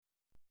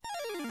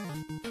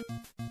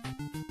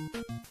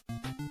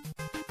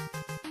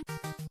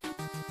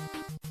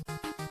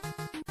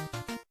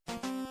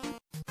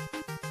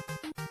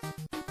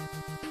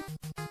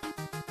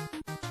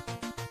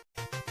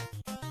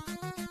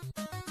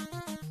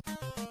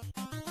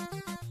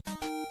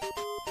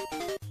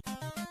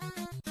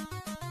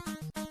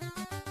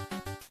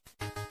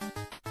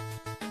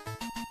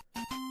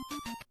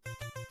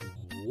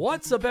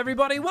What's up,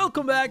 everybody?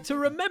 Welcome back to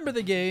Remember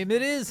the Game.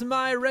 It is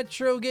my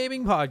retro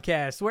gaming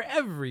podcast where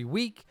every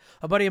week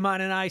a buddy of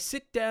mine and I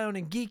sit down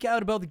and geek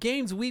out about the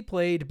games we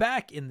played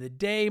back in the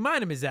day. My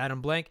name is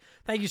Adam Blank.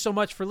 Thank you so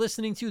much for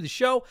listening to the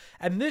show.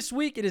 And this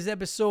week it is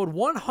episode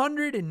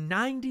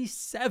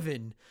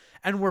 197.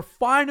 And we're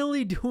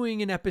finally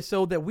doing an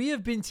episode that we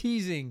have been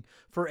teasing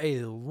for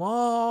a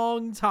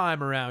long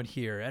time around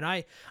here. And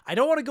I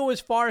don't want to go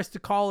as far as to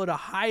call it a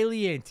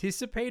highly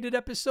anticipated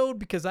episode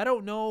because I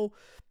don't know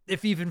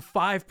if even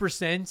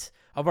 5%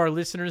 of our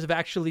listeners have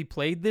actually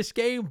played this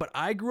game, but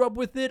I grew up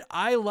with it.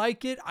 I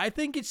like it. I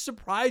think it's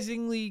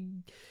surprisingly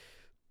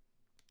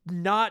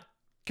not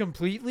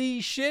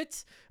completely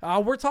shit.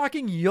 We're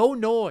talking Yo!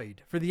 Noid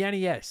for the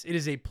NES. It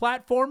is a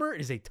platformer.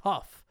 It is a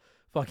tough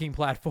fucking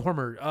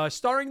platformer,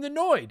 starring the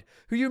Noid,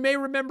 who you may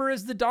remember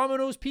as the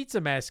Domino's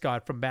Pizza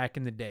mascot from back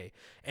in the day.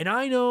 And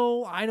I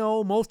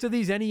know, most of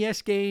these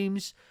NES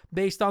games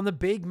based on the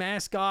big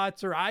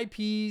mascots or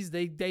IPs,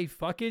 they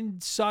fucking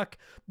suck.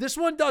 This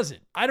one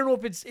doesn't. I don't know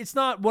if it's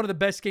not one of the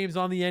best games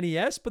on the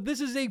NES, but this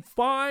is a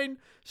fine,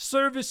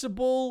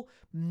 serviceable,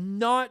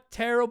 not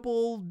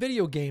terrible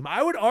video game.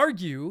 I would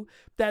argue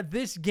that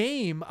this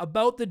game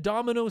about the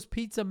Domino's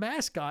Pizza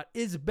mascot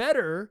is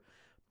better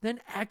than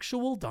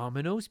actual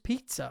Domino's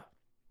Pizza.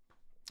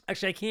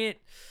 Actually,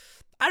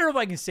 I don't know if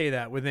I can say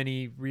that with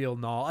any real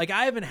knowledge. Like,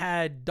 I haven't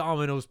had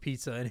Domino's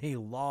Pizza in a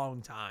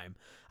long time.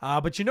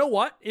 But you know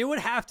what? It would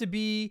have to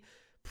be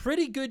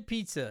pretty good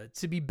pizza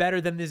to be better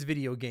than this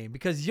video game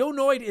because Yo!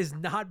 Noid is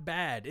not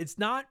bad.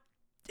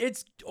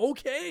 It's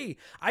okay.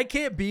 I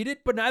can't beat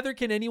it, but neither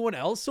can anyone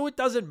else, so it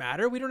doesn't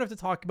matter. We don't have to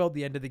talk about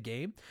the end of the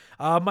game.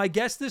 My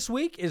guest this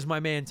week is my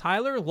man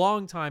Tyler,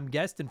 longtime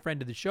guest and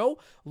friend of the show,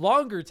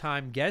 longer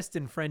time guest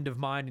and friend of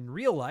mine in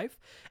real life.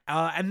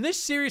 And this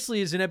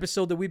seriously is an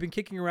episode that we've been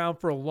kicking around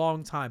for a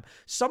long time.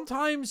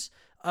 Sometimes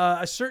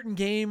a certain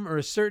game or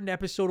a certain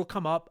episode will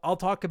come up. I'll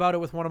talk about it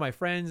with one of my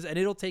friends, and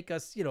it'll take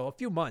us, a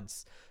few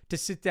months to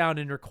sit down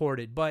and record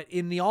it. But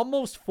in the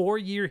almost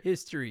 4-year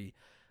history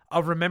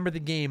of Remember the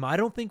Game, I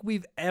don't think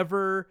we've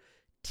ever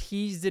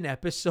teased an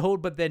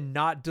episode but then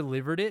not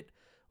delivered it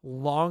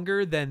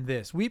longer than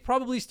this. We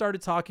probably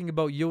started talking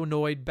about Yo!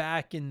 Noid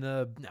back in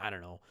the,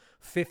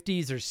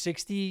 50s or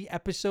 60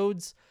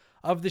 episodes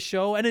of the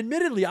show. And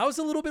admittedly, I was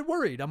a little bit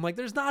worried. I'm like,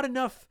 there's not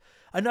enough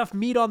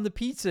meat on the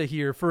pizza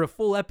here for a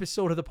full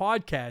episode of the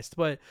podcast.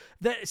 But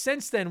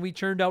since then, we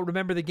churned out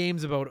Remember the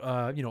Games about,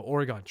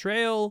 Oregon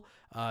Trail,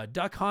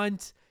 Duck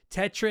Hunt,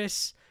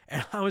 Tetris.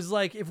 And I was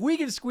like, if we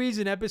can squeeze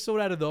an episode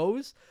out of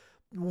those,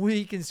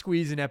 we can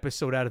squeeze an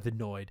episode out of the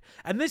Noid.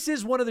 And this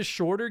is one of the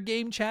shorter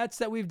game chats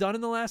that we've done in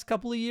the last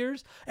couple of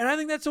years. And I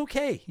think that's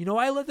okay.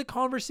 I let the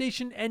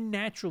conversation end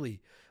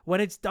naturally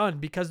when it's done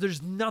because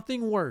there's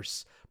nothing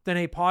worse than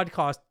a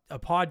podcaster,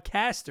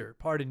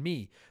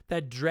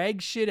 that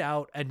drags shit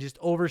out and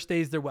just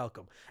overstays their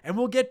welcome. And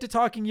we'll get to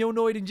talking Yo!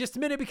 Noid in just a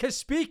minute because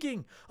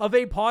speaking of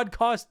a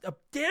podcast,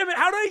 damn it,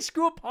 how did I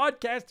screw a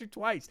podcaster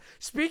twice?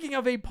 Speaking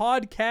of a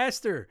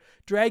podcaster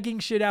dragging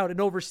shit out and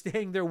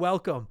overstaying their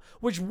welcome,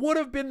 which would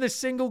have been the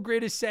single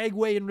greatest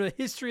segue in the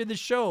history of the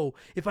show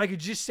if I could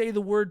just say the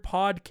word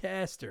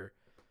podcaster.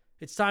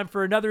 It's time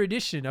for another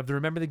edition of the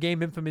Remember the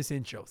Game infamous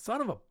intro.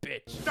 Son of a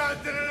bitch.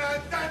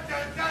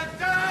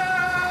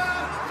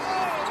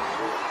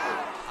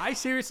 I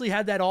seriously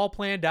had that all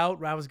planned out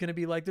where I was going to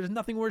be like, there's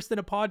nothing worse than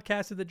a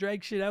podcaster that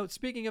drags shit out.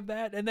 Speaking of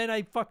that, and then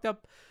I fucked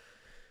up.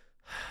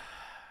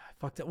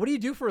 What do you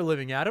do for a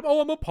living, Adam?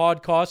 Oh, I'm a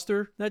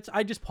podcaster.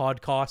 I just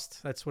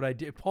podcast. That's what I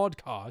do.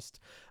 Podcast.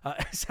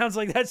 It sounds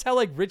like that's how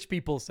rich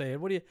people say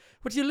it. What are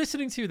you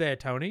listening to there,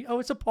 Tony? Oh,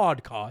 it's a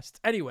podcast.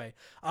 Anyway,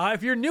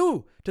 if you're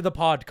new to the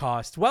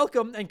podcast,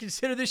 welcome and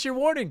consider this your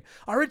warning.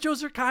 Our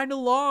intros are kind of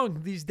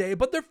long these days,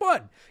 but they're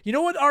fun. You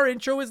know what our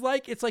intro is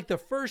like? It's like the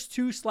first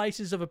 2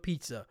 slices of a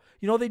pizza.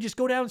 They just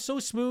go down so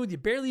smooth, you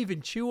barely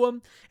even chew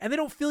them, and they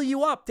don't fill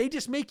you up. They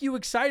just make you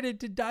excited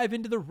to dive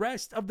into the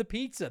rest of the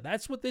pizza.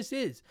 That's what this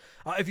is.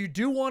 If you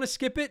do want to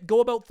skip it, go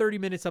about 30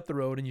 minutes up the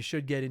road and you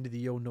should get into the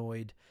Yo!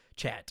 Noid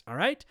chat. All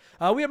right.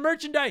 We have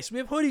merchandise. We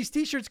have hoodies,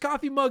 t-shirts,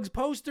 coffee mugs,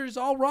 posters,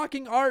 all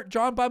rocking art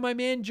drawn by my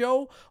man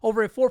Joe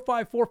over at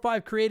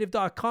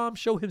 4545creative.com.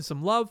 Show him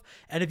some love.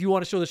 And if you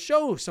want to show the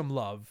show some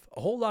love, a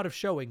whole lot of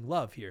showing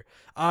love here,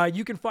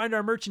 you can find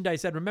our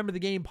merchandise at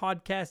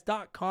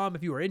rememberthegamepodcast.com.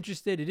 If you are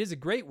interested, it is a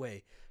great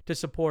way to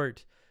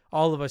support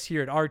all of us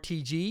here at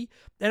RTG.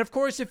 And of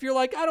course, if you're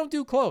like, I don't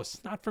do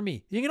close, not for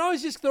me, you can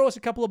always just throw us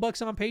a couple of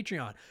bucks on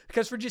Patreon,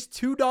 because for just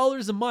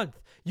 $2 a month,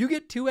 you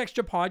get 2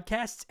 extra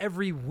podcasts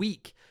every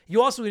week.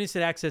 You also get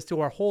instant access to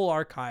our whole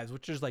archives,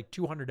 which there's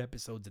 200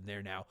 episodes in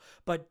there now,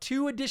 but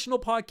 2 additional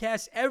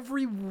podcasts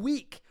every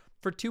week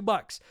for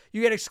 $2.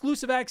 You get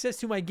exclusive access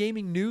to my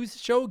gaming news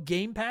show,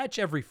 Game Patch,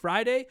 every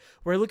Friday,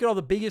 where I look at all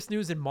the biggest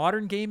news in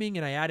modern gaming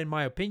and I add in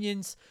my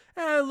opinions,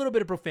 a little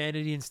bit of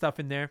profanity and stuff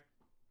in there.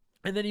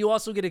 And then you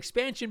also get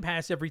Expansion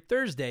Pass every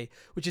Thursday,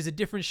 which is a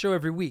different show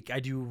every week. I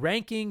do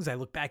rankings. I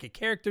look back at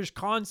characters,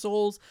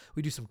 consoles.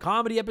 We do some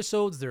comedy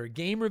episodes. There are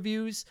game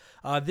reviews.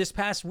 This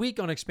past week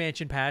on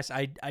Expansion Pass,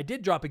 I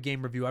did drop a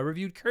game review. I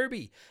reviewed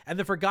Kirby and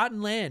the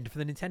Forgotten Land for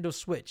the Nintendo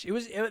Switch.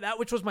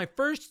 Which was my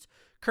first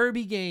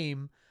Kirby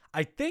game,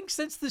 I think,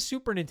 since the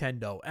Super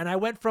Nintendo. And I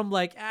went from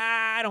like,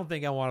 I don't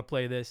think I want to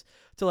play this,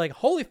 to like,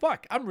 holy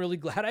fuck, I'm really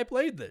glad I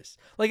played this.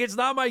 Like, it's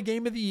not my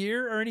game of the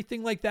year or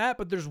anything like that,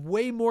 but there's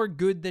way more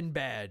good than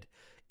bad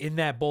in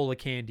that bowl of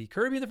candy.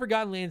 Kirby and the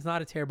Forgotten Land is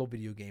not a terrible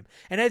video game.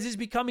 And as is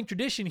becoming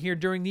tradition here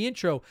during the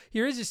intro,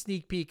 here is a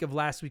sneak peek of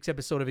last week's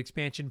episode of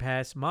Expansion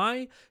Pass,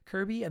 my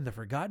Kirby and the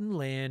Forgotten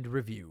Land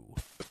review.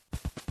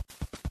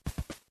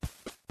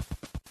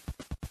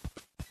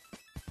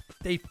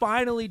 They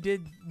finally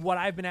did what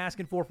I've been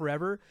asking for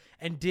forever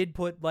and did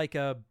put like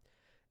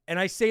and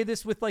I say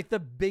this with like the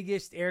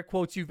biggest air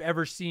quotes you've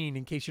ever seen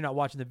in case you're not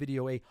watching the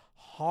video, a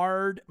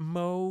hard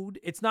mode.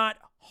 It's not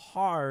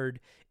hard.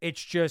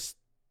 It's just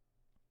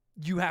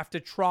you have to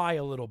try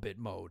a little bit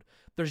mode.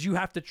 There's you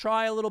have to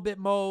try a little bit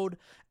mode,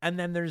 and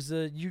then there's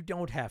a you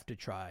don't have to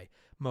try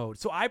mode.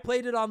 So I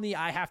played it on the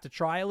I have to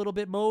try a little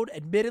bit mode.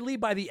 Admittedly,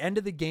 by the end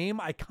of the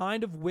game, I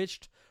kind of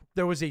wished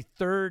there was a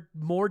third,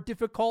 more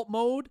difficult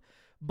mode.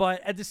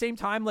 But at the same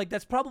time, like,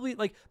 that's probably,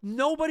 like,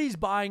 nobody's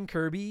buying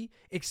Kirby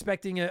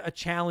expecting a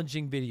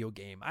challenging video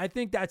game. I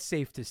think that's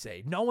safe to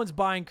say. No one's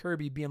buying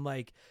Kirby being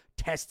like,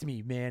 test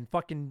me, man.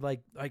 Fucking,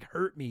 like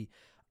hurt me.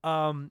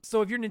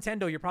 So if you're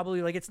Nintendo, you're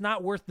probably like, it's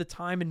not worth the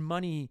time and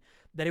money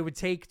that it would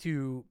take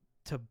to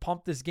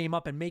pump this game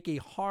up and make a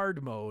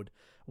hard mode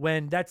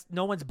when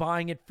no one's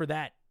buying it for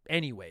that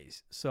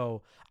anyways.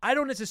 So I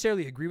don't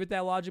necessarily agree with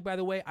that logic, by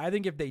the way. I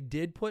think if they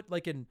did put,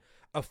 like,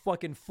 a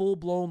fucking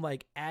full-blown,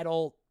 like,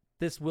 adult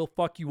this will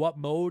fuck you up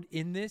mode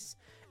in this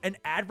and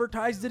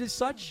advertised it as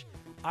such,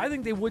 I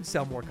think they would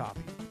sell more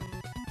copies.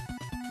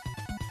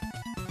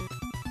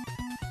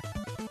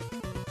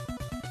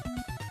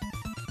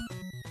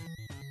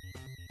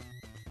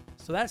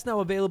 So that's now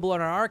available on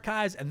our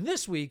archives. And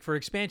this week for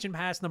Expansion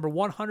Pass number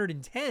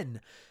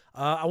 110,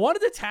 I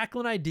wanted to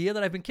tackle an idea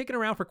that I've been kicking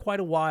around for quite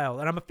a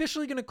while, and I'm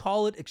officially going to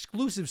call it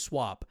exclusive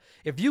swap.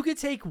 If you could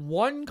take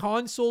one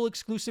console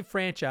exclusive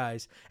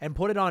franchise and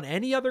put it on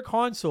any other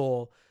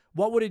console,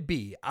 what would it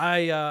be?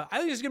 I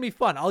think it's going to be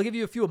fun. I'll give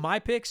you a few of my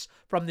picks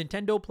from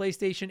Nintendo,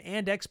 PlayStation,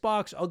 and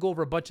Xbox. I'll go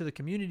over a bunch of the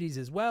communities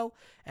as well.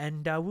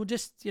 And we'll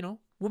just,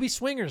 we'll be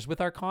swingers with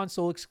our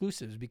console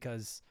exclusives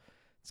because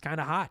it's kind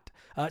of hot.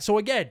 So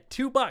again,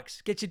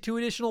 $2 gets you 2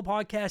 additional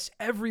podcasts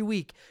every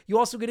week. You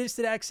also get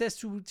instant access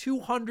to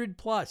 200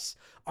 plus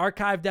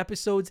archived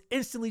episodes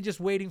instantly just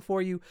waiting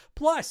for you.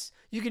 Plus,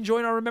 you can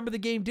join our Remember the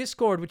Game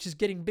Discord, which is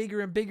getting bigger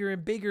and bigger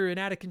and bigger and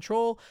out of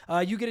control.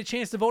 You get a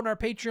chance to vote in our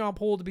Patreon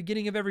poll at the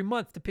beginning of every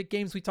month to pick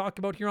games we talk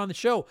about here on the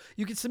show.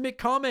 You can submit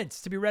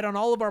comments to be read on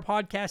all of our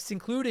podcasts,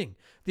 including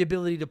the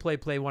ability to play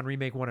one,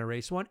 remake one,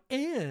 erase one,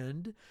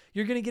 and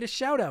you're going to get a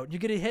shout out. You're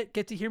going to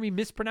get to hear me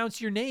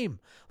mispronounce your name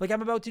like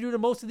I'm about to do to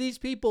most of these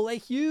people. A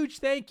huge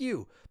thank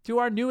you to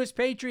our newest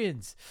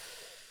Patreons.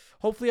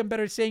 Hopefully I'm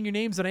better at saying your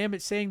names than I am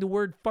at saying the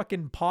word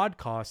fucking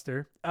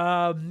podcaster.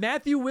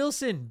 Matthew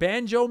Wilson,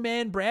 Banjo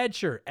Man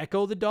Bradshaw,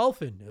 Echo the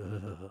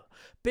Dolphin,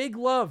 Big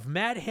Love,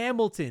 Matt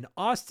Hamilton,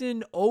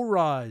 Austin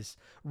Oraz,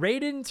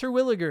 Raiden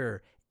Terwilliger,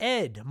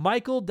 Ed,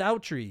 Michael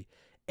Doutry,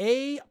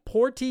 A.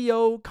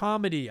 Portillo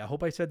Comedy, I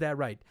hope I said that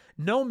right,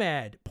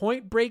 Nomad,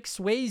 Point Break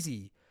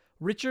Swayze,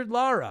 Richard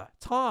Lara,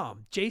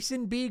 Tom,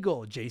 Jason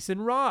Beagle, Jason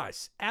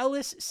Ross,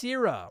 Alice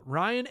Sierra,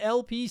 Ryan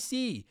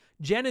LPC,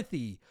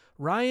 Genethy,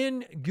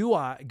 Ryan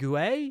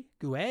Ryan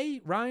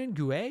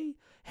Guay,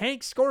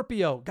 Hank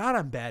Scorpio, God,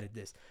 I'm bad at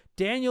this,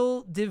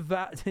 Daniel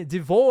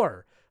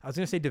Devore, I was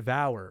going to say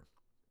Devour.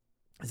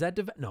 Is that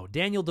no?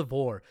 Daniel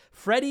DeVore,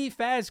 Freddie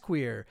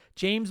Fazqueer,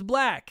 James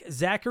Black,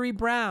 Zachary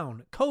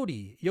Brown,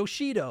 Cody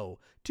Yoshido,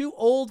 Too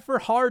Old for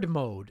Hard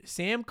Mode,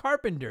 Sam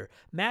Carpenter,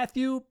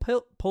 Matthew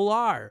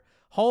Pilar,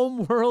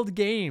 Homeworld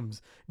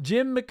Games,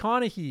 Jim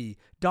McConaughey,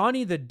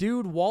 Donnie the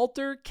Dude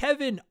Walter,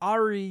 Kevin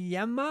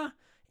Ariema,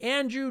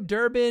 Andrew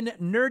Durbin,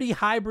 Nerdy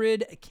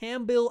Hybrid,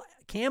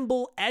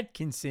 Campbell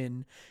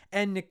Atkinson,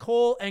 and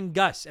Nicole and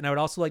Gus. And I would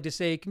also like to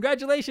say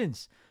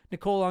congratulations,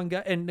 Nicole and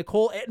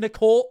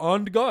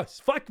Gus.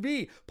 Fuck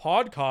me.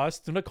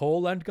 Podcast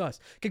Nicole and Gus.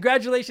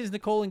 Congratulations,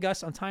 Nicole and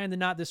Gus, on tying the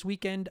knot this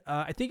weekend.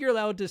 I think you're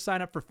allowed to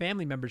sign up for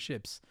family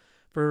memberships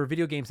for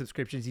video game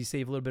subscriptions, you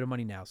save a little bit of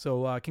money now.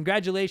 So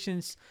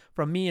congratulations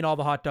from me and all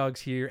the hot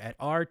dogs here at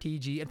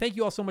RTG. And thank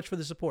you all so much for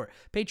the support.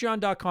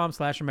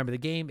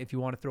 Patreon.com/rememberthegame if you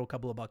want to throw a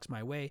couple of bucks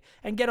my way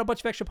and get a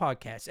bunch of extra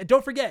podcasts. And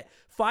don't forget,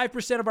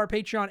 5% of our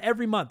Patreon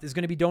every month is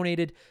going to be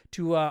donated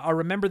to our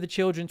Remember the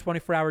Children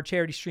 24-hour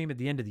charity stream at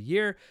the end of the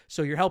year.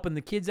 So you're helping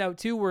the kids out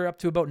too. We're up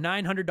to about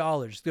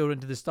 $900 going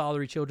into the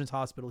Stollery Children's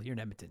Hospital here in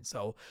Edmonton.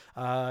 So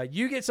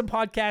you get some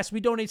podcasts, we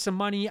donate some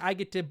money, I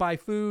get to buy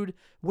food,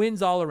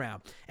 wins all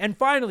around. And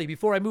finally,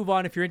 before I move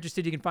on, if you're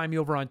interested, you can find me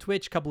over on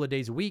Twitch a couple of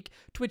days a week,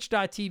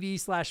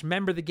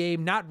 twitch.tv/memberthegame,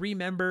 not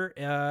remember.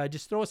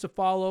 Just throw us a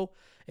follow,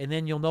 and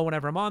then you'll know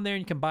whenever I'm on there,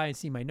 and you can buy and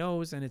see my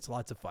nose, and it's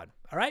lots of fun.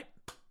 All right?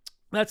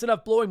 That's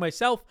enough blowing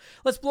myself.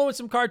 Let's blow in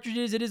some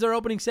cartridges. It is our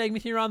opening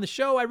segment here on the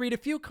show. I read a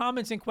few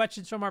comments and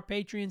questions from our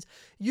Patreons,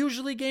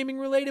 usually gaming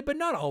related, but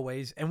not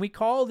always, and we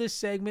call this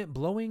segment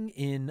Blowing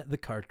in the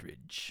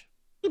Cartridge.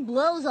 He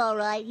blows all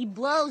right. He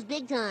blows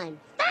big time.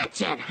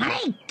 That's it,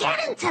 honey.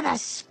 Get into the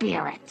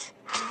spirit.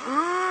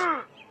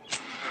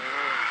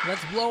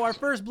 Let's blow. Our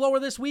first blower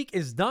this week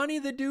is Donnie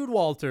the Dude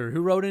Walter,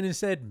 who wrote in and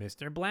said,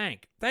 Mr.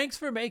 Blank, thanks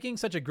for making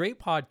such a great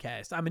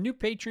podcast. I'm a new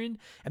patron,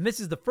 and this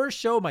is the first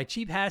show my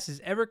cheap ass has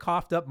ever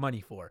coughed up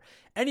money for.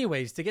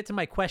 Anyways, to get to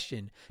my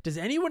question, does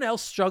anyone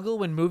else struggle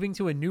when moving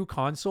to a new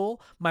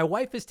console? My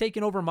wife has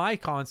taken over my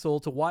console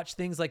to watch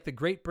things like the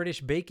Great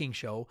British Baking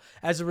Show.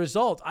 As a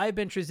result, I've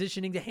been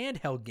transitioning to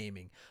handheld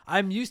gaming.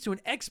 I'm used to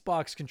an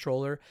Xbox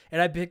controller,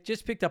 and I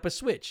just picked up a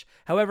Switch.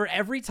 However,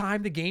 every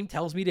time the game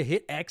tells me to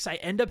hit X, I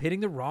end up hitting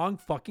the wrong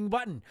fucking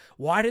button.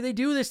 Why do they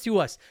do this to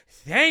us?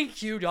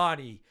 Thank you,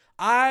 Donnie.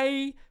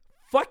 I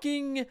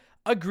fucking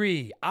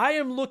agree. I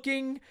am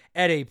looking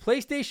at a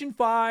PlayStation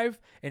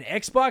 5, an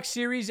Xbox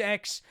Series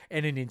X,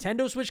 and a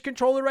Nintendo Switch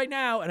controller right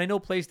now, and I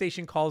know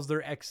PlayStation calls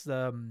their X,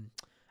 I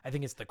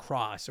think it's the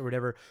Cross or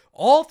whatever.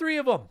 All three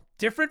of them,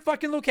 different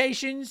fucking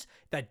locations.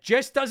 That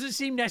just doesn't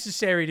seem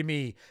necessary to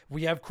me.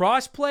 We have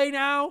cross-play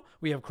now.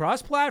 We have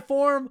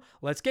cross-platform.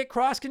 Let's get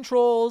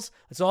cross-controls.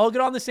 Let's all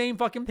get on the same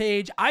fucking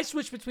page. I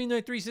switch between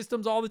the three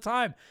systems all the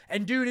time.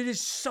 And dude, it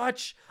is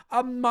such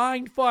a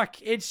mind fuck.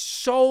 It's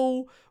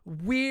so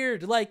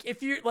weird. Like,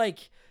 if you're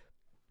like,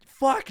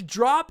 fuck,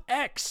 drop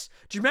X.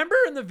 Do you remember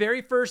in the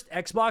very first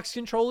Xbox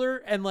controller,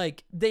 and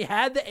like they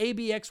had the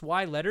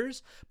ABXY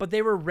letters, but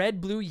they were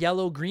red, blue,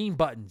 yellow, green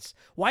buttons?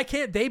 Why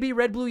can't they be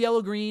red, blue,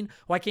 yellow, green?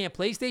 Why can't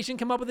PlayStation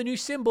come up with a new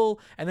symbol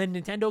and then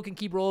Nintendo can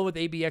keep rolling with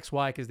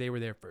ABXY because they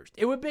were there first?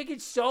 It would make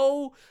it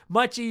so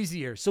much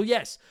easier. So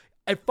yes,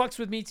 it fucks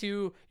with me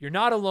too. You're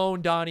not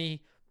alone,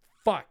 Donnie.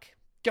 Fuck.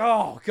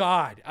 Oh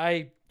God.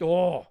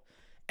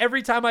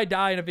 Every time I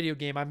die in a video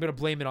game, I'm going to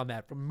blame it on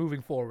that from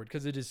moving forward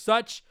because it is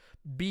such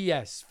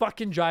BS.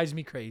 Fucking drives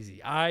me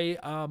crazy.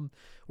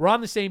 We're on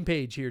the same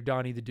page here,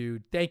 Donnie the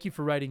Dude. Thank you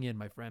for writing in,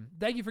 my friend.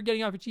 Thank you for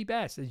getting off a cheap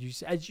ass,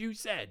 as you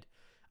said.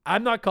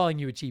 I'm not calling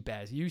you a cheap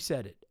ass. You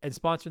said it. And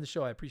sponsoring the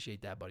show, I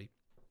appreciate that, buddy.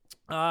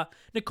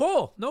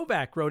 Nicole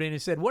Novak wrote in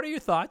and said, what are your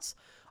thoughts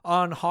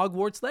on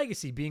Hogwarts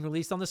Legacy being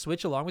released on the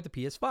Switch along with the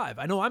PS5?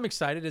 I know I'm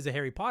excited as a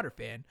Harry Potter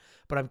fan,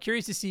 but I'm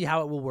curious to see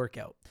how it will work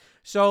out.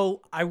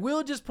 So I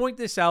will just point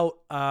this out.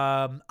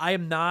 I'm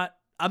not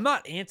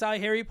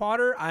anti-Harry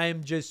Potter.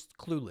 I'm just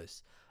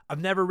clueless. I've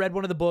never read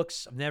one of the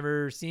books. I've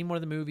never seen one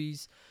of the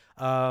movies.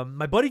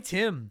 My buddy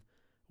Tim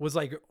was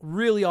like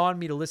really on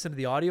me to listen to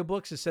the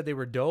audiobooks and said they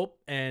were dope.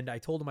 And I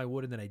told him I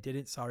would, and then I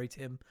didn't. Sorry,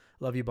 Tim.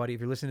 Love you, buddy, if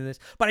you're listening to this.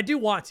 But I do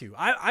want to.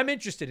 I'm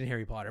interested in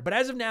Harry Potter. But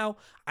as of now,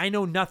 I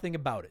know nothing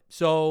about it.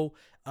 So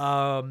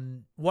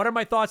what are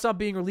my thoughts on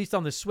being released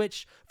on the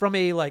Switch from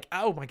a like,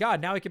 oh my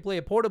God, now I can play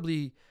it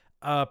portably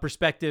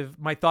perspective?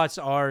 My thoughts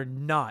are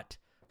not.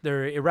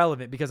 They're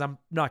irrelevant because I'm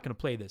not going to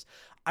play this.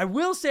 I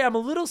will say I'm a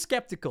little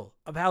skeptical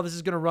of how this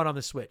is going to run on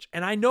the Switch.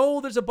 And I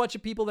know there's a bunch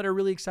of people that are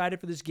really excited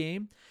for this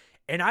game.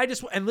 And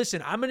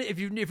listen, if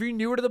you're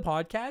newer to the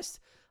podcast,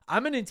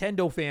 I'm a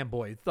Nintendo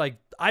fanboy. Like,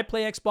 I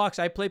play Xbox,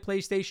 I play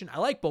PlayStation. I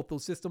like both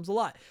those systems a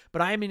lot,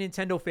 but I am a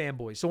Nintendo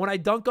fanboy. So when I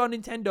dunk on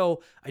Nintendo,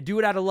 I do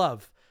it out of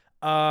love.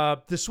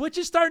 The Switch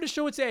is starting to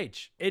show its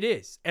age. It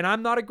is. And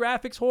I'm not a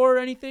graphics whore or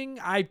anything.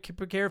 I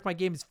care if my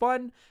game is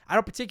fun. I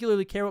don't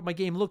particularly care what my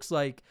game looks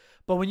like.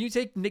 But when you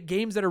take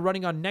games that are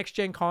running on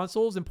next-gen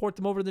consoles and port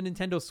them over to the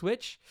Nintendo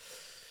Switch,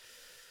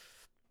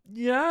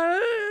 yeah,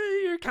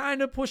 you're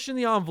kind of pushing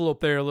the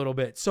envelope there a little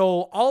bit.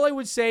 So all I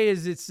would say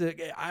is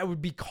I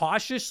would be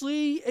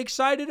cautiously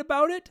excited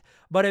about it.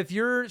 But if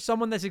you're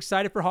someone that's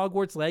excited for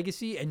Hogwarts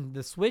Legacy and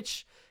the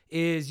Switch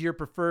is your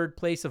preferred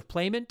place of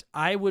playment,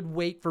 I would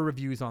wait for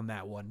reviews on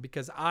that one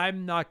because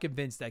I'm not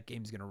convinced that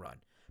game's going to run.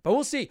 But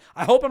we'll see.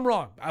 I hope I'm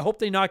wrong. I hope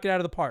they knock it out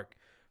of the park.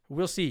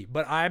 We'll see.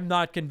 But I'm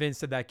not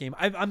convinced of that game.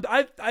 I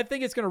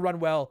think it's going to run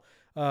well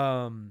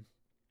on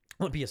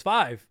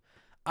PS5.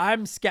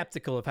 I'm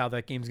skeptical of how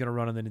that game's going to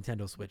run on the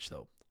Nintendo Switch,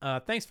 though.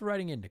 Thanks for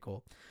writing in,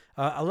 Nicole.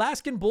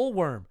 Alaskan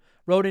Bullworm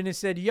wrote in and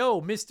said,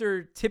 yo,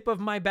 Mr. Tip of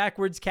my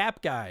backwards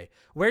cap guy,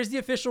 where's the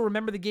official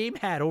Remember the Game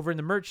hat over in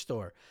the merch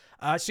store?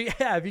 So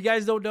yeah, if you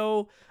guys don't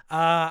know,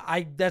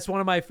 that's one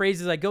of my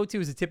phrases I go to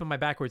is the tip of my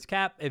backwards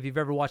cap. If you've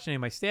ever watched any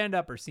of my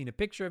stand-up or seen a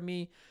picture of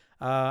me,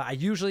 I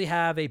usually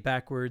have a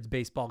backwards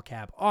baseball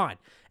cap on.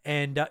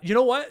 And you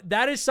know what?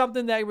 That is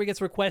something that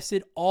gets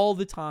requested all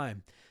the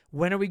time.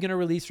 When are we going to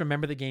release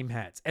Remember the Game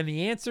hats? And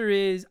the answer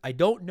is, I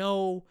don't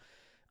know.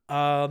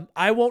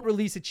 I won't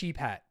release a cheap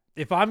hat.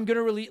 If I'm going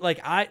to release,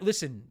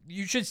 listen,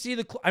 you should see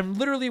I'm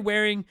literally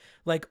wearing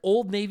like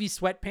Old Navy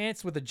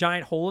sweatpants with a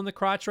giant hole in the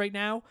crotch right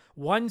now,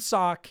 one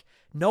sock,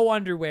 no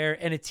underwear,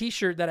 and a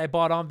t-shirt that I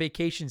bought on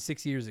vacation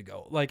 6 years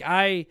ago. Like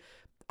I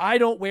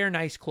don't wear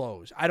nice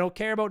clothes. I don't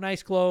care about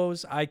nice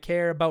clothes. I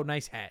care about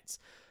nice hats.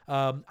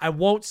 I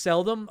won't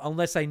sell them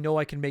unless I know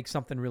I can make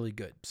something really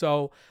good.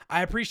 So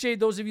I appreciate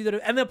those of you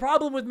that and the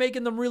problem with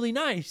making them really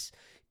nice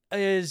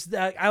is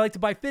that I like to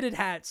buy fitted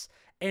hats.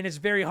 And it's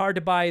very hard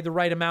to buy the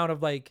right amount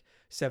of like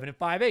 7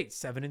 5/8,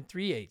 7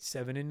 3/8,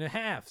 7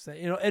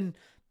 1/2. And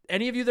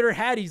any of you that are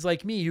hatties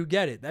like me who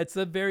get it, that's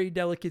a very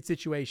delicate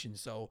situation.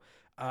 So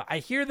I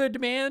hear the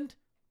demand.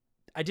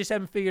 I just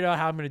haven't figured out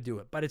how I'm going to do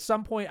it. But at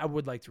some point, I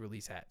would like to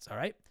release hats. All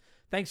right.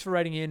 Thanks for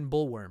writing in,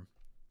 Bullworm.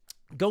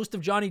 Ghost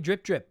of Johnny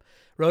Drip Drip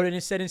wrote in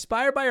and said,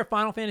 inspired by our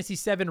Final Fantasy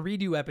VII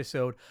redo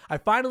episode, I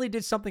finally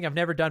did something I've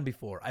never done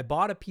before. I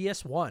bought a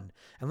PS1.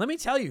 And let me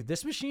tell you,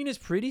 this machine is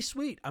pretty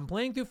sweet. I'm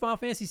playing through Final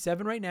Fantasy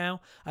VII right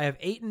now. I have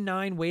 8 and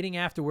 9 waiting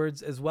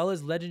afterwards, as well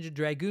as Legend of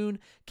Dragoon.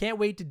 Can't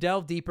wait to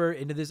delve deeper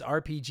into this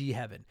RPG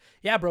heaven.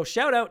 Yeah, bro,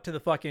 shout out to the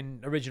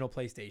fucking original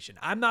PlayStation.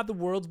 I'm not the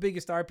world's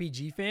biggest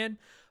RPG fan,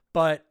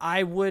 but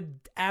I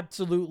would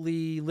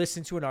absolutely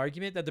listen to an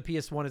argument that the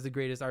PS1 is the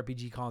greatest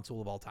RPG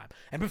console of all time.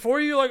 And before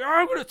you're like,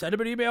 I'm going to send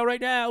him an email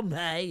right now.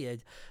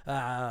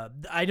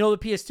 I know the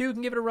PS2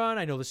 can give it a run.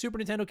 I know the Super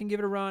Nintendo can give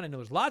it a run. I know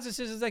there's lots of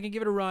systems that can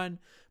give it a run.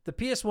 The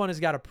PS1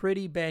 has got a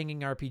pretty banging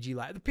RPG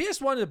life. The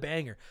PS1 is a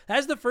banger.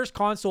 That's the first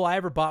console I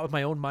ever bought with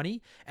my own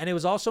money. And it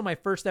was also my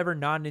first ever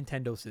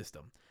non-Nintendo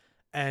system.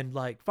 And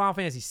like Final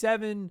Fantasy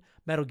VII,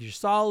 Metal Gear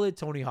Solid,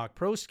 Tony Hawk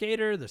Pro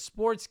Skater, the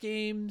sports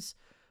games,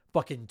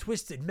 fucking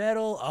Twisted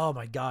Metal. Oh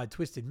my God,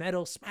 Twisted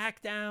Metal,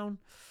 SmackDown.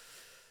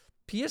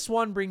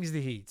 PS1 brings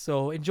the heat.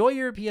 So enjoy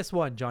your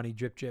PS1, Johnny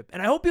Drip Drip.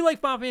 And I hope you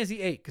like Final Fantasy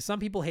VIII, because some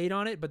people hate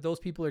on it, but those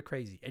people are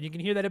crazy. And you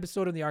can hear that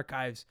episode in the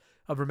archives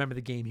of Remember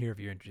the Game here if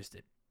you're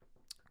interested.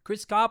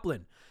 Chris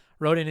Coplin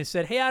wrote in and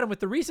said, hey, Adam, with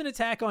the recent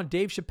attack on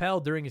Dave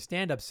Chappelle during a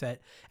stand-up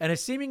set and a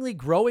seemingly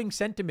growing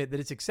sentiment that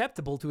it's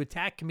acceptable to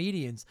attack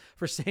comedians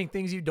for saying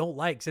things you don't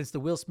like since the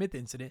Will Smith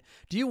incident,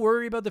 do you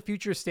worry about the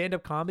future of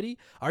stand-up comedy?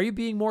 Are you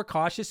being more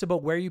cautious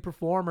about where you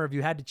perform, or have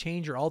you had to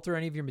change or alter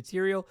any of your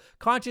material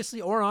consciously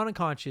or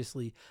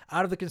unconsciously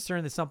out of the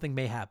concern that something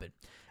may happen?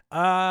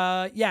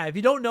 Yeah, if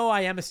you don't know,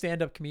 I am a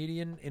stand-up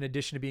comedian in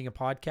addition to being a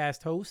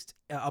podcast host.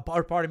 How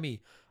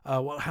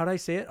did I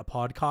say it? A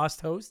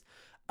podcast host.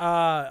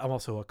 I'm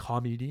also a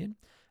comedian.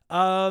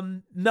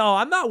 No,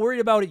 I'm not worried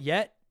about it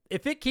yet.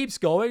 If it keeps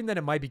going, then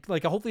it might be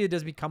like, hopefully it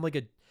does become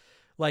okay.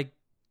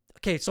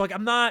 So like,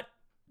 I'm not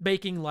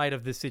making light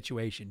of this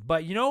situation,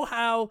 but you know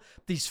how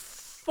these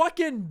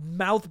fucking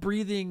mouth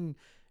breathing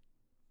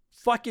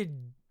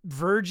fucking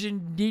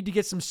virgin need to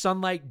get some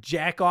sunlight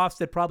jack-offs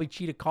that probably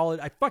cheat at college.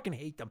 I fucking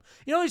hate them.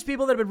 You know these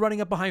people that have been running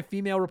up behind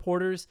female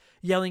reporters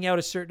yelling out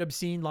a certain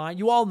obscene line?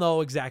 You all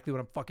know exactly what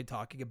I'm fucking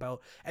talking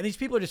about. And these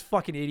people are just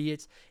fucking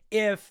idiots.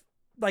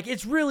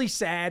 It's really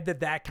sad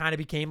that kind of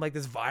became like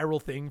this viral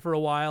thing for a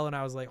while. And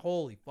I was like,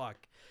 holy fuck.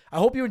 I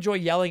hope you enjoy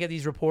yelling at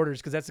these reporters,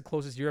 because that's the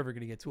closest you're ever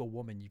going to get to a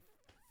woman, you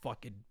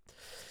fucking...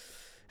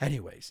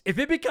 Anyways, if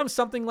it becomes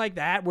something like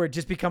that, where it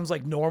just becomes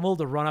like normal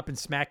to run up and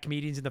smack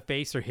comedians in the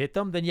face or hit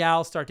them, then yeah,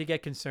 I'll start to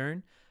get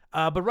concerned.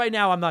 But right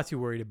now, I'm not too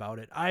worried about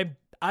it.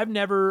 I've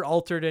never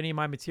altered any of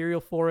my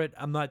material for it.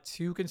 I'm not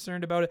too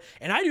concerned about it.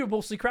 And I do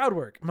mostly crowd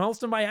work.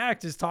 Most of my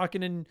act is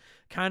talking and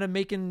kind of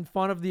making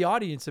fun of the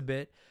audience a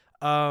bit.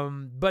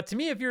 But to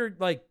me, if you're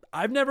like,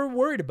 I've never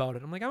worried about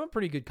it. I'm like, I'm a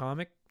pretty good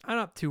comic. I'm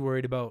not too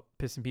worried about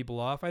pissing people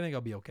off. I think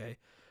I'll be okay.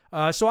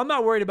 So I'm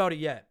not worried about it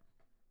yet.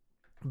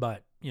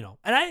 But,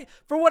 and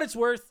for what it's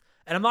worth,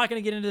 and I'm not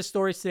going to get into the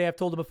stories today, I've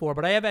told it before,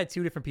 but I have had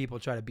 2 different people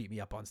try to beat me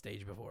up on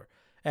stage before.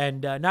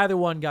 And neither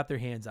one got their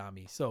hands on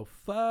me. So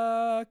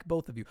fuck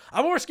both of you.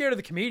 I'm more scared of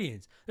the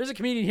comedians. There's a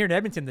comedian here in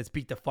Edmonton that's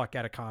beat the fuck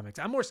out of comics.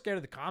 I'm more scared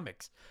of the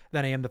comics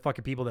than I am the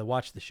fucking people that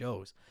watch the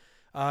shows.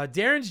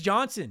 Darren's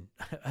Johnson,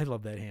 I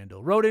love that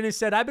handle, wrote in and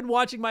said, I've been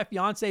watching my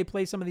fiance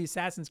play some of the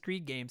Assassin's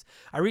Creed games.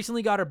 I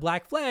recently got her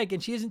Black Flag,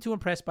 and she isn't too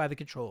impressed by the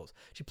controls.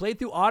 She played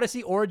through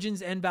Odyssey,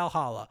 Origins, and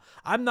Valhalla.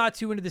 I'm not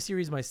too into the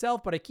series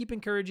myself, but I keep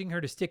encouraging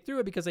her to stick through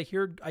it because I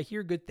hear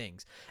good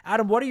things.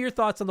 Adam, what are your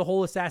thoughts on the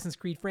whole Assassin's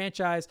Creed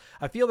franchise?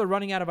 I feel they're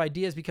running out of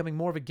ideas, becoming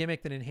more of a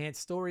gimmick than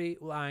enhanced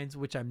storylines,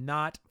 which I'm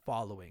not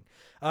following.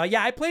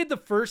 Yeah, I played the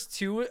first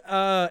 2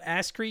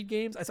 Ass Creed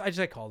games.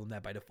 I call them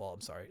that by default.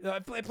 I'm sorry. I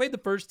played the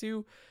first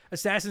 2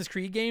 Assassin's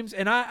Creed games,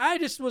 and I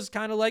just was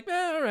kind of like,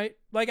 all right.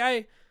 Like,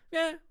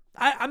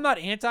 I'm not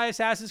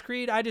anti-Assassin's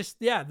Creed. I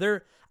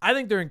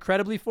think they're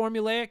incredibly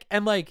formulaic.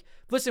 And like,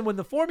 listen, when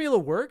the formula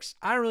works,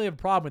 I don't really have a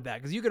problem with that,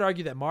 because you could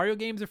argue that Mario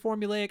games are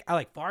formulaic. I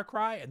like Far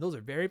Cry, and those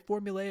are very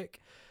formulaic.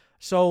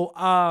 So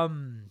I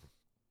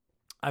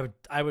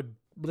would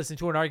listen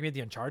to an argument the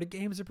Uncharted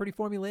games are pretty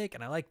formulaic,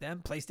 and I like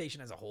them. PlayStation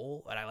as a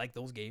whole, and I like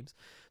those games.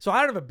 So I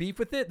don't have a beef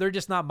with it. They're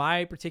just not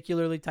my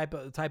particularly type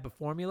of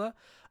formula.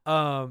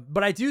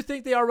 But I do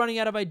think they are running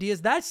out of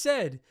ideas. That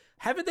said,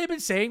 haven't they been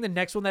saying the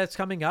next one that's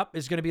coming up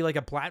is going to be like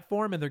a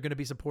platform and they're going to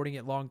be supporting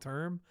it long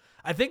term?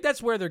 I think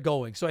that's where they're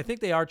going. So I think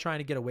they are trying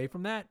to get away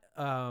from that.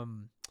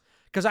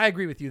 Because I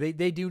agree with you.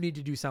 They do need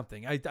to do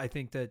something. I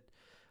think that,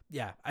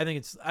 yeah, I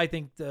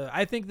think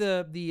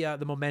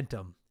the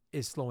momentum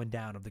is slowing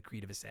down of the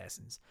Creed of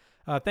Assassins.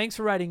 Thanks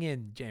for writing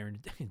in,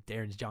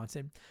 Darren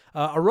Johnson.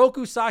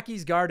 Oroku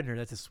Saki's Gardener.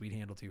 That's a sweet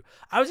handle, too.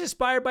 I was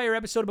inspired by your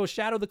episode about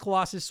Shadow of the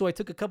Colossus, so I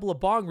took a couple of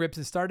bong rips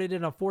and started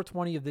it on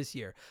 420 of this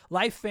year.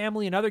 Life,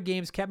 family, and other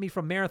games kept me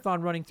from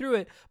marathon running through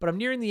it, but I'm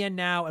nearing the end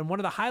now, and one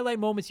of the highlight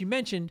moments you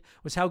mentioned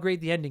was how great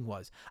the ending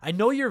was. I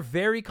know you're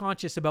very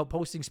conscious about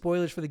posting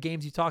spoilers for the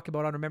games you talk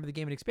about on Remember the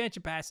Game and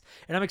Expansion Pass,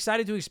 and I'm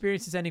excited to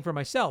experience this ending for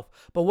myself.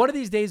 But one of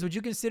these days, would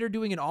you consider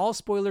doing an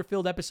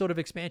all-spoiler-filled episode of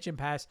Expansion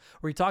Pass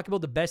where you talk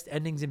about the best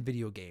endings in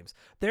video games?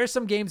 There are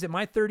some games that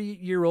my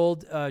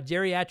 30-year-old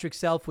geriatric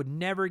self would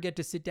never get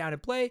to sit down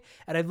and play,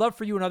 and I'd love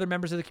for you and other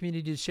members of the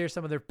community to share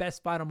some of their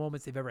best final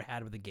moments they've ever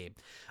had with a game.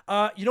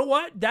 You know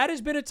what? That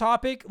has been a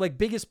topic, like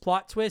biggest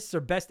plot twists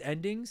or best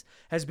endings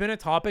has been a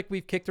topic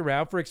we've kicked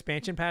around for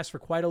Expansion Pass for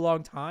quite a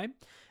long time.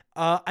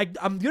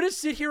 I'm going to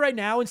sit here right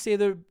now and say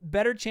there are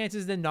better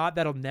chances than not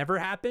that'll never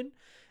happen.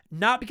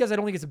 Not because I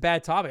don't think it's a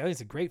bad topic. I think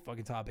it's a great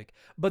fucking topic.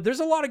 But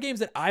there's a lot of games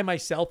that I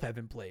myself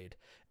haven't played.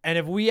 And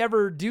if we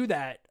ever do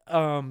that,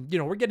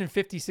 we're getting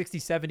 50, 60,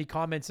 70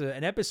 comments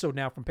an episode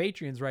now from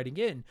Patreons writing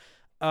in.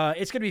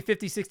 It's going to be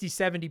 50, 60,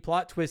 70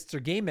 plot twists or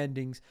game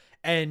endings.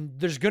 And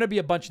there's going to be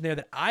a bunch in there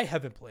that I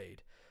haven't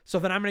played. So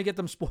then I'm going to get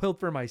them spoiled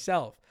for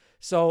myself.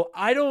 So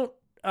I don't...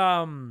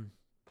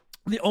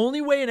 the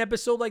only way an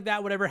episode like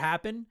that would ever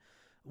happen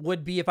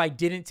would be if I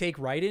didn't take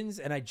write-ins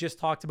and I just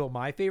talked about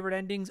my favorite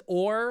endings,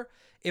 or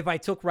if I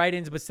took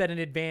write-ins but said in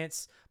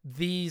advance,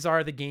 these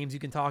are the games you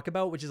can talk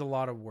about, which is a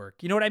lot of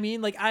work. You know what I mean?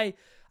 Like I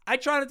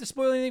try not to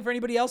spoil anything for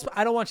anybody else, but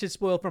I don't want shit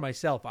spoiled for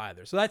myself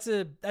either. So that's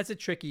a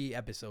tricky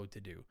episode to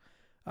do.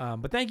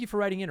 But thank you for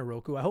writing in,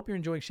 Oroku. I hope you're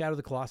enjoying Shadow of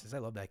the Colossus. I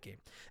love that game.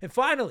 And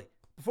finally,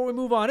 before we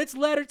move on, it's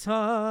letter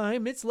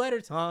time.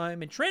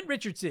 And Trent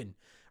Richardson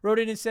wrote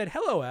in and said,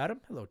 "Hello,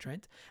 Adam. Hello,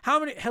 Trent.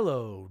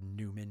 Hello,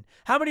 Newman.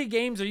 How many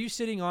games are you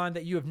sitting on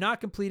that you have not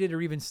completed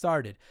or even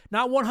started?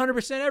 Not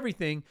 100%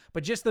 everything,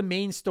 but just the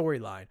main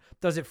storyline.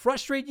 Does it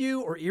frustrate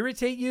you or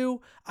irritate you?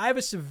 I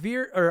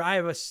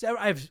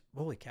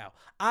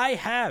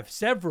have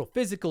several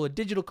physical and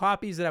digital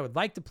copies that I would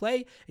like to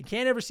play and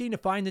can't ever seem to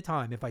find the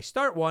time. If I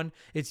start one,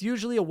 it's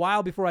usually a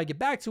while before I get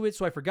back to it,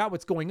 so I forgot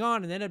what's going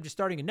on and then I'm just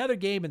starting another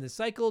game and the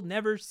cycle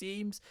never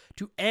seems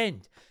to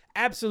end."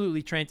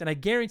 Absolutely, Trent. And I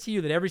guarantee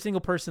you that every single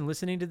person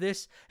listening to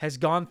this has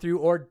gone through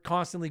or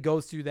constantly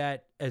goes through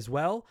that as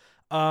well.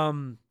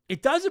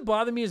 It doesn't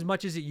bother me as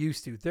much as it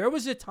used to. There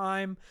was a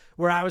time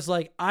where I was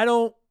like, I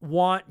don't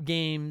want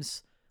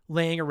games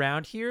laying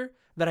around here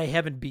that I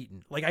haven't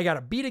beaten. Like, I got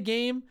to beat a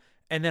game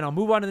and then I'll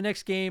move on to the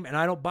next game, and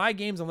I don't buy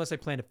games unless I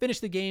plan to finish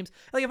the games.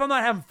 Like, if I'm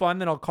not having fun,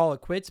 then I'll call it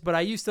quits. But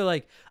I used to,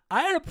 I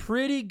had a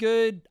pretty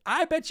good,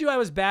 I bet you I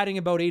was batting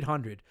about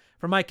 800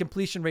 for my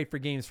completion rate for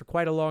games for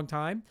quite a long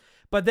time.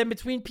 But then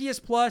between PS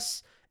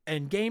Plus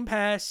and Game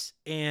Pass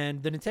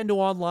and the Nintendo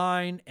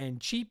Online and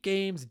cheap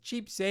games and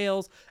cheap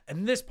sales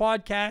and this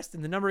podcast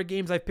and the number of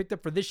games I've picked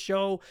up for this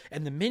show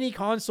and the mini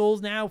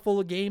consoles now full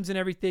of games and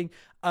everything,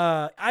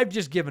 I've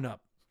just given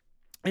up.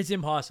 It's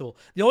impossible.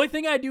 The only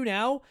thing I do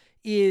now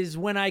is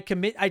when I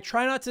commit, I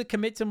try not to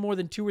commit to more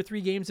than 2 or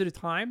 3 games at a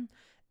time.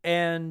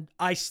 And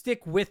I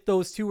stick with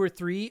those 2 or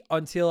 3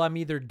 until I'm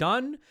either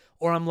done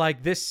or I'm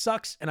like, this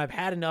sucks and I've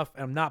had enough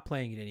and I'm not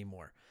playing it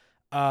anymore.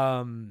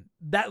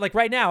 That, like,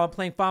 right now I'm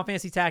playing Final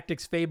Fantasy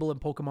Tactics, Fable, and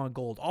Pokemon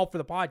Gold, all for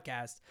the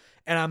podcast,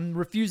 and I'm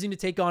refusing to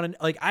take on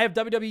I have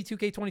WWE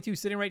 2K22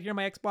 sitting right here on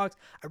my Xbox.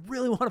 I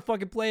really want to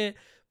fucking play it,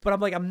 but I'm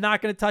like, I'm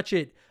not going to touch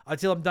it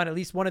until I'm done at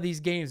least one of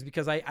these games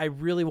because I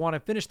really want to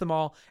finish them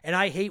all, and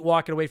I hate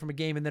walking away from a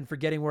game and then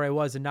forgetting where I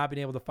was and not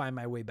being able to find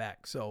my way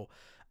back. So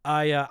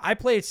I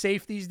play it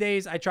safe these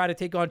days. I try to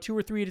take on 2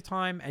 or 3 at a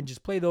time and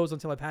just play those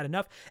until I've had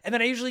enough, and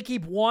then I usually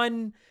keep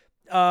one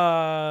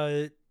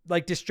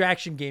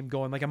distraction game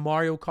going, like a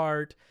Mario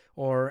Kart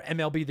or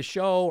MLB The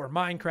Show or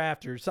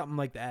Minecraft or something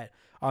like that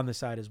on the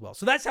side as well.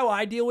 So that's how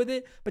I deal with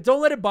it. But don't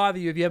let it bother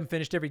you if you haven't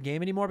finished every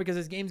game anymore, because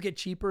as games get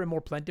cheaper and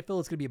more plentiful,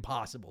 it's going to be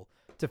impossible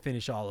to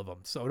finish all of them.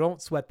 So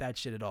don't sweat that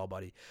shit at all,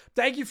 buddy.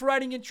 Thank you for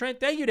writing in, Trent.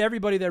 Thank you to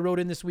everybody that wrote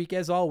in this week,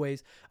 as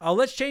always.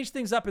 Let's change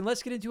things up and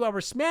let's get into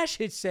our Smash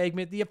Hit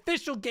segment, the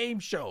official game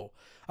show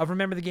of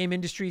Remember the Game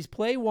Industries.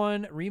 Play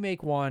 1,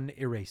 remake 1,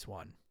 erase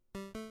 1.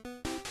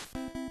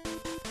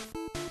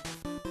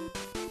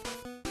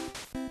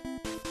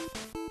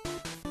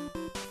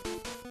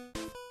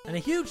 And a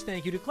huge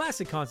thank you to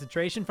Classic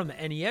Concentration from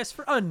the NES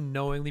for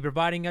unknowingly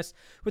providing us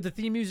with the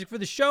theme music for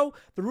the show.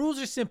 The rules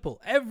are simple.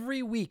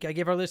 Every week, I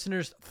give our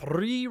listeners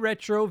 3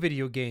 retro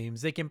video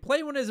games. They can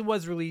play one as it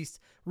was released,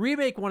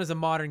 remake one as a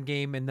modern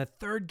game, and the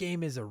third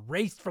game is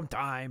erased from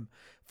time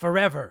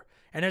forever.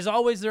 And as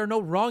always, there are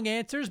no wrong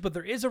answers, but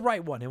there is a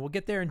right one, and we'll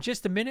get there in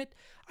just a minute.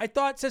 I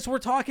thought, since we're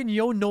talking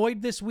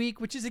Yo-Noid this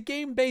week, which is a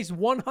game based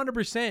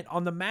 100%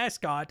 on the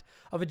mascot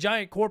of a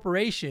giant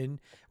corporation,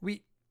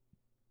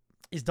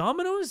 Is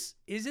Domino's,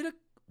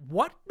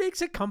 what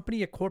makes a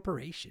company a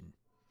corporation?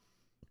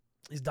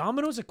 Is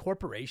Domino's a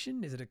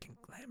corporation? Is it a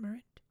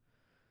conglomerate?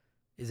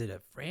 Is it a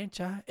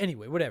franchise?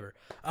 Anyway, whatever.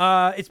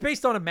 It's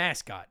based on a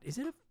mascot. Is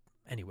it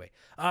anyway?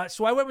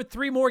 So I went with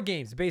 3 more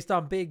games based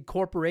on big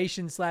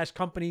corporation /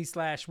 company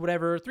 /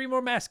 whatever. 3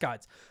 more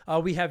mascots.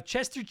 We have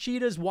Chester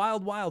Cheetah's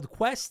Wild Wild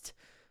Quest.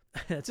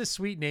 That's a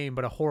sweet name,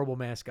 but a horrible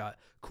mascot.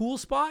 Cool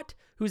Spot,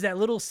 who's that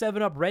little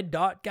 7-Up red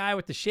dot guy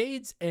with the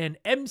shades, and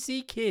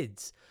MC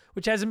Kids,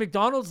 which has a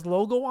McDonald's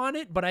logo on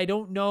it, but I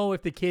don't know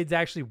if the kids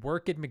actually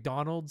work at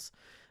McDonald's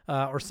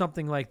or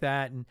something like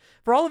that. And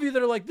for all of you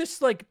that are like,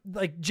 this, like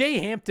Jay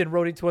Hampton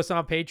wrote into us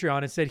on Patreon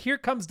and said, here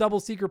comes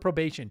Double Secret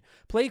Probation.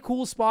 Play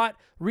Cool Spot,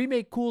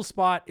 remake Cool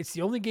Spot. It's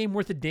the only game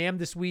worth a damn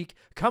this week.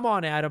 Come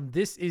on, Adam.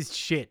 This is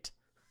shit.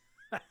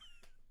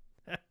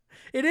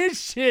 It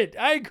is shit.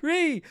 I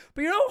agree.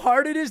 But you know how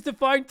hard it is to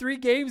find 3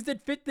 games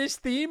that fit this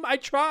theme? I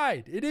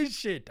tried. It is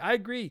shit. I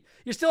agree.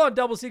 You're still on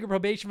Double Secret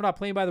Probation for not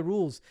playing by the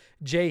rules,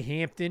 Jay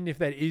Hampton, if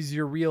that is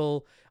your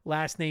real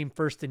last name,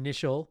 first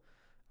initial.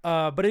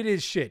 But it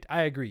is shit.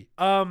 I agree.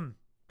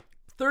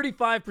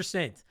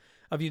 35%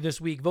 of you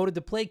this week voted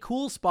to play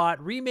Cool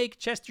Spot, remake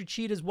Chester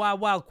Cheetah's Wild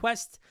Wild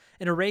Quest,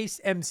 and erase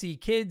MC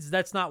Kids.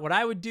 That's not what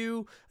I would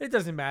do. It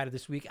doesn't matter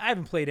this week. I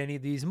haven't played any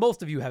of these.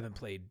 Most of you haven't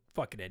played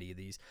fucking any of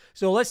these.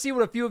 So let's see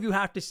what a few of you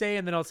have to say,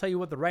 and then I'll tell you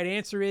what the right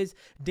answer is.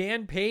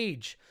 Dan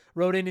Page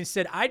wrote in and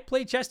said, I'd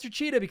play Chester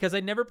Cheetah because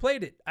I never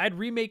played it. I'd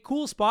remake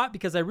Cool Spot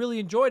because I really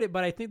enjoyed it,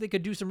 but I think they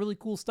could do some really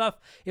cool stuff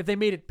if they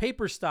made it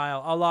paper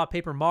style, a la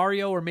Paper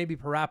Mario or maybe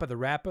Parappa the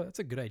Rappa. That's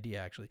a good idea,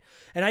 actually.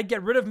 And I'd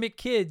get rid of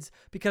McKids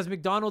because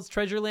McDonald's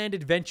Treasureland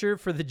Adventure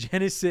for the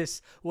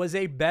Genesis was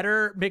a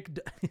better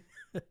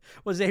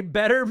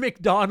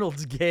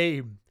McDonald's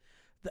game.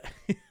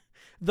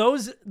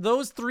 Those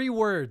 3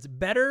 words,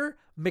 better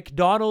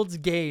McDonald's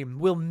game,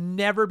 will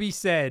never be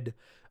said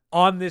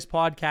on this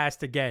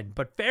podcast again.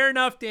 But fair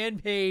enough, Dan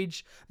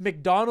Page.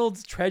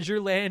 McDonald's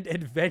Treasureland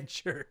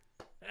Adventure.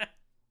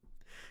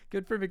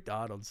 Good for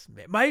McDonald's.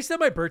 Man, I used to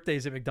have my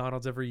birthdays at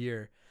McDonald's every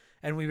year,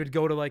 and we would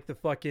go to like the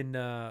fucking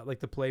like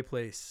the play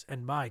place,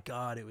 and my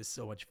God, it was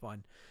so much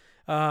fun.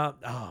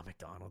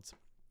 McDonald's.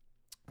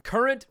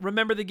 Current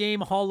Remember the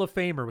Game Hall of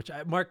Famer, which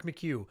Mark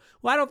McHugh,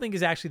 well, I don't think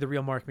is actually the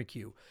real Mark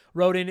McHugh,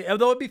 wrote in,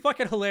 although it'd be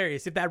fucking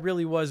hilarious if that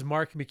really was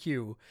Mark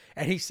McHugh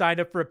and he signed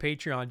up for a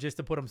Patreon just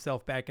to put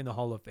himself back in the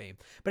Hall of Fame.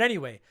 But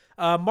anyway,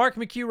 Mark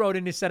McHugh wrote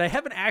in and said, I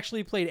haven't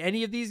actually played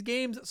any of these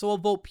games, so I'll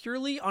vote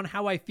purely on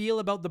how I feel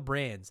about the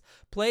brands.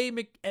 Play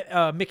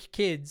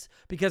McKids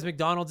because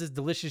McDonald's is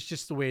delicious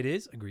just the way it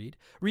is. Agreed.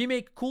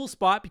 Remake Cool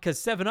Spot because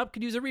 7-Up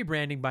could use a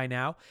rebranding by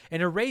now.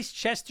 And erase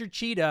Chester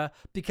Cheetah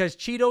because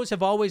Cheetos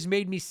have always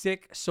made me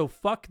sick, so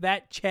fuck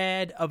that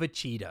Chad of a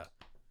cheetah.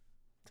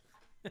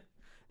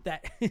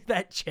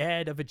 that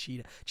Chad of a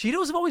cheetah.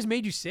 Cheetos have always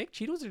made you sick.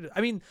 Cheetos are,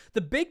 I mean,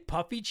 the big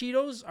puffy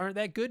Cheetos aren't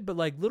that good, but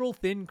like little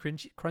thin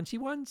crunchy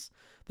ones,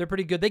 they're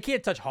pretty good. They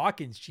can't touch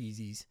Hawkins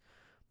cheesies,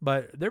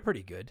 but they're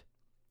pretty good.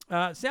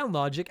 Sound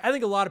Logic. I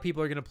think a lot of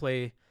people are gonna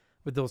play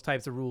with those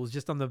types of rules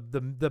just on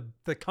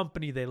the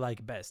company they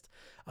like best.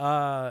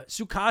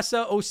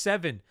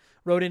 Sukasa07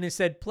 wrote in and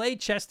said, play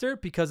Chester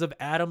because of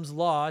Adam's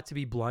Law, to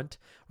be blunt.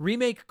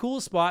 Remake Cool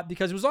Spot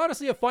because it was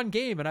honestly a fun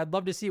game and I'd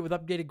love to see it with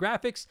updated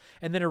graphics.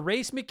 And then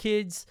erase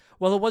McKids.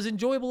 While it was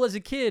enjoyable as a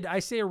kid, I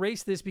say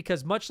erase this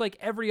because much like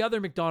every other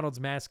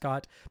McDonald's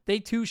mascot, they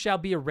too shall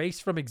be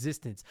erased from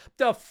existence.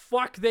 The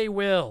fuck they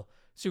will,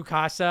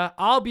 Sukasa.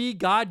 I'll be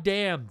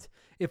goddamned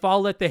if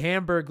I'll let the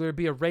Hamburglar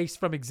be erased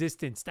from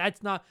existence.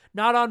 That's not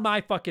on my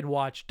fucking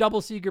watch.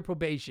 Double Secret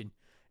Probation.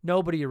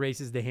 Nobody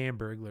erases the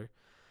Hamburglar.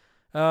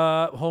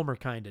 Homer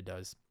kind of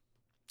does.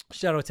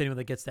 Shout out to anyone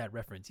that gets that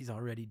reference. He's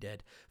already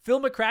dead. Phil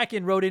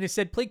McCracken wrote in and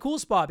said, play Cool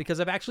Spot because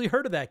I've actually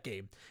heard of that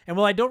game. And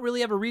while I don't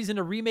really have a reason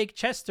to remake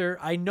Chester,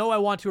 I know I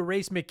want to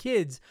erase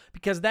McKids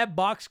because that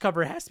box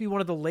cover has to be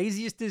one of the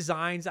laziest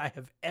designs I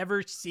have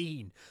ever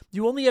seen.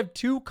 You only have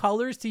 2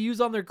 colors to use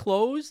on their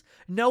clothes?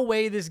 No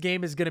way this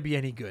game is going to be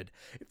any good.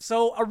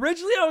 So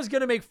originally I was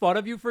going to make fun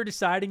of you for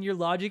deciding your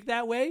logic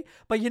that way.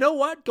 But you know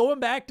what? Going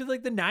back to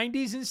like the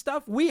 90s and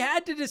stuff, we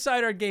had to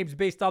decide our games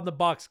based on the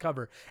box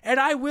cover. And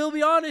I will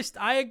be honest,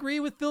 I agree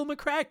with Phil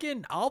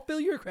McCracken. I'll fill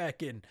your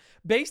Kraken.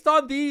 Based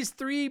on these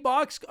 3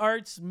 box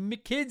arts,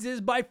 McKids is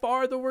by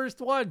far the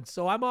worst one,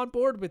 so I'm on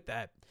board with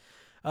that.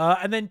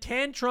 And then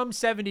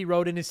Tantrum70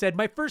 wrote in and said,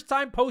 my first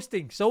time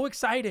posting, so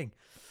exciting.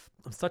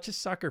 I'm such a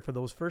sucker for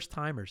those first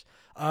timers.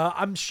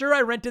 I'm sure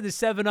I rented the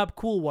 7-Up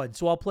cool one,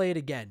 so I'll play it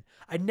again.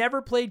 I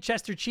never played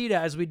Chester Cheetah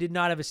as we did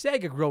not have a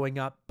Sega growing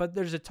up, but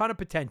there's a ton of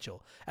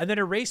potential. And then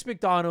Erase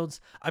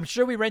McDonald's. I'm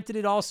sure we rented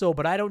it also,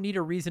 but I don't need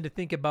a reason to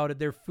think about it.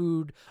 Their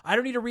food. I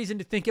don't need a reason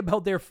to think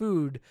about their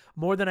food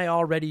more than I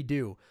already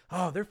do.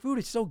 Oh, their food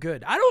is so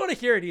good. I don't want to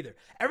hear it either.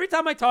 Every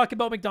time I talk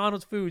about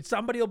McDonald's food,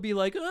 somebody will be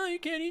like, oh, you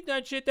can't eat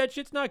that shit. That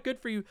shit's not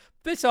good for you.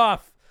 Piss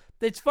off.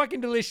 It's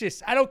fucking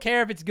delicious. I don't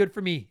care if it's good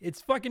for me.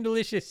 It's fucking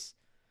delicious.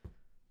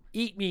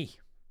 Eat me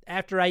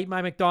after I eat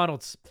my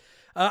McDonald's.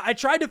 I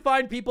tried to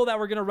find people that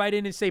were going to write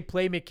in and say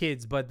Play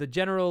McKids, but the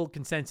general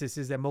consensus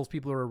is that most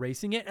people are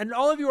erasing it. And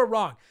all of you are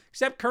wrong,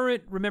 except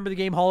current Remember the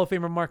Game Hall of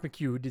Famer Mark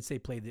McHugh, who did say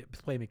Play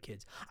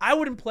McKids. I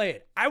wouldn't play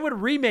it. I would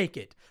remake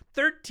it.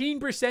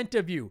 13%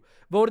 of you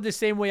voted the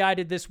same way I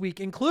did this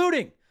week,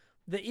 including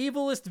the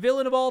evilest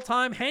villain of all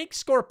time, Hank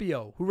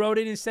Scorpio, who wrote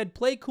in and said,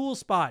 play Cool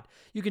Spot.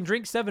 You can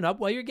drink 7-Up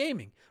while you're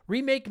gaming.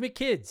 Remake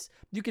McKids.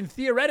 You can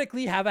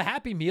theoretically have a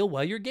Happy Meal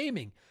while you're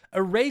gaming.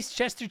 Erase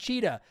Chester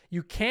Cheetah.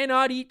 You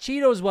cannot eat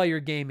Cheetos while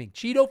you're gaming.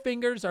 Cheeto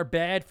fingers are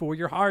bad for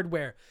your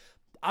hardware.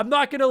 I'm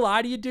not going to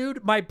lie to you,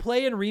 dude. My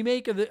play and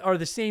remake are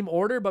the same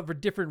order, but for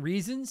different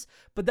reasons.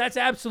 But that's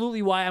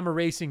absolutely why I'm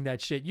erasing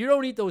that shit. You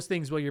don't eat those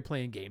things while you're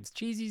playing games.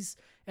 Cheesies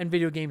and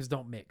video games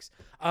don't mix.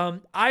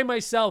 I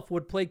myself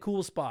would play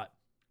Cool Spot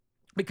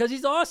because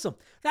he's awesome.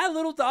 That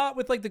little dot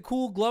with like the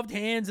cool gloved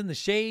hands and the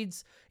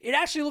shades, it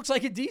actually looks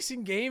like a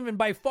decent game and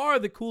by far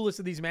the coolest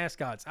of these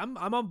mascots. I'm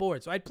on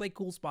board, so I'd play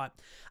Cool Spot.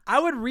 I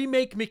would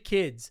remake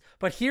McKids,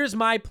 but here's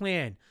my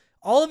plan.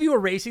 All of you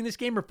erasing this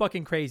game are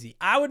fucking crazy.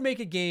 I would make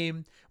a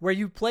game where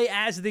you play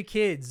as the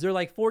kids. They're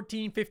like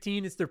 14,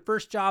 15. It's their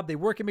first job. They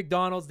work at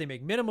McDonald's. They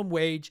make minimum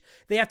wage.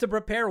 They have to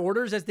prepare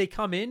orders as they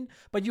come in,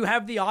 but you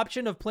have the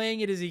option of playing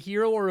it as a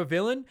hero or a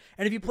villain.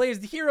 And if you play as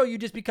the hero, you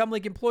just become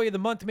like employee of the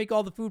month to make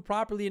all the food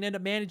properly and end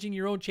up managing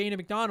your own chain of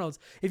McDonald's.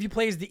 If you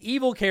play as the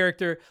evil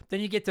character, then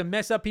you get to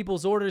mess up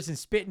people's orders and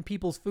spit in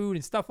people's food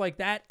and stuff like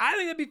that. I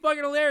think that'd be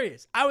fucking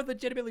hilarious. I would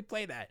legitimately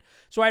play that.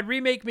 So I'd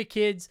remake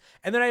McKids,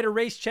 and then I'd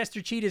erase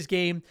Chester Cheetah's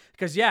game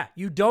because, yeah,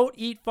 you don't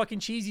eat fucking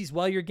cheesies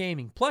while you're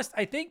gaming. Plus,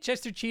 I think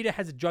Chester Cheetah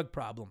has a drug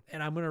problem,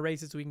 and I'm going to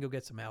erase it so we can go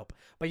get some help.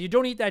 But you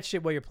don't eat that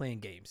shit while you're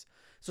playing games.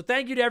 So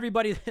thank you to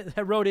everybody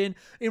that wrote in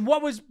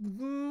what was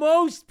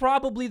most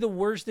probably the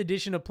worst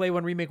edition of Play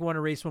One, Remake One,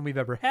 Erase One we've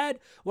ever had.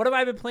 What have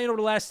I been playing over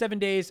the last 7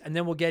 days? And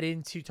then we'll get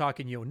into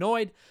talking Yo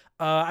Noid.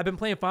 I've been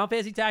playing Final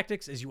Fantasy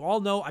Tactics. As you all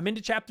know, I'm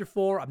into Chapter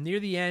 4. I'm near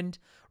the end,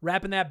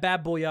 wrapping that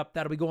bad boy up.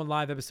 That'll be going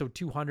live episode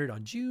 200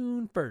 on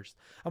June 1st.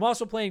 I'm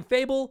also playing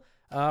Fable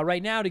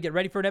right now to get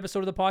ready for an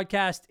episode of the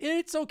podcast.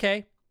 It's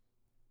okay.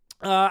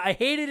 I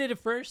hated it at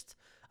first.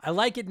 I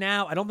like it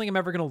now. I don't think I'm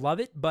ever going to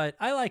love it, but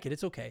I like it.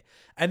 It's okay.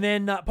 And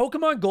then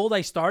Pokemon Gold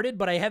I started,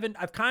 but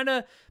I've kind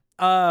of,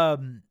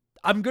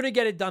 I'm going to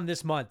get it done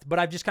this month, but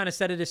I've just kind of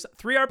set it as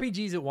 3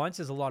 RPGs at once.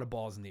 There's a lot of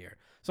balls in the air.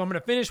 So I'm going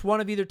to finish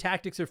one of either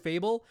Tactics or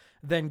Fable,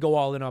 then go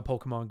all in on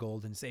Pokemon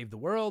Gold and save the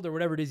world or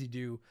whatever it is you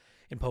do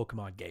in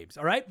Pokemon games.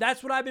 All right.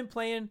 That's what I've been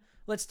playing.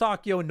 Let's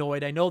talk Yo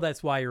Noid. I know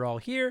that's why you're all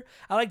here.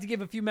 I like to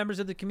give a few members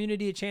of the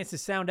community a chance to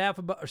sound off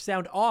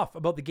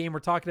about the game we're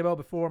talking about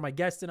before my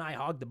guest and I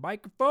hog the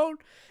microphone.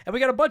 And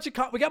we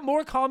got we got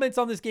more comments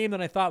on this game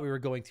than I thought we were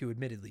going to,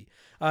 admittedly.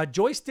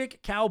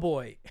 Joystick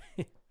Cowboy.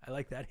 I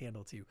like that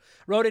handle too.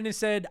 Wrote in and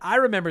said, I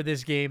remember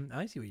this game.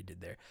 I see what you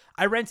did there.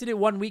 I rented it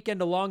one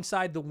weekend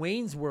alongside the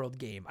Wayne's World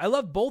game. I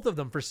love both of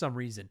them for some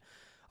reason.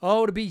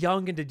 Oh, to be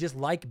young and to just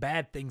like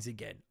bad things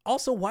again.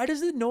 Also, why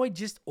does the Noid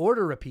just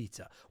order a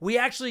pizza? We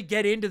actually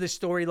get into the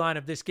storyline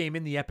of this game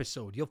in the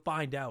episode. You'll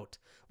find out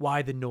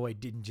why the Noid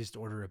didn't just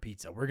order a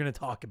pizza. We're going to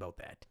talk about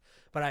that.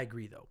 But I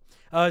agree,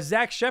 though.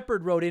 Zach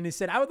Shepard wrote in and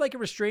said, I would like a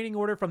restraining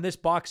order from this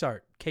box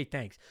art. Okay,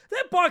 thanks.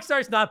 That box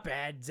art's not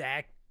bad,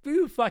 Zach.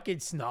 You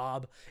fucking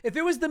snob. If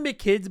it was the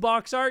McKids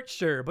box art,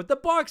 sure. But the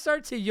box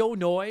art to Yo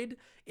Noid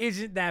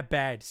isn't that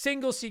bad.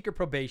 Single secret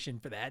probation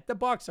for that. The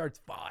box art's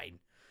fine.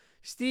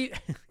 Steve,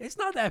 it's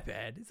not that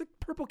bad. It's a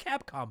purple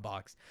Capcom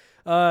box.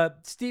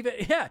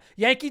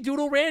 Yankee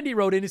Doodle Randy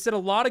wrote in and said a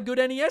lot of good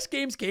NES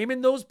games came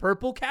in those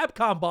purple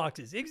Capcom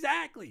boxes.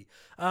 Exactly.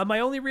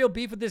 My only real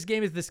beef with this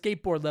game is the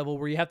skateboard level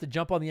where you have to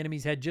jump on the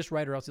enemy's head just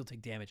right or else you'll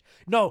take damage.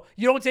 No,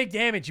 you don't take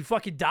damage. You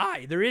fucking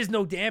die. There is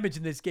no damage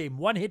in this game.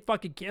 One hit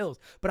fucking kills.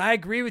 But I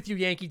agree with you,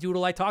 Yankee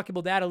Doodle. I talk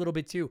about that a little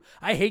bit too.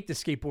 I hate the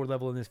skateboard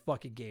level in this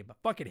fucking game. I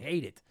fucking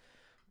hate it.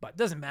 But it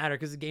doesn't matter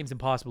because the game's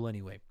impossible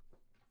anyway.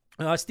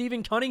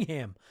 Stephen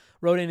Cunningham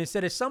wrote in and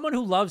said, as someone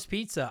who loves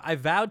pizza, I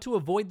vowed to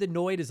avoid the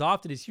Noid as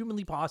often as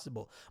humanly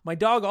possible. My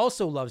dog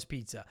also loves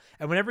pizza,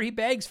 and whenever he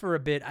begs for a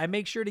bit, I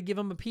make sure to give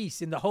him a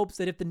piece in the hopes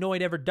that if the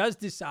Noid ever does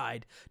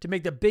decide to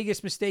make the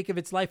biggest mistake of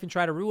its life and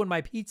try to ruin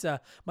my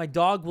pizza, my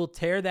dog will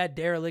tear that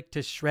derelict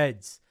to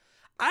shreds.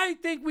 I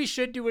think we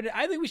should do it.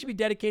 I think we should be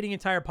dedicating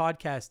entire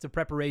podcasts to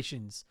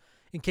preparations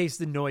in case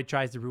the Noid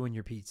tries to ruin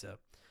your pizza.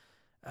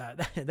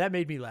 That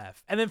made me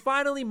laugh. And then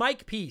finally,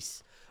 Mike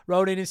Peace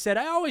wrote in and said,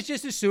 I always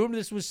just assumed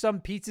this was some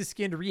pizza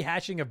skinned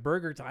rehashing of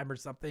Burger Time or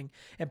something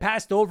and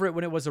passed over it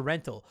when it was a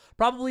rental.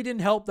 Probably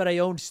didn't help that I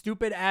owned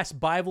stupid ass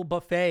Bible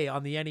Buffet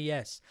on the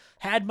NES.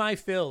 Had my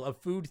fill of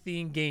food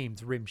themed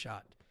games,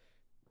 Rimshot.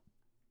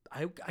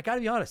 I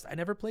gotta be honest, I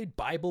never played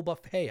Bible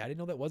Buffet. I didn't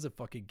know that was a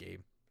fucking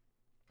game.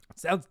 It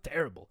sounds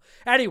terrible.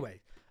 Anyway,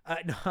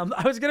 no,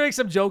 I was gonna make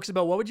some jokes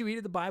about what would you eat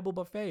at the Bible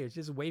Buffet. It's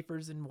just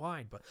wafers and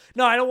wine, but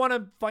no, I don't want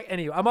to fight.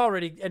 Anyway, I'm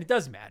already, and it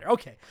doesn't matter.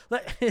 Okay,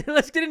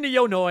 let's get into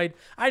Yonoid.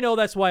 I know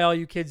that's why all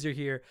you kids are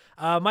here.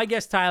 My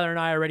guest Tyler and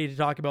I are ready to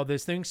talk about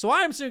this thing, so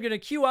I'm still gonna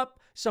cue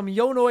up some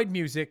Yonoid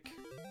music.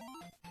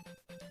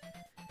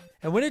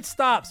 And when it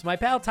stops, my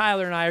pal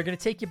Tyler and I are going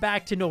to take you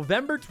back to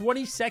November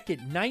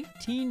 22nd,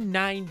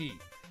 1990,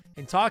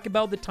 and talk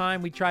about the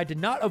time we tried to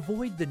not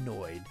avoid the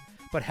Noid,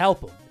 but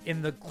help him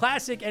in the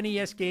classic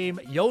NES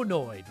game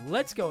Yonoid.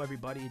 Let's go,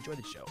 everybody. Enjoy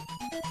the show.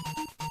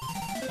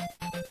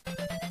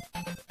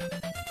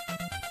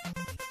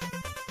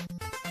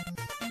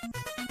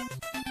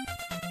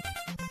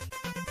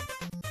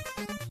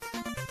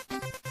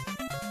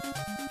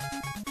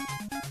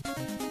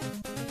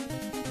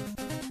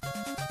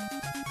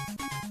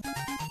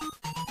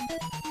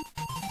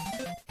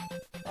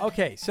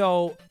 Okay,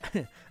 so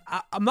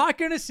I'm not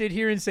going to sit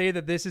here and say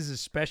that this is a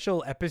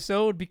special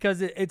episode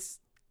because it's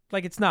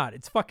not.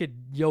 It's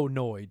fucking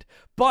Yonoid.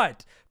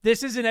 But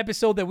this is an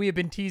episode that we have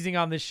been teasing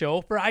on this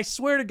show for, I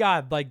swear to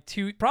God,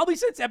 probably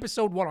since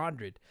episode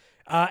 100.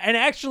 And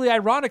actually,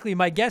 ironically,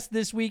 my guest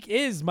this week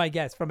is my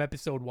guest from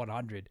episode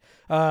 100.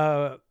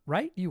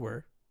 Right? You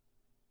were.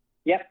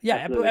 Yep. Yeah,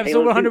 absolutely.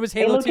 episode 100 was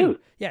Halo 2.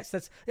 Yes,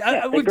 that's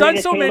we've done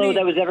so Halo many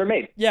that was ever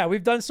made. Yeah,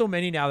 we've done so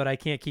many now that I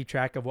can't keep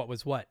track of what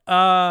was what.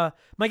 My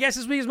guest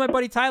this week is my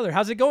buddy Tyler.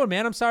 How's it going,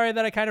 man? I'm sorry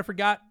that I kind of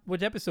forgot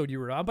which episode you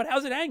were on, but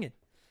how's it hanging?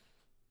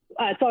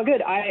 It's all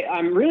good.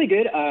 I'm really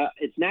good.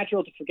 It's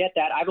natural to forget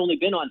that. I've only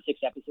been on 6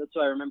 episodes, so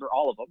I remember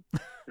all of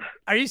them.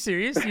 Are you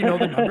serious? Do you know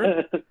the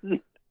number?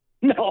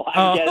 No,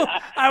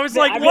 I was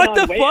like, what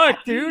the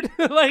fuck, dude?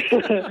 Like,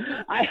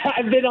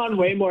 I've been on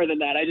way more than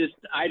that.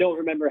 I don't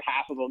remember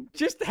half of them.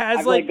 Just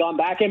has I've gone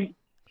back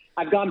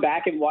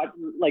and watched,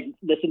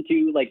 listened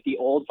to the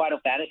old Final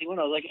Fantasy one.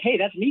 I was like, hey,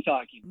 that's me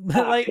talking.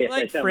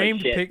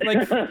 Framed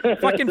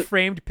fucking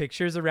framed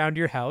pictures around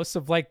your house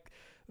of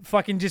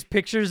fucking just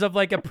pictures of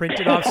a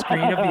printed off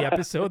screen of the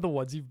episode, the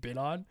ones you've been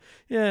on.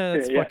 Yeah,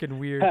 that's fucking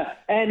weird.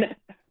 And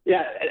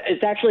yeah,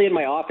 it's actually in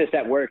my office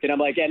at work, and I'm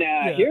like,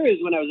 here is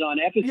when I was on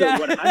episode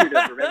 100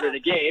 of Remember the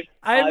Game.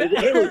 It was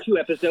a Halo 2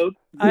 episode.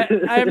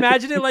 I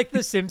imagine it like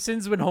The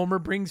Simpsons when Homer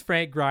brings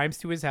Frank Grimes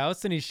to his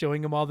house and he's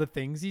showing him all the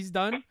things he's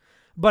done.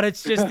 But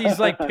it's just these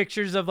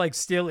pictures of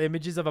still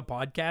images of a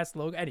podcast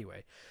logo.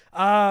 Anyway,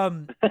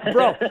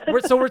 bro,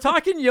 we're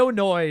talking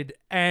Yonoid,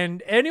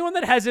 and anyone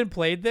that hasn't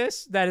played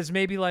this, that is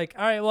maybe all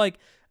right,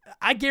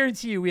 I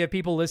guarantee you we have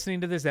people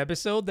listening to this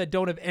episode that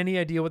don't have any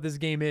idea what this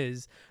game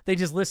is. They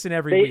just listen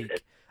every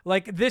week.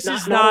 Not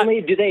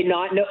only do they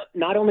not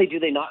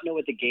know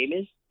what the game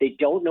is, they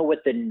don't know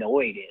what the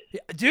Noid is.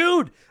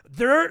 Dude,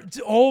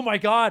 oh my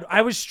God.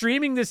 I was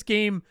streaming this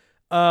game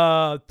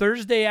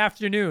Thursday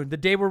afternoon, the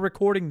day we're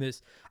recording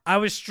this. I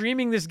was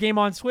streaming this game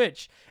on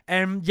Twitch,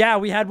 and yeah,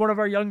 we had one of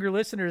our younger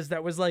listeners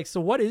that was like,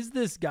 so what is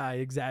this guy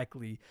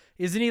exactly?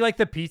 Isn't he like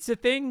the pizza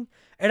thing?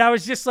 And I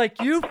was just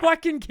like, you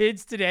fucking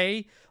kids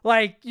today,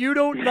 you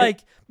don't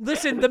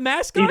listen, the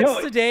mascots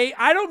today,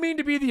 I don't mean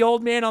to be the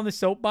old man on the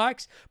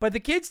soapbox, but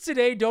the kids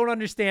today don't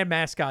understand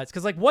mascots.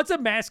 Cause what's a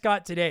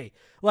mascot today?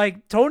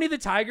 Tony the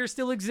Tiger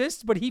still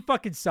exists, but he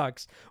fucking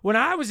sucks. When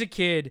I was a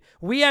kid,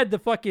 we had the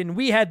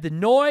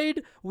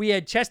Noid, we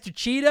had Chester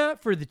Cheetah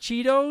for the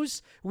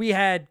Cheetos, we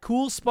had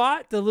Cool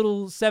Spot, the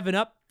little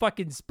 7-Up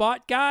fucking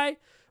Spot guy.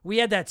 We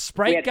had that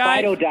Sprite guy.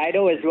 Fido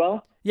Dido as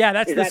well. Yeah,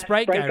 that's the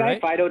Sprite guy, right?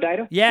 Fido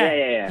Dido?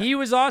 Yeah. He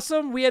was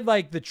awesome. We had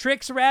the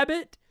Trix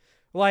Rabbit.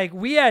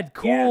 We had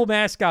cool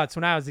mascots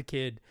when I was a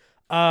kid.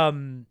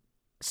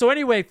 So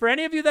anyway, for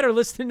any of you that are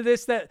listening to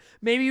this, that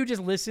maybe you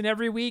just listen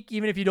every week,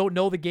 even if you don't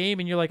know the game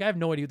and you're like, I have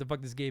no idea what the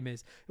fuck this game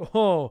is.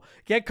 Oh,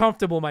 get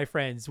comfortable, my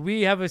friends.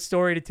 We have a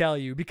story to tell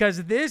you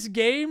because this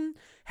game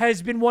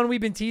has been one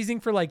we've been teasing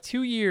for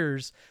 2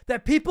 years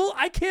that people,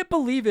 I can't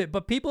believe it,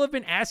 but people have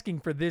been asking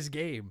for this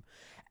game.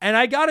 And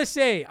I gotta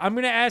say, I'm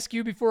going to ask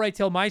you before I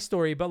tell my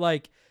story, but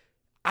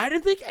I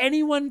didn't think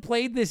anyone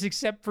played this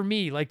except for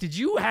me. Did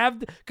you have,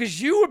 because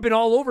you have been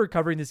all over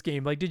covering this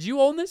game. Did you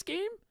own this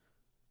game?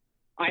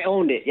 I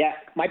owned it, yeah.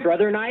 My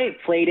brother and I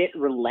played it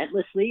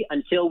relentlessly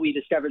until we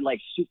discovered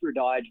Super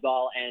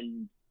Dodgeball,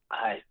 and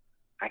I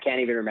can't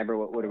even remember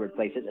what would have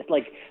replaced it. It's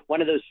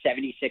one of those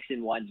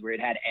 76-in-1s where it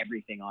had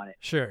everything on it.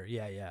 Sure,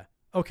 yeah.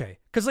 Okay,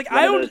 because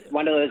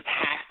one of those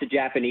hacked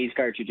Japanese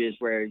cartridges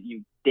where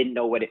you didn't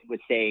know what it was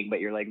saying,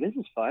 but you're like, this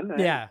is fun.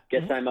 Yeah,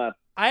 guess I'm up.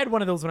 I had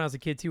one of those when I was a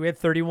kid too. We had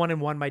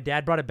 31-in-1. My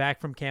dad brought it back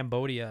from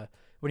Cambodia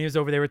when he was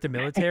over there with the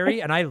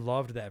military, and I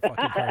loved that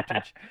fucking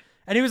cartridge.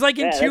 And it was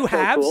in 2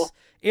 halves. Cool.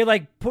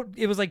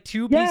 It was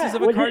 2 pieces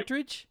of a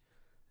cartridge.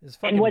 It was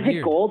fucking and was weird.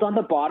 It gold on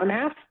the bottom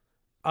half?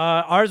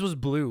 Ours was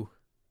blue.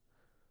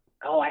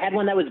 Oh, I had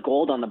one that was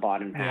gold on the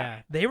bottom half.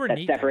 Yeah, they were that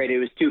neat. separated. It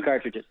was 2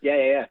 cartridges.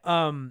 Yeah.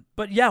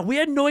 But yeah, we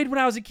had Noid when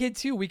I was a kid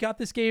too. We got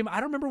this game. I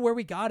don't remember where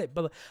we got it,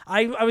 but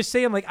I was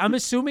saying, like, I'm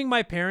assuming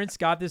my parents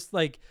got this,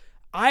 like,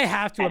 I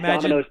have to At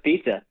imagine. Domino's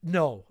Pizza.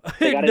 No.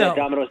 They got it No. at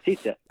Domino's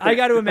Pizza. I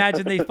got to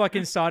imagine they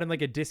fucking saw it in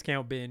like a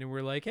discount bin and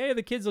we're like, hey,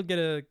 the kids will get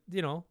a,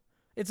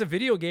 it's a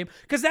video game.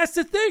 Because that's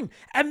the thing.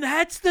 And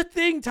that's the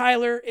thing,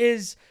 Tyler,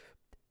 is,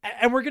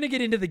 and we're going to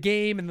get into the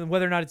game and then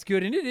whether or not it's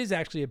good. And it is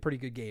actually a pretty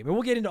good game. And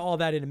we'll get into all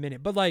that in a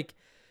minute. But like,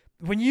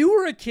 when you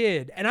were a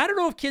kid, and I don't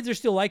know if kids are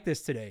still like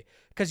this today,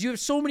 because you have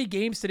so many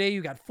games today.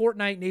 You got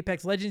Fortnite and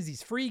Apex Legends,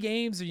 these free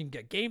games, or you can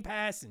get Game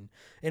Pass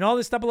and all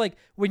this stuff. But like,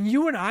 when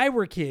you and I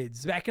were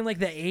kids back in like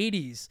the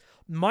 80s,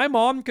 my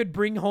mom could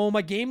bring home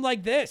a game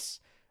like this.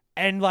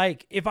 And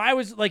like, if I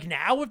was like,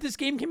 now if this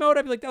game came out,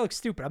 I'd be like, that looks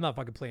stupid. I'm not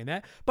fucking playing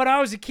that. But I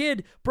was a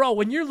kid, bro,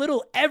 when you're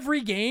little,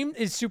 every game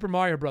is Super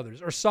Mario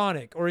Brothers or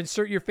Sonic or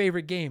insert your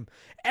favorite game.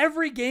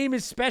 Every game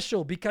is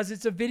special because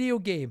it's a video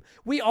game.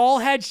 We all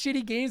had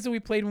shitty games that we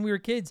played when we were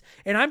kids.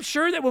 And I'm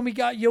sure that when we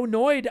got Yo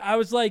Noid, I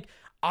was like,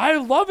 I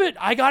love it.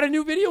 I got a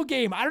new video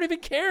game. I don't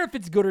even care if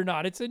it's good or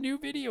not. It's a new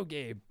video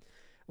game.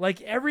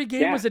 Like, every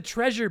game was a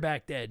treasure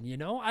back then,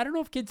 I don't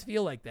know if kids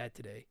feel like that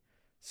today.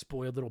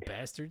 Spoiled little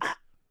bastards.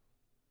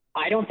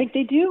 I don't think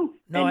they do.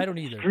 No, And I don't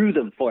either. Screw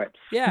them for it.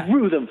 Yeah.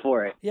 Screw them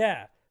for it.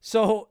 Yeah.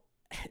 So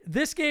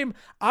this game,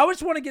 I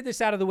just want to get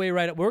this out of the way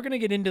right. We're going to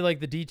get into like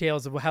the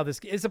details of how this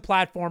is a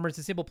platformer. It's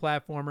a simple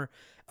platformer.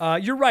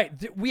 You're right.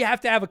 We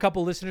have to have a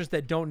couple listeners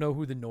that don't know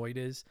who the Noid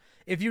is.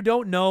 If you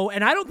don't know,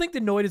 and I don't think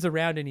the Noid is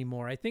around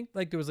anymore. I think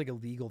like there was like a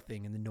legal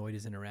thing and the Noid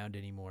isn't around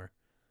anymore.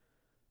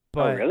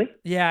 But, oh, really?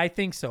 Yeah, I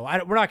think so.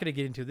 We're not going to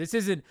get into it. This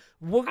isn't.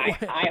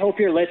 I hope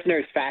your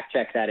listeners fact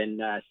check that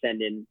and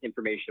send in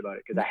information about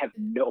it because I have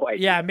no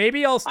idea. Yeah,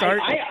 maybe I'll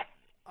start.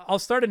 I'll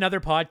start another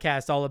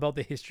podcast all about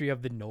the history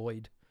of the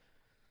Noid.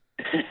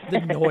 The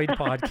Noid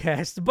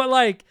podcast. But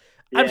like,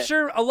 I'm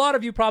sure a lot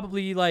of you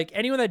probably, like,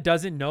 anyone that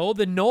doesn't know,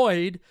 the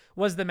Noid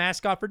was the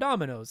mascot for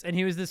Domino's. And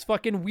he was this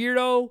fucking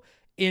weirdo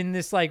in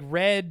this like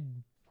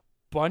red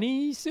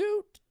bunny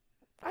suit,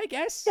 I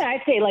guess. Yeah,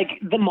 I'd say like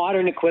the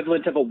modern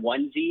equivalent of a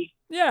onesie.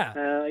 Yeah.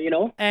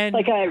 And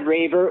like a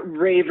raver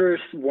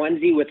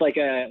onesie with like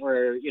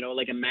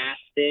a mask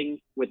thing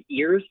with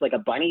ears, like a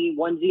bunny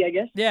onesie, I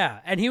guess. Yeah,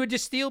 and he would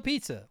just steal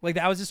pizza. Like,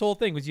 that was his whole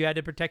thing, was you had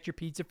to protect your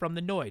pizza from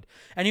the Noid.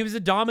 And he was a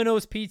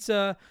Domino's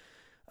Pizza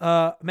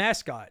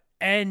mascot.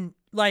 And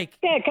like,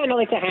 yeah, kind of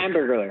like the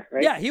Hamburglar,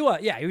 right? Yeah, he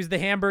was. Yeah, he was the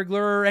Hamburglar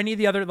or any of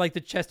the other, like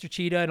the Chester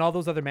Cheetah and all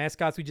those other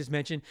mascots we just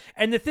mentioned.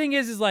 And the thing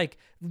is like,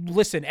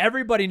 listen,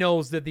 everybody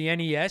knows that the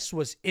NES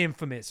was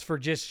infamous for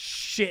just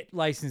shit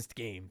licensed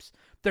games.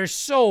 There's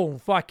so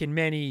fucking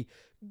many.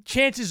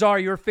 Chances are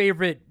your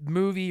favorite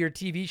movie or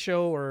TV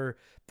show or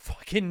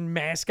fucking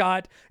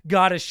mascot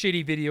got a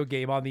shitty video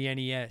game on the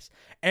NES.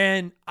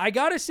 And I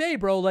gotta say,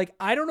 bro, like,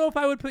 I don't know if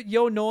I would put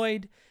Yo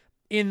Noid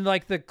in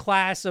like the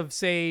class of,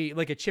 say,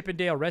 like a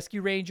Chippendale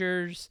Rescue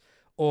Rangers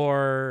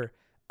or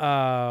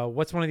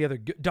what's one of the other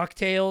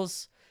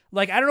DuckTales.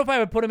 Like, I don't know if I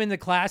would put him in the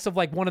class of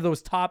like one of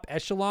those top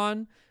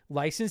echelon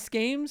licensed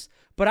games,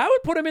 but I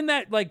would put him in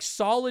that like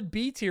solid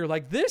B tier.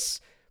 Like, this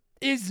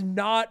is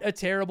not a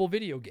terrible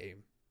video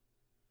game.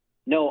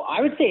 No, I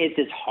would say it's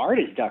as hard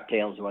as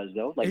DuckTales was,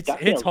 though. Like,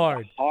 it's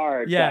hard.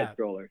 Hard side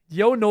scroller.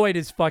 Yo Noid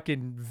is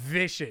fucking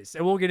vicious,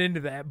 and we'll get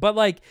into that. But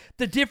like,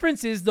 the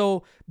difference is,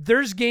 though,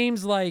 there's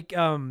games like,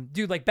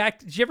 dude, like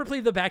did you ever play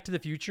the Back to the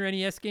Future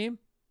NES game?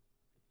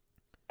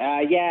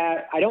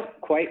 Yeah, I don't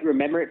quite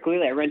remember it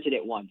clearly. I rented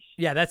it once.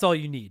 Yeah, that's all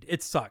you need.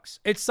 It sucks.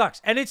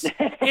 And it's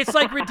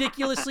like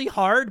ridiculously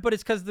hard, but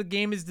it's because the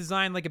game is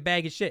designed like a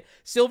bag of shit.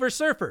 Silver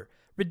Surfer,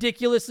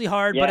 ridiculously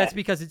hard, but that's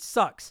because it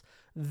sucks.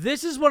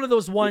 This is one of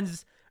those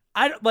ones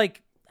I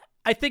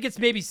think it's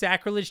maybe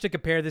sacrilege to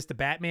compare this to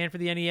Batman for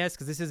the NES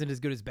because this isn't as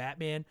good as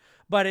Batman.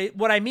 But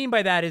what I mean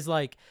by that is,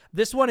 like,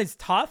 this one is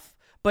tough,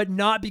 but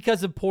not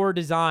because of poor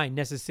design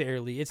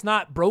necessarily. It's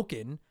not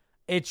broken.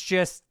 It's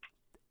just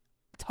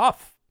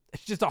tough.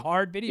 It's just a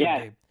hard video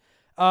game.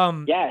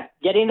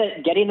 Getting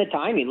the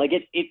timing, like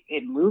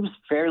it moves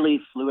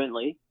fairly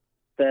fluently,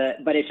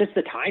 but it's just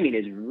the timing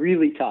is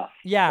really tough.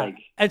 Yeah, like,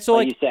 and so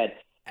like you said.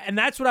 And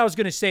that's what I was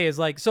going to say is,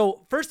 like,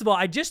 so first of all,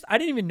 I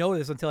didn't even know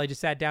this until I just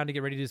sat down to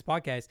get ready to do this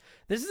podcast.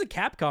 This is a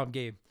Capcom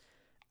game.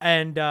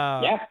 And,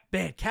 man,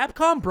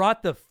 Capcom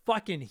brought the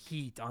fucking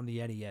heat on the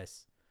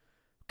NES.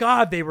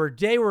 God,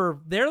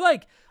 they're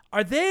like,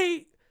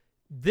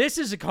 this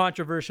is a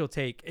controversial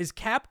take. Is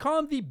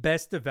Capcom the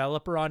best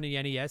developer on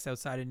the NES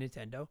outside of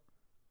Nintendo?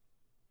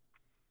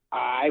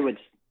 I would,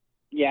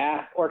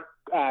 yeah. Or,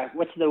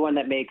 what's the one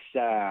that makes,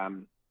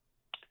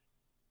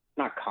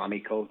 not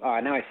Comico.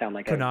 Now I sound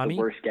like the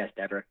worst guest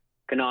ever.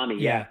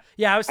 Konami, yeah.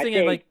 Yeah, I was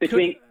thinking like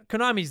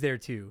Konami's there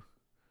too.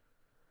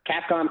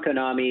 Capcom,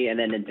 Konami, and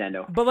then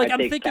Nintendo. But like, I'm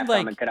thinking Capcom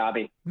like, and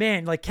Konami.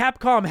 Man, like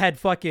Capcom had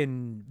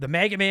fucking the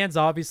Mega Mans,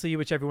 obviously,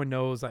 which everyone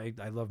knows. I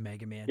love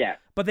Mega Man. Yeah.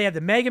 But they had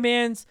the Mega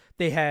Mans.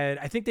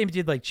 I think they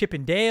did like Chip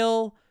and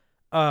Dale.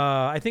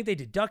 I think they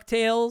did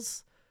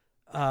DuckTales.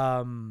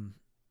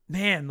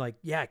 Man, like,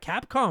 yeah,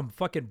 Capcom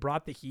fucking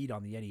brought the heat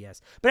on the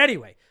NES. But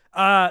anyway,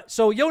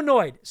 so Yo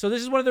Noid. So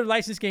this is one of their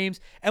licensed games.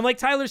 And like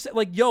Tyler said,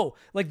 like,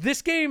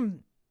 this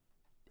game,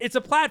 it's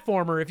a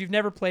platformer. If you've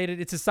never played it,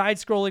 it's a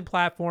side-scrolling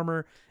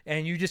platformer,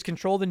 and you just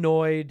control the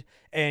Noid,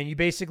 and you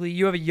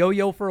have a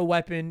yo-yo for a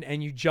weapon,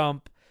 and you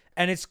jump.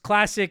 And it's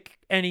classic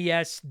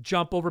NES,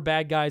 jump over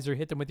bad guys or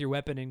hit them with your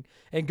weapon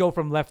and go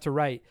from left to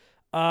right.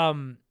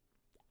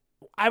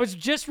 I was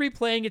just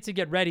replaying it to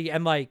get ready,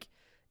 and like,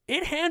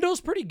 it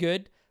handles pretty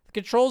good. The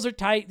controls are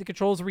tight. The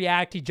controls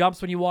react. He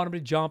jumps when you want him to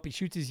jump. He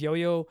shoots his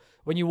yo-yo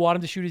when you want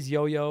him to shoot his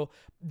yo-yo.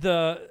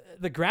 The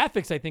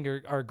graphics, I think,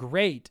 are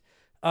great.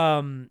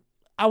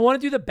 I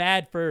want to do the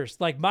bad first.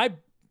 Like, my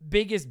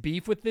biggest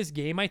beef with this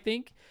game, I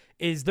think,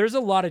 is there's a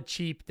lot of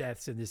cheap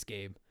deaths in this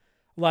game.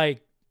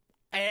 Like,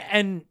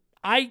 and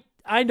I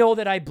know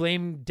that I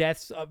blame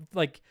deaths of,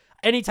 like,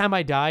 anytime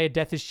I die, a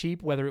death is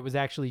cheap, whether it was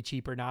actually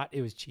cheap or not.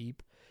 It was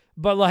cheap.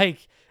 But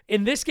like,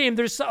 in this game,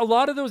 there's a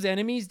lot of those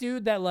enemies,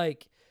 dude, that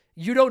like,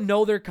 you don't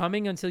know they're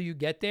coming until you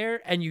get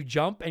there and you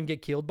jump and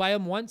get killed by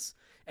them once.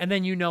 And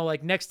then,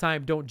 like, next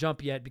time, don't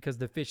jump yet because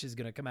the fish is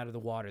going to come out of the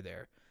water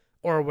there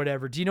or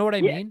whatever. Do you know what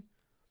I mean?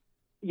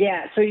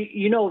 Yeah. So,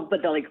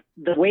 but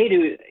the way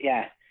to,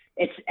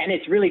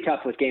 it's really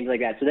tough with games like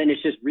that. So then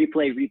it's just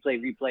replay,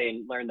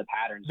 and learn the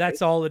patterns.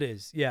 That's all it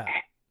is. Yeah.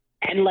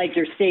 And like,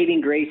 your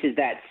saving grace is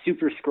that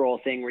super scroll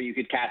thing where you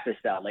could cast a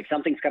spell. Like,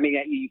 something's coming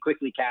at you, you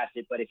quickly cast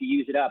it. But if you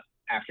use it up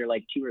after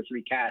like 2 or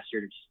 3 casts,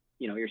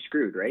 you're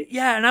screwed, right?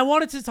 Yeah, and I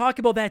wanted to talk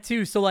about that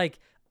too. So like,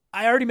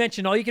 I already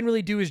mentioned all you can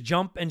really do is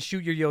jump and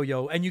shoot your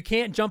yo-yo, and you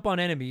can't jump on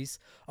enemies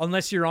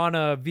unless you're on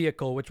a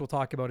vehicle, which we'll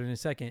talk about in a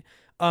second.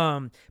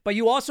 But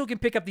you also can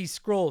pick up these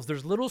scrolls.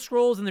 There's little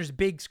scrolls and there's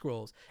big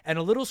scrolls. And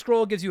a little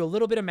scroll gives you a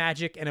little bit of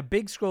magic, and a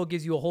big scroll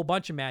gives you a whole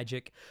bunch of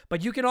magic.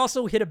 But you can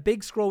also hit a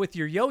big scroll with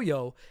your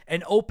yo-yo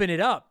and open it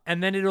up,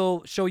 and then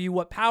it'll show you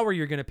what power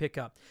you're going to pick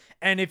up.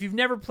 And if you've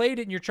never played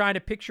it and you're trying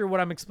to picture what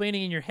I'm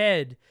explaining in your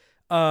head,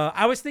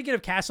 I was thinking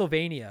of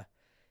Castlevania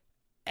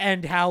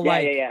and how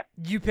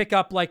you pick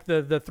up like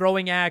the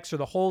throwing axe or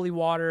the holy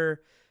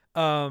water.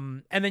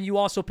 And then you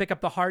also pick up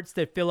the hearts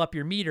that fill up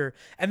your meter,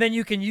 and then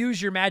you can use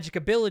your magic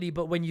ability,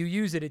 but when you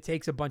use it, it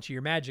takes a bunch of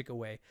your magic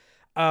away.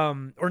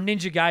 Or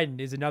Ninja Gaiden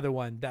is another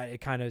one that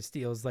it kind of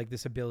steals like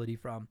this ability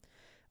from.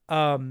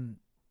 And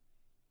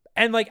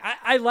like,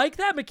 I like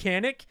that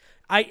mechanic.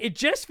 It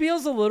just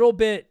feels a little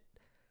bit,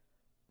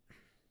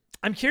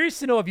 I'm curious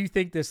to know if you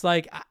think this,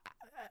 like,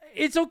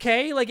 it's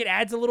okay. Like, it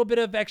adds a little bit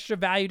of extra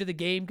value to the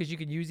game because you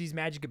can use these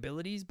magic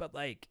abilities, but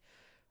like,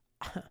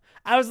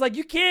 I was like,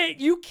 you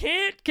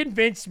can't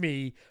convince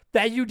me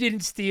that you didn't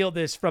steal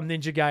this from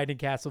Ninja Gaiden and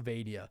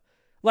Castlevania.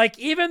 Like,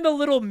 even the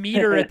little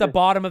meter at the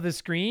bottom of the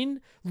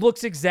screen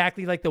looks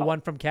exactly like the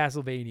one from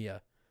Castlevania.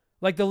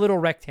 Like the little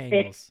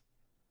rectangles.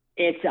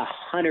 It's 100%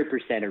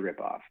 a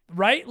ripoff.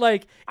 Right?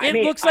 Like,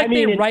 it looks like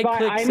they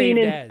right-click saved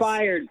as.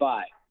 Inspired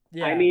by.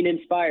 Yeah.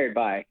 Inspired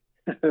by.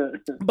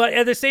 But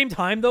at the same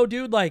time, though,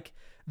 dude, like,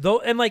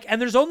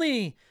 and there's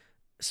only...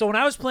 So when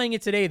I was playing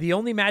it today, the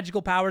only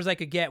magical powers I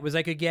could get was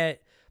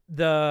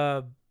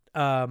the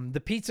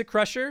Pizza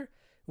Crusher,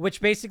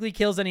 which basically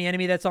kills any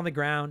enemy that's on the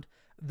ground.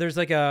 There's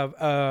like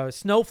a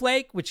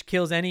Snowflake, which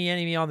kills any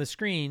enemy on the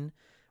screen.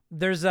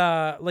 There's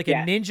a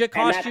ninja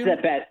costume.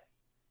 And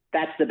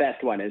that's the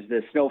best one, is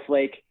the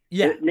Snowflake.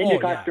 Yeah. The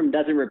ninja costume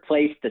doesn't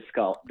replace the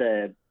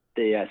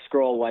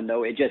scroll one,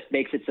 though. It just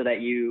makes it so that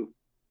you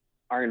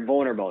are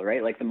invulnerable,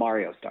 right? Like the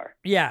Mario star.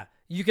 Yeah.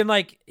 You can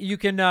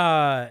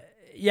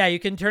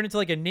turn into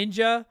like a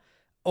ninja,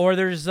 or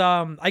there's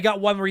I got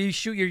one where you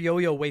shoot your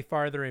yo-yo way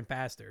farther and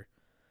faster.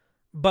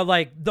 But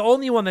like, the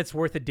only one that's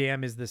worth a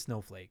damn is the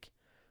Snowflake,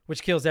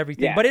 which kills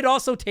everything. Yeah. But it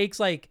also takes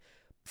like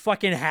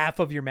fucking half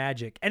of your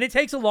magic, and it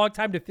takes a long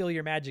time to fill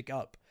your magic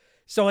up.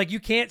 So like, you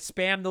can't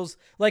spam those.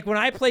 Like, when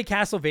I play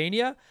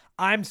Castlevania,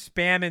 I'm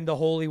spamming the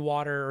holy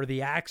water or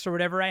the axe or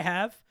whatever I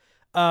have.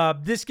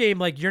 This game,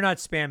 like, you're not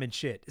spamming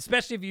shit,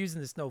 especially if you're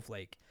using the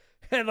Snowflake.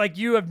 And like,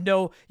 you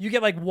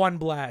get like one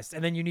blast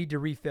and then you need to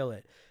refill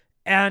it.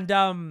 And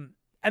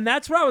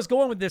that's where I was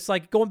going with this.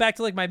 Like, going back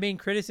to like my main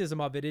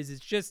criticism of it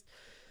is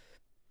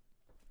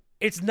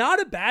it's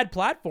not a bad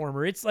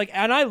platformer. It's like,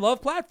 and I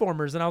love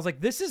platformers, and I was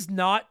like, this is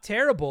not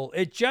terrible.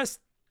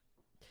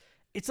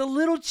 It's a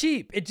little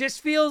cheap. It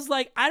just feels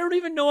like, I don't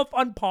even know if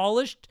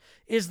unpolished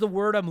is the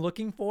word I'm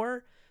looking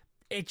for.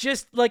 It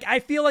just, like, I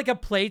feel like a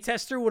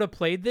playtester would have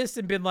played this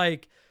and been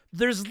like,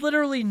 there's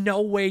literally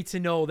no way to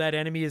know that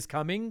enemy is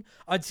coming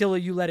until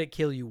you let it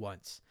kill you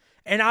once.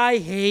 And I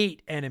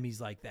hate enemies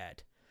like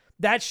that.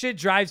 That shit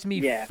drives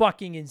me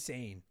fucking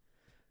insane.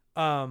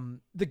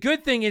 The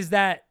good thing is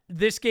that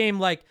this game,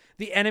 like,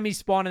 the enemies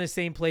spawn in the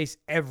same place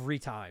every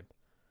time.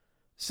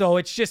 So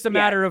it's just a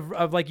matter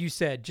of like you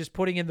said, just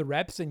putting in the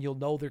reps and you'll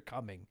know they're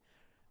coming.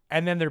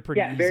 And then they're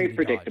pretty easy very to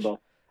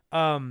predictable.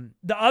 Dodge.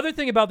 The other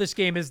thing about this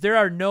game is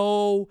there's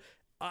no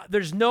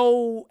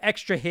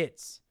extra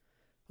hits.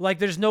 Like,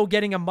 there's no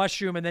getting a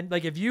mushroom, and then,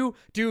 like, if you,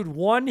 dude,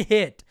 one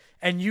hit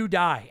and you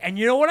die. And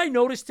you know what I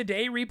noticed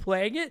today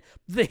replaying it?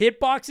 The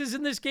hitboxes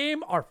in this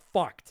game are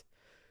fucked.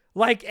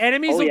 Like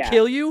enemies Oh, will yeah.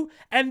 kill you,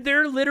 and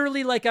they're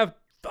literally like a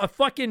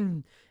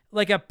fucking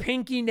like a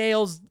pinky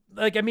nails.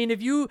 Like I mean,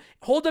 if you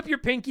hold up your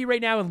pinky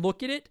right now and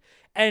look at it,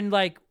 and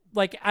like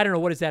I don't know,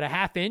 what is that, a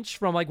half inch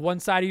from like one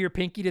side of your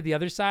pinky to the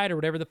other side or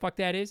whatever the fuck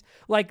that is.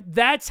 Like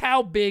that's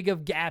how big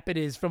of gap it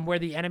is from where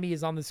the enemy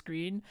is on the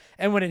screen.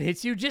 And when it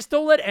hits you, just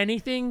don't let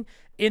anything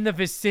in the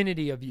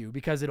vicinity of you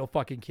because it'll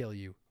fucking kill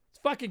you. It's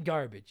fucking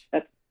garbage.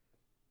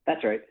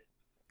 That's right.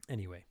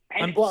 Anyway,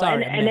 And, I'm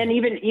sorry. and then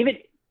even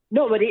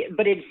no, but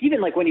it's even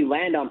like when you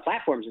land on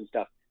platforms and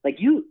stuff, like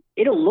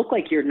it'll look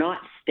like you're not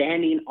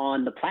standing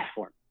on the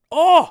platform.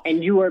 Oh,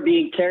 And you are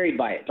being carried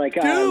by it. Like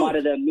a lot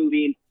of the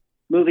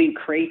moving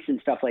crates and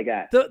stuff like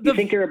that. You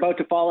think you're about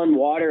to fall in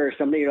water or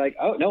something. You're like,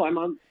 oh no, I'm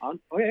on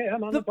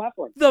the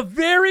platform. The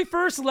very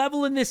first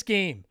level in this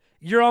game,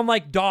 you're on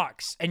like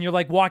docks and you're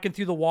like walking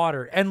through the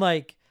water. And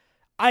like,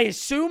 I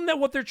assume that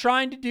what they're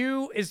trying to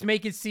do is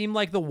make it seem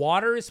like the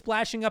water is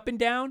splashing up and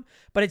down,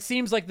 but it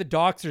seems like the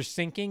docks are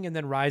sinking and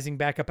then rising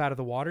back up out of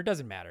the water.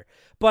 Doesn't matter.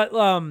 But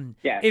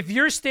if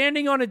you're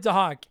standing on a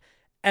dock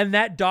and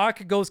that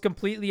dock goes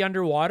completely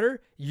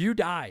underwater, you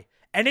die.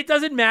 And it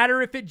doesn't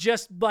matter if it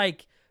just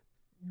like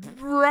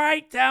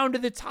right down to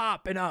the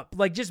top and up,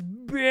 like just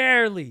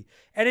barely.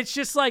 And it's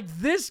just like,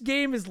 this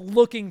game is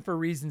looking for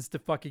reasons to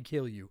fucking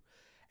kill you.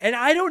 And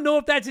I don't know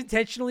if that's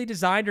intentionally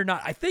designed or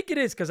not. I think it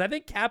is, because I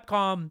think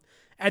Capcom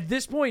at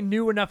this point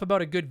knew enough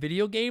about a good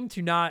video game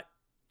to not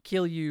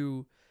kill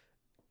you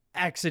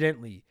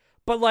accidentally.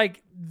 But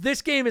like,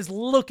 this game is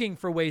looking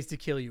for ways to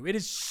kill you. It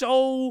is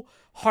so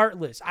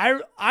heartless.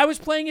 I was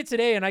playing it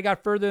today and I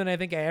got further than I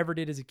think I ever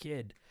did as a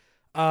kid.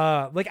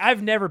 Like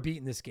I've never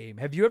beaten this game.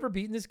 Have you ever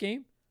beaten this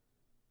game?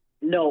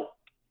 No,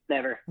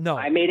 never. No.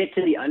 I made it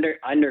to the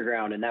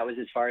underground, and that was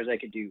as far as I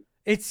could do.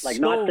 It's like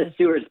so... not the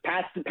sewers,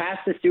 past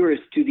the sewers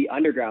to the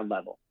underground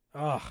level.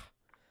 Ugh.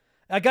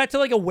 I got to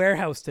like a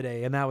warehouse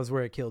today, and that was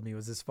where it killed me. It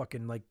was this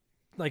fucking like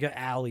an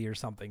alley or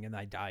something, and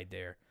I died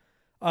there.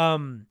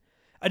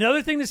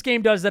 Another thing this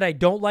game does that I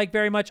don't like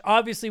very much.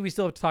 Obviously, we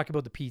still have to talk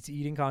about the pizza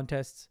eating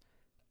contests,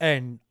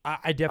 and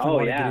I definitely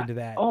want to get into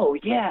that. Oh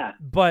yeah.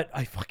 But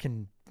I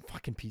fucking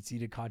pizza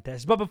eating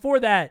contest. But before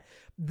that,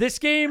 this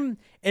game,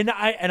 and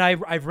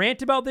I've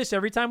ranted about this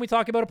every time we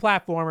talk about a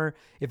platformer.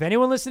 If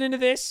anyone listening to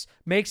this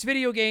makes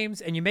video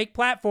games and you make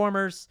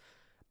platformers,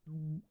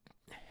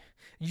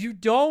 you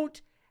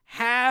don't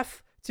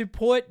have to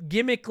put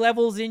gimmick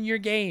levels in your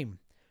game.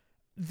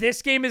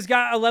 This game has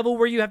got a level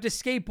where you have to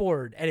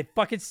skateboard, and it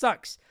fucking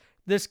sucks.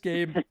 This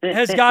game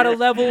has got a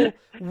level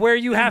where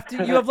you have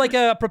like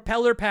a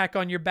propeller pack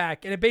on your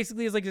back, and it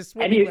basically is like a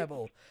swimming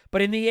level,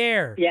 but in the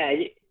air. Yeah.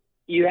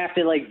 You have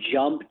to like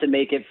jump to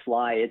make it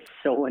fly. It's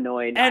so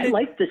annoying. And I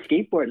like the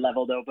skateboard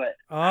level though, but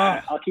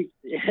I'll keep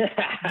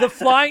the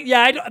flying.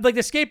 Yeah, like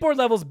the skateboard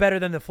level is better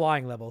than the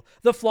flying level.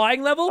 The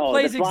flying level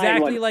plays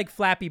exactly like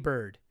Flappy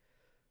Bird.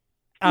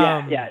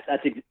 Yeah,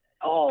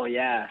 oh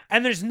yeah.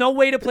 And there's no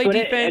way to play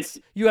defense.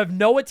 You have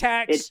no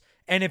attacks,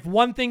 and if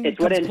one thing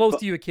comes close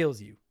to you, it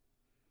kills you.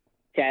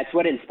 Yeah, it's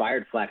what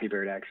inspired Flappy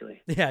Bird,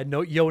 actually. Yeah,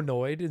 Yo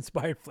Noid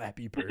inspired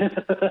Flappy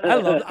Bird.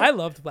 I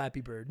loved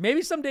Flappy Bird.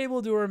 Maybe someday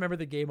we'll do a Remember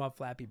the Game off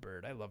Flappy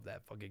Bird. I love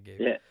that fucking game.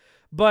 Yeah.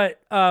 But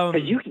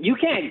because you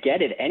can't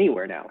get it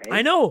anywhere now. Hey?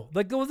 I know.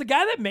 Like there was a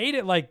guy that made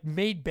it, like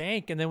made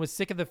bank, and then was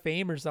sick of the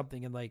fame or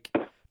something, and like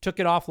took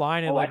it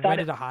offline and like went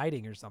into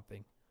hiding or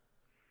something.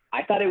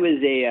 I thought it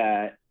was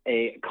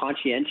a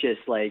conscientious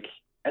like,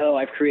 oh,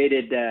 I've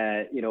created,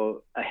 a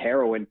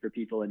heroin for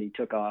people, and he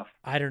took off.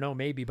 I don't know,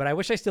 maybe, but I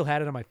wish I still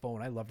had it on my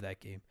phone. I loved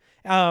that game.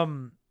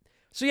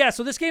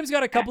 So this game's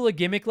got a couple of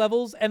gimmick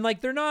levels, and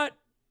like they're not.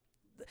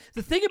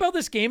 The thing about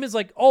this game is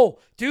like, oh,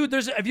 dude,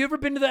 have you ever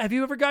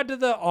gotten to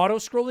the auto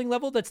scrolling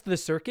level? That's the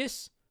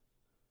circus.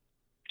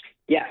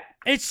 Yeah,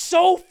 it's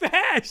so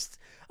fast.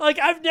 Like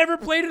I've never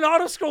played an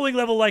auto scrolling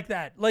level like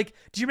that. Like,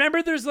 do you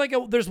remember? There's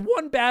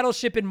one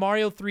battleship in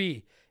Mario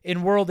 3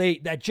 in World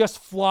 8 that just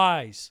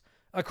flies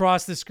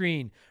across the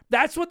screen.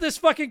 That's what this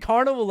fucking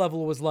carnival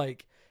level was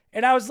like.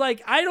 And I was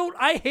like,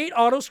 I hate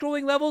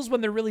auto-scrolling levels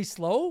when they're really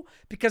slow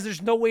because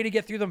there's no way to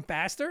get through them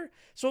faster.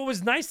 So it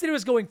was nice that it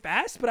was going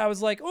fast, but I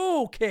was like,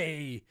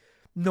 okay,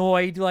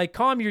 Noid, like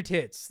calm your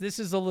tits. This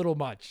is a little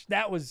much.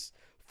 That was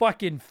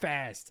fucking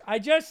fast.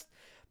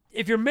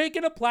 If you're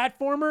making a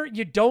platformer,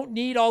 you don't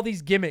need all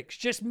these gimmicks.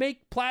 Just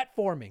make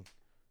platforming.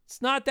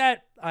 It's not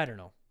that, I don't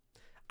know.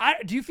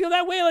 Do you feel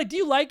that way? Like, do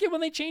you like it when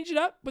they change it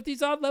up with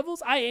these odd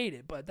levels? I hate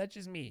it, but that's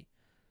just me.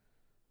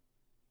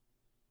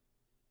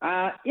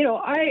 I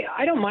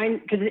don't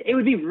mind because it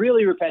would be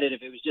really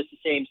repetitive. It was just the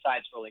same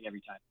side scrolling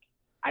every time.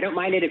 I don't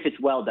mind it if it's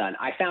well done.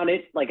 I found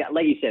it like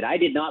you said, I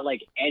did not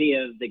like any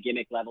of the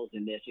gimmick levels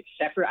in this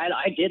except for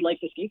I did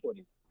like the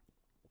skateboarding.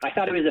 I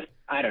thought it was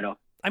I don't know.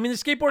 I mean, the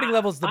skateboarding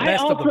level is the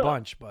best of the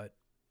bunch, but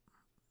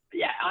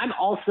yeah, I'm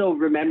also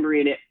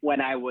remembering it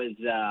when I was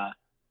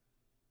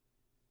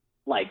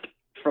like.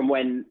 From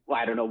when,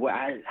 I don't know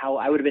how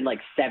I would have been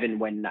like 7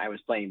 when I was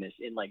playing this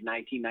in like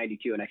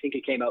 1992. And I think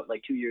it came out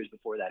like 2 years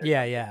before that.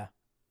 Yeah.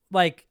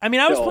 Like, I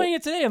mean, I was playing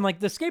it today and like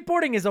the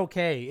skateboarding is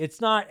okay. It's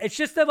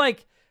just that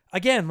like,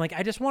 again, like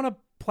I just want a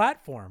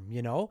platform,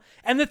 you know?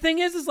 And the thing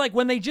is like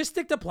when they just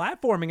stick to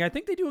platforming, I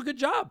think they do a good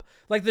job.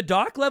 Like the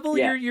dock level,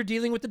 you're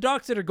dealing with the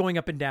docks that are going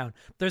up and down.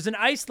 There's an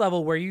ice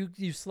level where you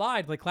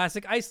slide, like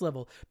classic ice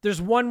level.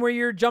 There's one where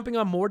you're jumping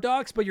on more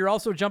docks, but you're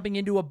also jumping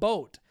into a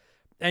boat.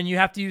 And you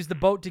have to use the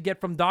boat to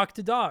get from dock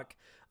to dock.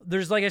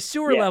 There's like a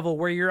sewer level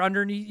where you're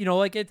underneath, you know,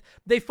 like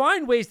they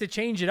find ways to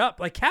change it up.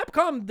 Like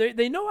Capcom,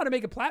 they know how to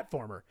make a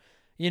platformer.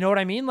 You know what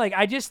I mean? Like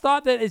I just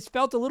thought that it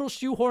felt a little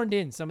shoehorned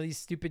in, some of these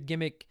stupid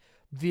gimmick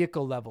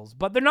vehicle levels,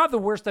 but they're not the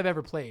worst I've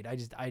ever played.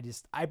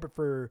 I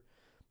prefer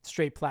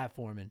straight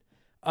platforming.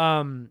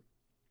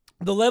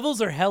 The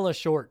levels are hella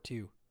short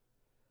too.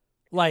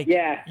 Like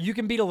you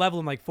can beat a level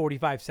in like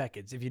 45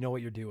 seconds if you know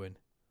what you're doing.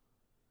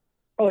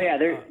 Oh yeah,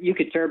 you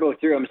could turbo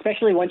through them,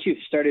 especially once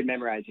you've started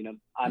memorizing them.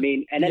 I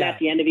mean, and then at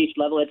the end of each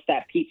level, it's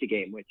that pizza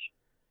game, which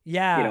you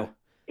know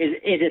is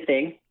a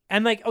thing.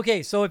 And like,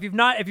 okay, so if you've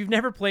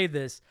never played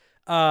this,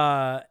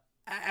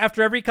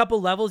 after every couple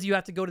levels, you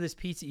have to go to this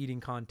pizza eating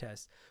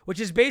contest, which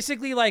is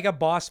basically like a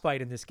boss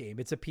fight in this game.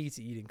 It's a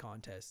pizza eating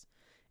contest,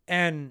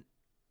 and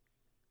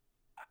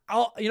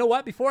you know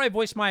what? Before I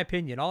voice my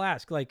opinion, I'll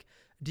ask, like,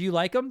 do you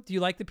like them? Do you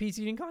like the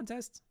pizza eating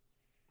contests?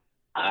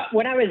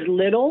 When I was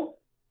little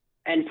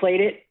and played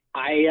it,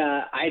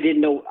 I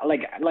didn't know.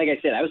 Like I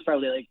said, I was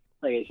probably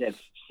like I said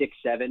 6,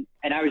 7,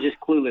 and I was just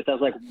clueless. I was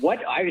like,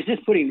 what? I was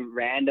just pushing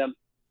random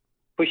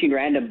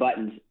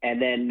buttons,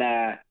 and then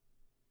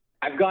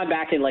I've gone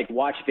back and like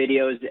watched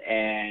videos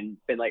and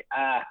been like,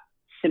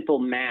 simple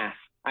math.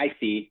 I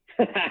see.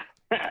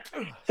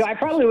 So I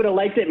probably would have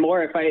liked it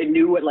more if I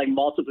knew what like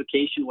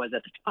multiplication was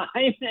at the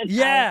time and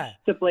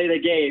to play the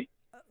game.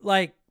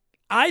 Like,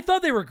 I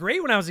thought they were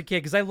great when I was a kid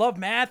because I love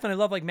math and I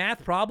love like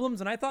math problems,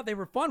 and I thought they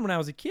were fun when I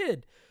was a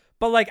kid.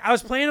 But like I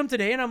was playing them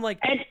today and I'm like,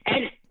 and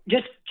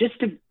just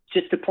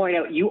to point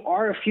out, you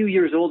are a few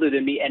years older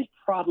than me and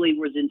probably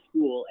was in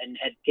school and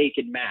had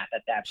taken math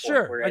at that point.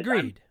 Sure,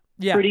 agreed.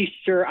 Pretty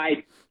sure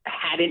I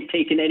hadn't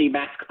taken any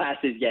math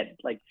classes yet.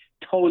 Like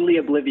totally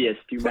oblivious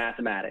to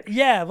mathematics.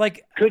 Yeah,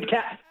 like could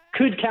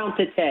count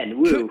to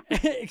 10. Woo.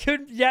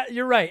 Yeah,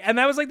 you're right. And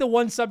that was like the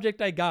one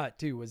subject I got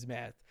too was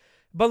math.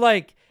 But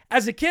like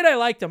as a kid, I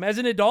liked them. As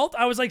an adult,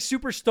 I was like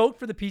super stoked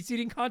for the pizza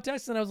eating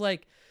contest, and I was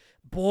like,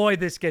 boy,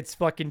 this gets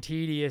fucking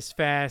tedious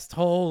fast.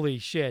 Holy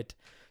shit.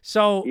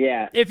 So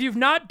if you've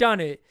not done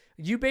it,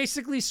 you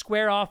basically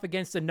square off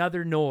against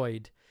another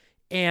Noid,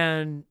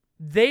 and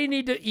they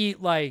need to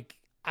eat like,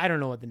 I don't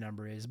know what the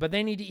number is, but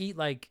they need to eat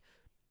like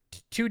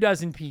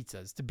 24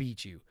 pizzas to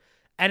beat you.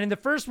 And in the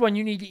first one,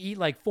 you need to eat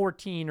like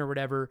 14 or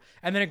whatever,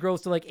 and then it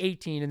grows to like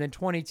 18 and then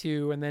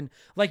 22, and then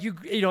like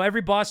you know,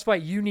 every boss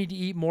fight, you need to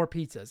eat more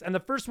pizzas. And the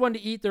first one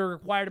to eat the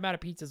required amount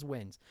of pizzas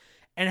wins.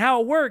 And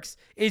how it works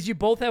is you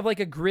both have like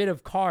a grid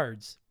of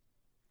cards,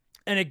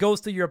 and it goes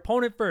to your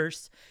opponent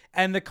first,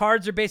 and the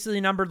cards are basically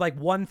numbered like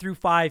 1 through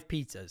 5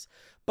 pizzas.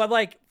 But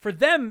like for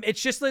them,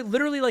 it's just like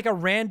literally like a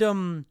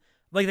random,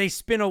 like they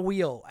spin a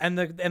wheel and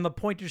the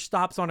pointer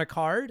stops on a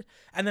card,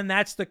 and then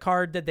that's the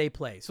card that they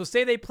play. So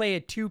say they play a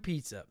 2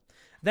 pizza,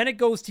 then it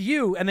goes to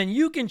you, and then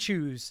you can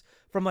choose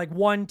from like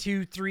 1,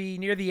 2, 3.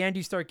 Near the end,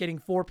 you start getting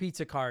 4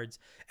 pizza cards,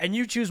 and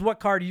you choose what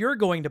card you're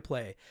going to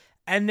play.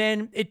 And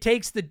then it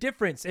takes the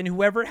difference, and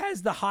whoever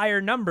has the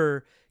higher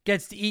number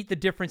gets to eat the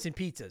difference in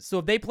pizzas. So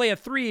if they play a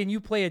 3 and you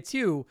play a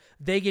 2,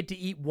 they get to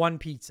eat 1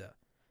 pizza.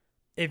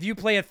 If you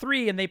play a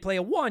 3 and they play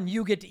a 1,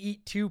 you get to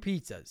eat 2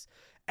 pizzas.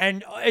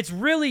 And it's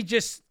really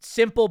just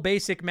simple,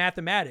 basic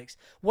mathematics.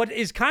 What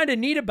is kind of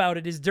neat about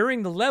it is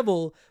during the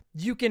level,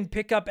 you can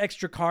pick up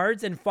extra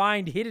cards and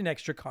find hidden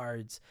extra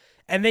cards.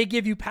 And they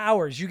give you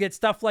powers. You get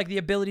stuff like the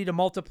ability to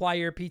multiply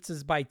your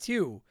pizzas by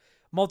 2.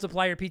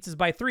 Multiply your pizzas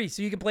by 3.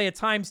 So you can play a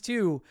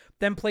 ×2,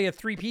 then play a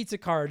 3 pizza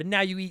card, and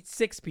now you eat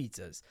 6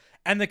 pizzas.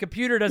 And the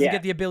computer doesn't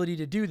get the ability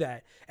to do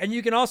that. And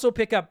you can also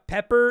pick up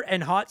pepper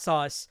and hot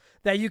sauce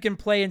that you can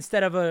play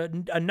instead of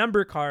a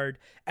number card,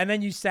 and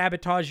then you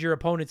sabotage your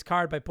opponent's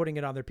card by putting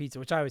it on their pizza,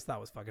 which I always thought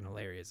was fucking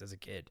hilarious as a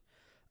kid.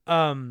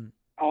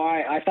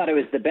 I thought it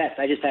was the best.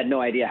 I just had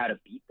no idea how to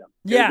beat them.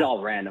 It was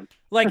all random.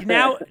 Like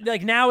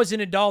now as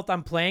an adult,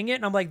 I'm playing it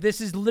and I'm like,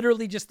 this is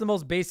literally just the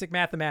most basic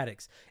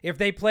mathematics. If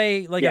they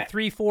play like a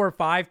 3, 4, or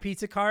 5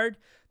 pizza card,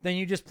 then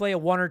you just play a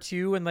 1 or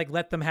 2 and like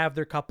let them have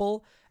their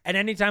couple. And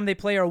anytime they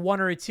play a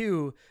 1 or a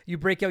 2, you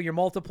break out your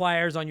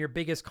multipliers on your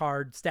biggest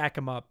card, stack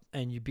them up,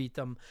 and you beat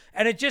them.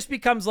 And it just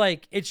becomes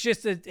like, it's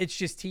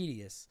just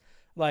tedious.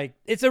 Like,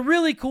 it's a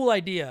really cool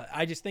idea.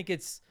 I just think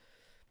it's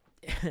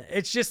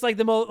just like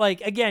the most,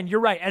 like, again,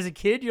 you're right. As a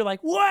kid, you're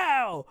like,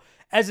 wow.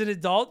 As an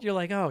adult, you're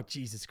like, oh,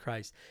 Jesus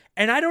Christ.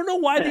 And I don't know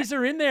why these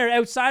are in there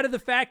outside of the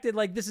fact that,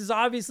 like, this is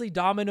obviously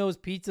Domino's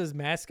Pizza's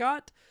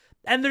mascot.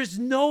 And there's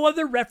no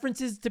other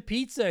references to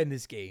pizza in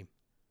this game.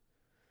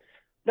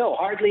 No,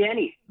 hardly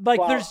any. Like,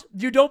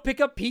 you don't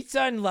pick up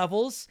pizza in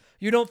levels.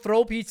 You don't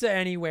throw pizza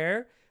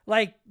anywhere.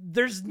 Like,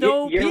 there's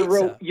no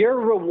pizza. Your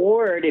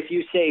reward, if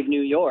you save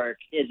New York,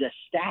 is a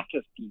stack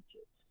of pizzas.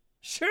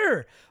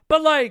 Sure.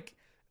 But, like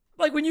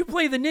when you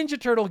play the Ninja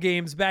Turtle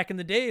games back in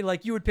the day,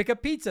 like, you would pick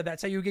up pizza.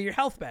 That's how you get your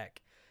health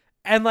back.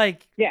 And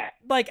like Yeah.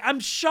 I'm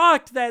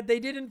shocked that they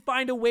didn't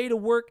find a way to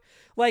work.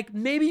 Like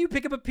maybe you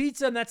pick up a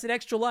pizza and that's an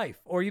extra life,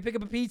 or you pick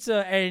up a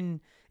pizza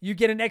and you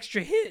get an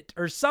extra hit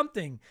or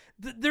something.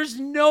 There's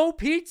no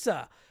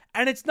pizza,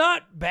 and it's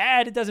not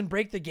bad. It doesn't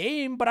break the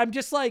game, but I'm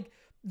just like,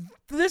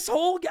 this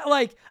whole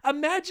like,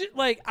 imagine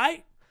like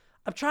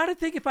I'm trying to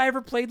think if I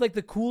ever played like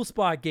the Cool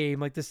Spot game,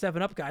 like the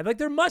 7-Up guy. Like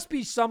there must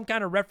be some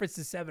kind of reference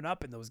to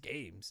 7-Up in those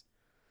games.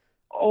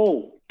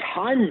 Oh,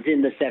 tons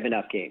in the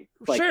 7-Up game.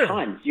 Like Sure.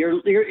 tons.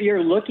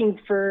 You're looking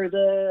for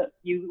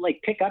you like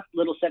pick up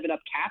little 7-Up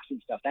caps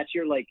and stuff. That's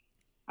your like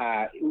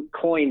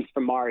coins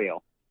from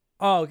Mario.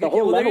 Oh, okay. The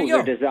whole Well, there levels you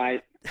go. are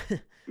designed.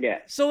 Yeah.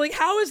 So like,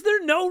 how is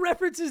there no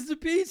references to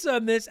pizza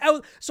in this?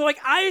 So like,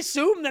 I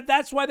assume that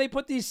that's why they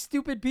put these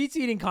stupid pizza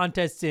eating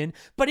contests in.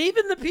 But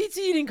even the pizza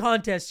eating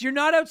contests, you're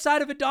not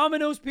outside of a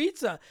Domino's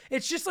pizza.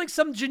 It's just like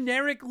some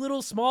generic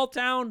little small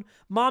town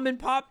mom and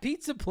pop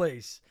pizza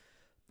place.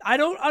 I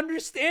don't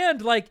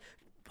understand. Like,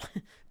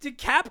 did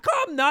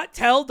Capcom not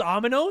tell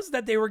Domino's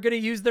that they were going to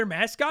use their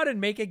mascot and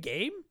make a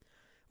game?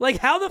 Like,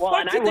 how the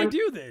fuck did they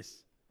do this?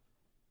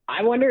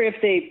 I wonder if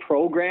they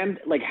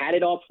had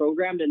it all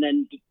programmed, and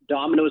then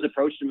Domino's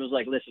approached them and was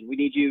like, listen, we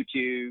need you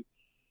to,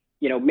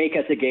 make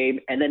us a game.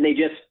 And then they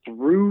just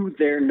threw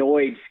their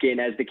Noid skin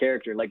as the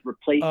character, like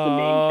replaced the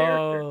main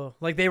character.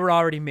 Like they were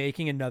already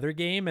making another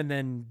game and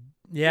then,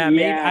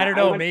 maybe. I don't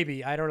know.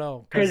 Maybe. I don't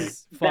know.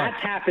 Because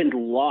that's happened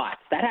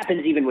lots. That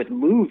happens even with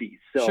movies.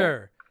 So.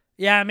 Sure.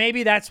 Yeah,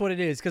 maybe that's what it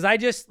is. Because I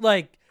just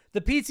like the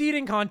pizza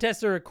eating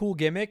contests are a cool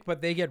gimmick,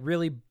 but they get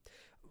really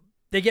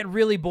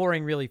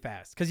boring really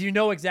fast because you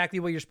know exactly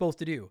what you're supposed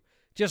to do.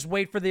 Just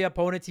wait for the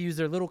opponent to use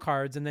their little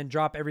cards and then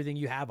drop everything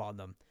you have on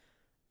them.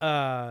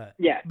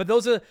 Yeah. But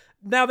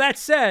now that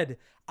said,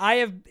 I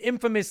have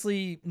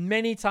infamously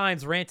many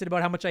times ranted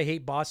about how much I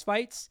hate boss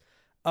fights.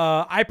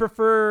 I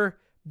prefer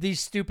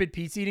these stupid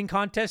pizza eating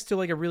contests to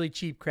like a really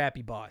cheap,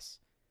 crappy boss.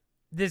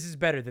 This is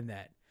better than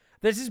that.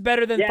 This is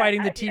better than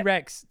fighting the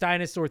T-Rex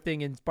dinosaur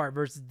thing in Spart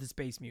versus the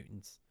Space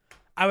Mutants.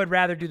 I would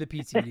rather do the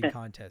pizza eating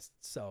contest.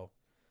 So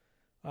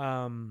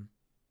I'm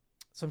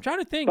trying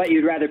to think. But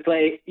you'd rather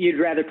play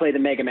the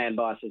Mega Man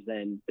bosses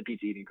than the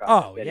pizza eating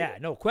contest. Oh yeah,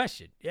 no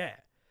question. Yeah.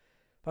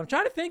 But I'm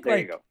trying to think there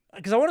you go.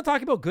 because I want to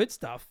talk about good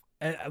stuff.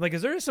 And like,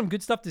 is there some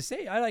good stuff to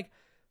say?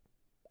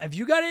 Have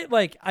you got it?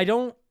 Like, I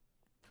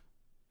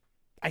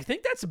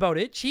think that's about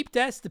it. Cheap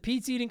deaths. The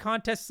pizza eating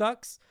contest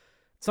sucks.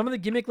 Some of the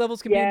gimmick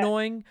levels can be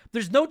annoying.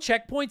 There's no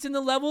checkpoints in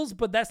the levels,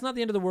 but that's not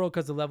the end of the world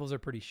because the levels are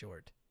pretty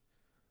short.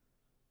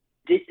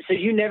 So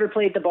you never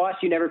played the boss?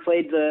 You never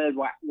played the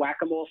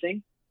whack-a-mole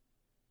thing?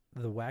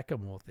 The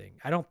whack-a-mole thing?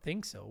 I don't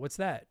think so. What's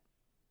that?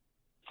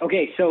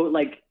 Okay, so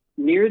like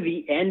near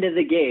the end of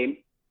the game,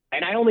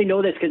 and I only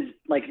know this because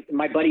like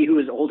my buddy who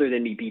was older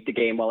than me beat the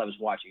game while I was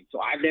watching. So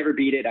I've never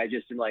beat it. I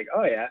just am like,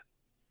 oh yeah.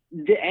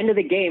 The end of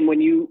the game when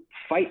you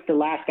fight the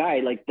last guy,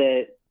 like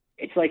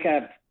it's like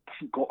a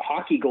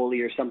hockey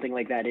goalie or something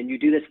like that, and you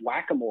do this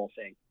whack-a-mole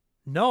thing.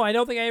 No, I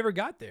don't think I ever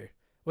got there.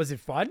 Was it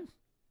fun?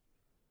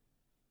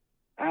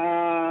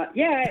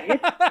 Yeah,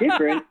 it's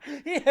different.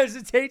 He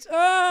hesitates.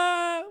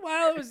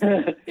 Well,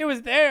 it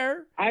was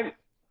there. I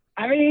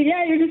mean,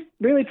 yeah, you're just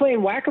really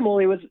playing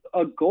whack-a-mole with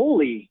a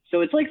goalie.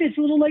 So it's like this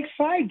little like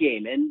side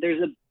game, and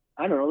there's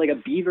like a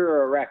beaver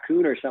or a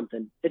raccoon or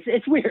something.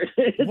 It's weird.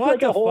 It's what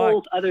like a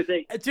whole fuck? other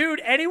thing.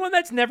 Dude, anyone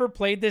that's never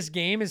played this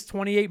game is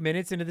 28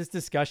 minutes into this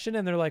discussion,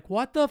 and they're like,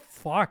 what the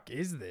fuck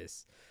is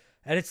this?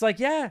 And it's like,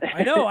 yeah,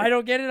 I know. I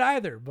don't get it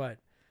either. But,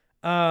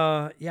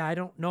 yeah, I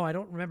don't know. I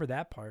don't remember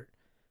that part.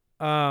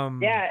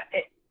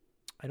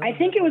 I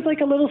think it was like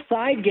a little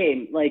side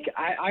game. Like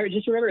I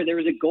just remember there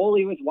was a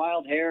goalie with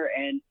wild hair,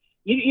 and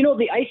you know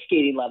the ice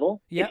skating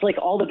level. Yep. It's like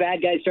all the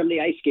bad guys from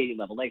the ice skating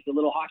level, like the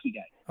little hockey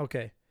guy.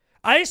 Okay,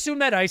 I assume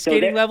that ice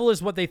skating level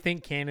is what they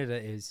think Canada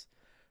is.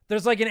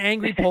 There's like an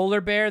angry polar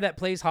bear that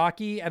plays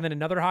hockey, and then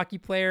another hockey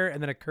player,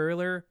 and then a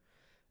curler,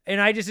 and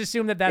I just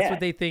assume that that's what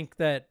they think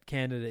that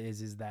Canada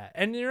is that.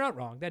 And you're not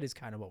wrong. That is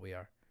kind of what we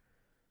are.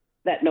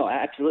 No,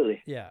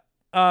 absolutely. Yeah.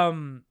 All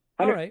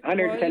 100, right.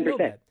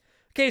 110%.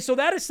 Okay, so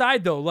that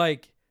aside though,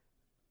 like,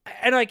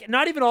 and like,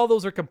 not even all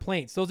those are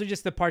complaints. Those are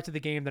just the parts of the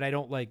game that I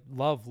don't like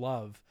love.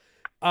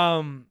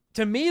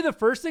 To me, the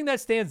first thing that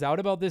stands out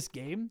about this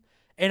game,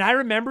 and I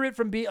remember it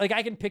from being like,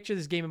 I can picture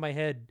this game in my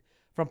head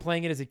from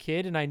playing it as a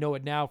kid, and I know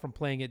it now from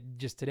playing it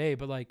just today.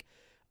 But like,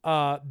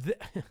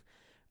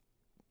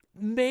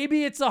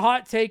 maybe it's a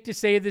hot take to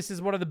say this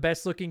is one of the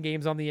best looking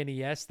games on the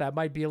NES. That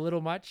might be a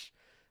little much,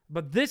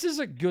 but this is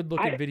a good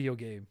looking video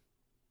game.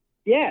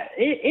 Yeah,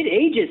 it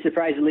ages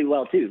surprisingly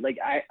well too. Like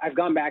I've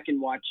gone back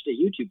and watched a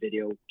YouTube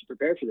video to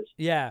prepare for this.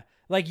 Yeah,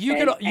 like you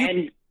could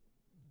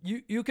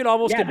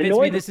almost convince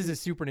me this is a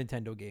Super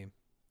Nintendo game.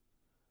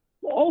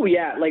 Oh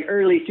yeah, like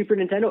early Super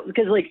Nintendo,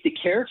 because like the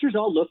characters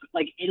all look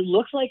like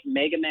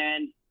Mega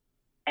Man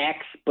X,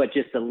 but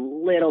just a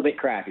little bit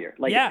crappier.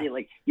 Like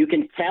like you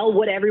can tell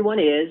what everyone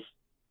is,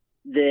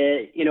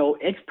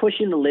 it's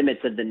pushing the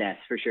limits of the NES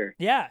for sure.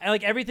 Yeah, and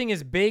like everything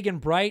is big and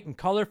bright and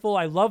colorful.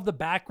 I love the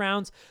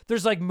backgrounds.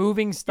 There's like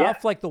moving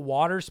stuff like the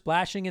water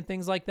splashing and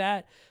things like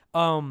that.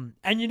 And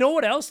you know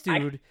what else,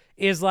 dude,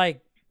 is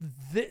like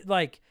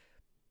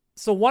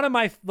so one of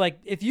my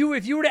if you were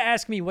to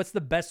ask me what's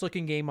the best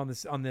looking game on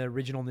the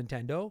original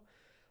Nintendo,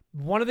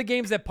 one of the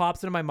games that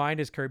pops into my mind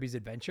is Kirby's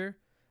Adventure,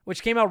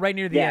 which came out right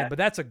near the end, but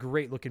that's a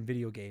great looking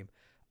video game.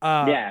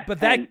 But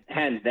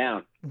hands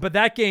down. But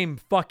that game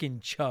fucking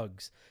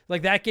chugs.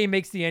 Like that game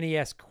makes the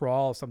NES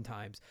crawl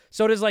sometimes.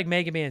 So does like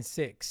Mega Man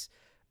 6.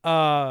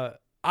 I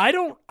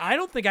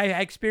don't think I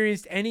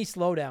experienced any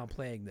slowdown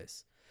playing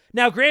this.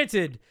 Now,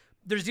 granted,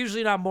 there's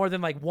usually not more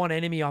than like one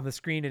enemy on the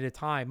screen at a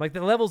time. Like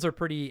the levels are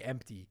pretty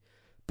empty.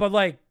 But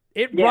like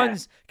it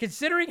runs,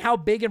 considering how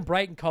big and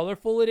bright and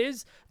colorful it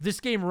is, this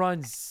game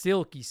runs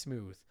silky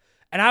smooth.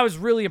 And I was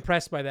really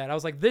impressed by that. I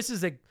was like,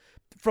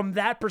 from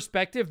that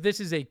perspective, this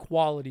is a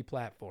quality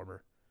platformer.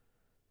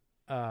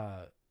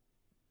 The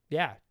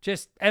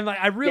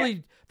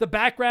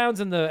backgrounds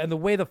and the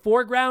way the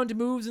foreground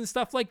moves and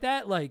stuff like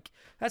that, like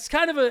that's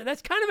kind of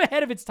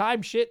ahead of its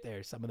time shit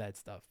there, some of that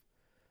stuff.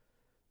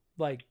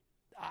 Like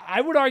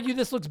I would argue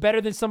this looks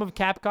better than some of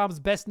Capcom's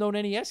best known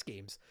NES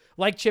games,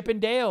 like Chip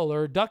and Dale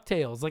or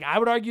DuckTales. Like I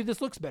would argue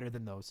this looks better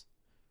than those.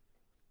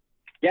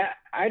 Yeah,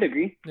 I'd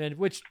agree. And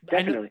which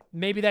definitely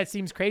maybe that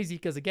seems crazy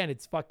because again,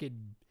 it's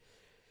fucking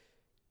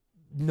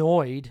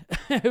Noid,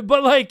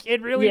 but like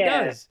it really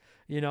does.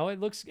 You know, it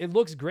looks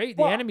great.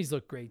 The enemies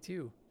look great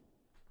too.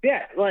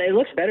 Yeah, well, it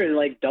looks better than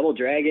like Double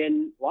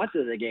Dragon. Lots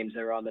of the games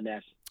that are on the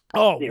NES.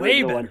 Oh,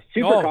 way better. Ones.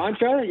 Super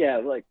Contra,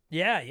 yeah.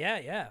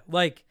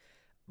 Like,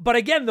 but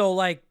again though,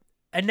 like,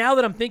 and now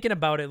that I'm thinking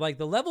about it, like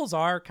the levels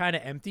are kind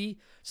of empty.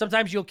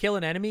 Sometimes you'll kill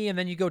an enemy and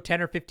then you go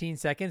 10 or 15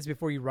 seconds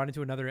before you run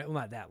into another. Well,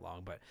 not that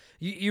long, but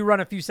you run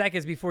a few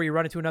seconds before you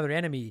run into another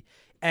enemy.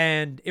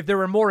 And if there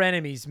were more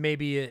enemies,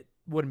 maybe it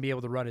wouldn't be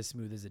able to run as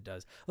smooth as it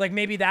does. Like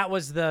maybe that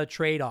was the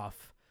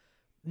trade-off.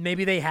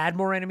 Maybe they had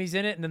more enemies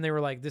in it and then they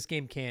were like, this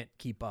game can't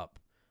keep up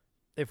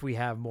if we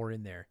have more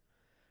in there.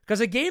 Because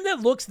a game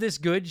that looks this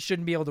good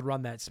shouldn't be able to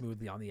run that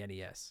smoothly on the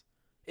NES,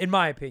 in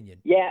my opinion.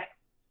 Yeah.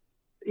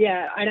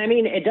 Yeah, and I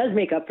mean, it does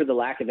make up for the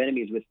lack of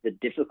enemies with the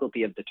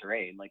difficulty of the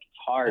terrain. Like, it's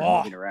hard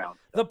moving around.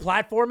 The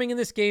platforming in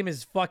this game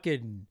is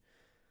fucking,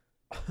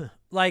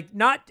 like,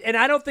 not, and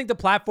I don't think the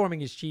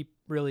platforming is cheap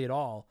really at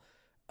all.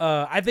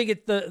 I think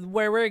it's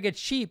where it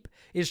gets cheap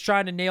is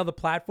trying to nail the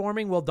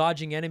platforming while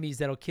dodging enemies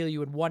that'll kill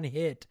you in one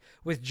hit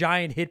with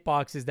giant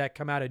hitboxes that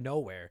come out of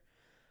nowhere.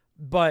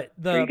 But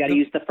you got to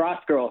use the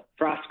frost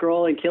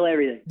scroll and kill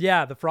everything.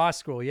 Yeah, the frost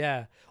scroll,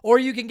 yeah. Or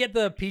you can get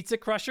the pizza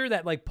crusher,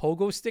 that like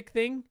pogo stick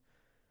thing.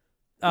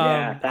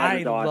 I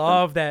awesome.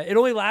 love that. It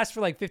only lasts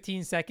for like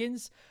 15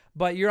 seconds,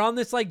 but you're on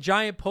this like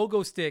giant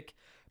pogo stick,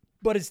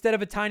 but instead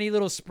of a tiny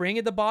little spring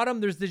at the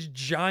bottom, there's this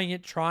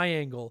giant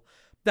triangle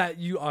that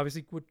you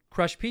obviously would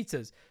crush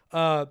pizzas.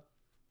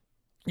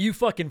 You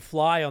fucking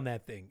fly on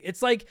that thing.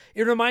 It's like,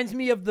 it reminds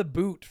me of the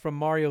boot from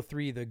Mario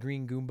 3, the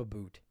green Goomba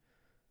boot.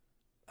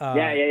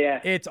 Yeah.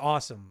 It's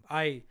awesome.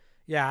 I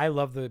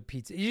love the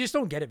pizza. You just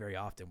don't get it very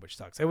often, which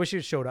sucks. I wish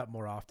it showed up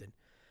more often.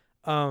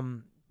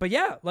 But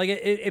yeah, like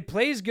it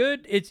plays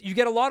good. You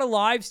get a lot of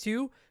lives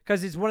too,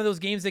 because it's one of those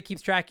games that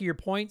keeps track of your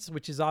points,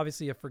 which is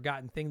obviously a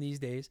forgotten thing these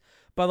days.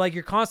 But like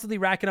you're constantly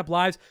racking up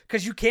lives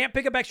because you can't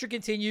pick up extra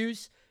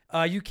continues.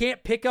 You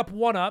can't pick up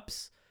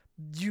 1-ups.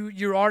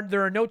 There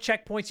are no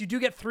checkpoints. You do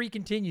get 3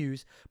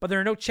 continues, but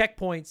there are no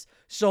checkpoints.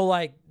 So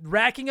like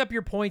racking up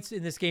your points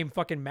in this game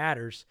fucking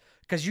matters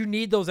because you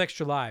need those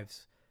extra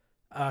lives.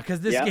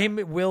 Because this game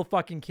will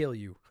fucking kill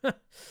you.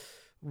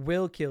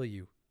 Will kill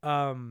you.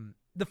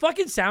 The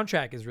fucking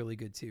soundtrack is really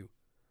good too.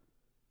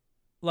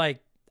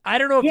 Like, I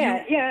don't know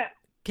if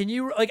can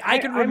you, like, I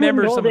can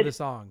remember some of the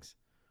songs.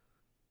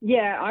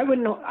 Yeah, I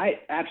wouldn't know.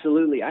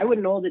 Absolutely. I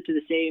wouldn't hold it to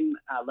the same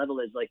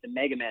level as like the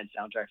Mega Man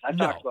soundtracks. I've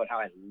talked about how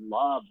I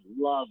love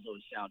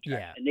those soundtracks.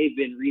 Yeah. And they've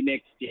been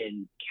remixed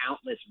in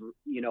countless,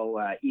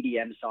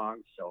 EDM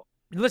songs. So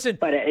listen,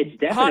 but it's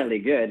definitely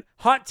good.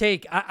 Hot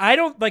take. I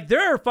don't like,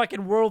 there are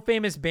fucking world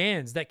famous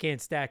bands that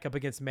can't stack up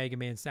against Mega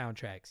Man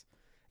soundtracks.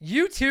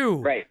 You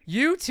too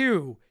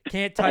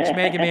can't touch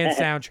Mega Man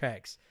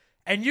soundtracks.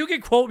 And you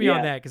can quote me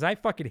on that because I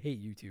fucking hate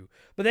U2.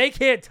 But they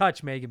can't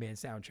touch Mega Man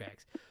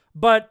soundtracks.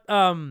 But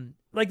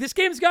like this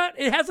game's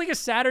it has like a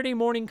Saturday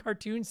morning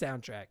cartoon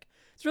soundtrack.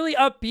 It's really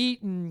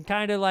upbeat and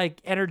kind of like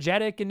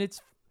energetic, and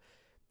it's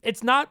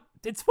fun.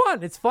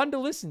 It's fun to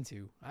listen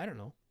to. I don't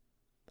know.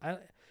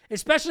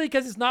 Especially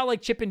because it's not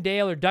like Chip and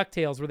Dale or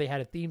DuckTales where they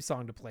had a theme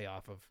song to play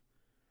off of.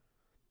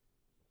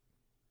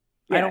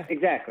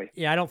 Exactly.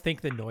 Yeah, I don't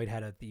think the Noid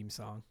had a theme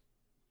song.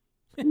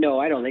 No,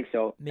 I don't think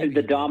so. Maybe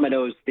the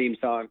Domino's theme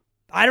song.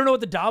 I don't know what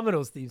the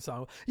Domino's theme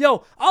song.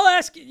 Yo, I'll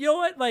ask you. You know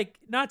what? Like,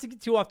 not to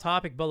get too off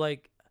topic, but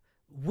like,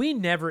 we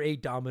never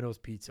ate Domino's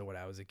pizza when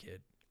I was a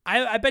kid.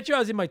 I bet you I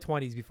was in my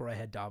 20s before I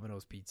had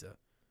Domino's pizza.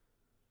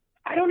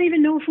 I don't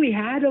even know if we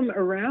had them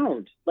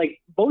around. Like,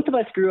 both of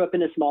us grew up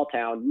in a small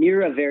town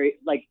near a very,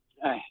 like,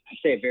 I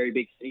say a very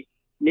big city,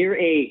 near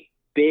a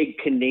big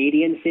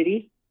Canadian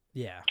city.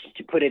 Yeah.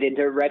 To put it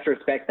into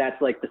retrospect,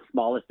 that's like the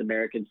smallest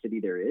American city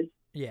there is.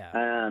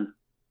 Yeah.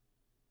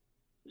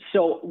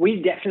 So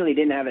we definitely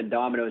didn't have a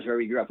Domino's where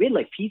we grew up. We had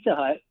like Pizza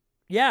Hut.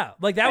 Yeah.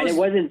 Like that and was. It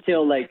wasn't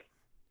until like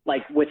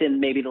within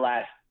maybe the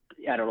last,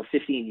 I don't know,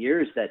 15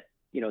 years that,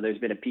 there's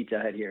been a Pizza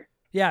Hut here.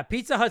 Yeah,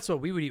 Pizza Hut's what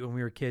we would eat when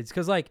we were kids.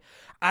 Because, like,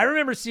 I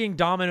remember seeing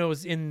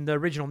Domino's in the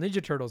original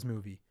Ninja Turtles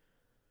movie.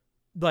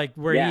 Like,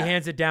 where he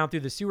hands it down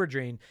through the sewer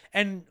drain.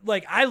 And,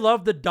 like, I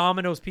love the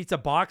Domino's pizza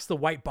box, the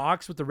white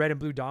box with the red and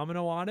blue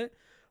domino on it.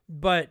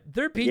 But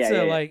their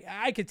pizza, like,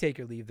 I could take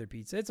or leave their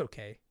pizza. It's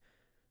okay.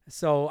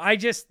 So, I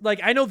just, like,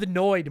 I know the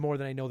Noid more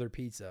than I know their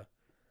pizza.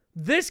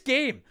 This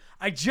game,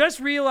 I just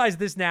realized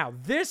this now.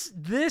 This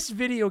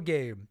video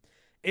game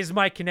is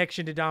my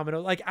connection to Domino.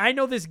 Like, I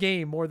know this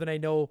game more than I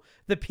know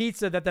the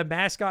pizza that the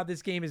mascot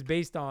this game is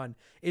based on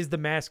is the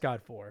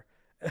mascot for.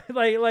 I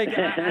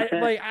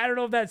don't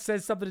know if that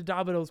says something to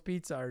Domino's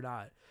Pizza or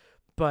not.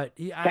 But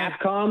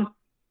Capcom,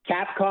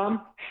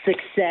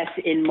 success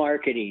in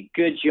marketing.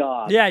 Good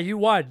job. Yeah, you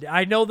won.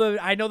 I know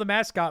the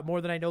mascot more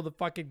than I know the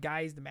fucking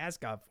guy he's the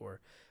mascot for,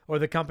 or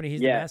the company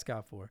he's the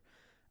mascot for.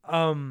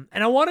 And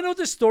I want to know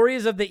the story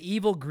is of the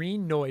evil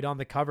green Noid on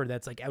the cover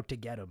that's like out to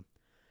get him.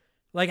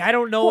 Like, I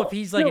don't know if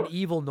he's like an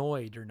evil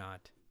Noid or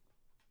not.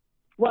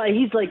 Well,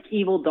 he's like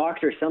evil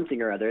doctor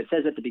something or other. It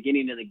says at the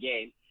beginning of the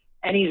game.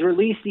 And he's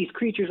released these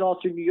creatures all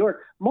through New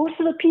York. Most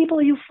of the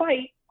people you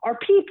fight are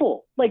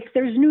people. Like,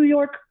 there's New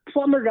York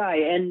plumber guy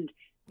and...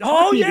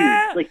 Oh,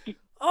 yeah! Like,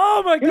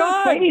 oh, my God! You're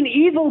not fighting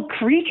evil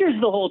creatures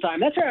the whole time.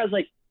 That's where I was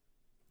like,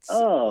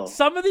 oh.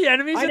 Some of the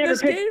enemies in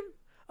this game?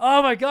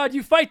 Oh, my God.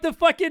 You fight the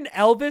fucking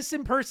Elvis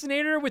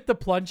impersonator with the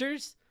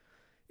plungers?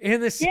 In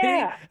the city,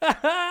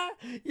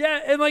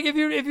 yeah, and like if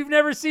you've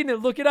never seen it,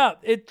 look it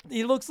up. It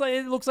looks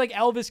like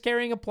Elvis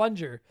carrying a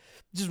plunger,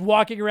 just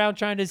walking around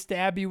trying to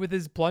stab you with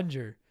his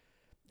plunger.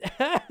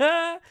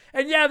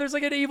 And yeah, there's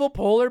like an evil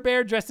polar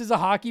bear dressed as a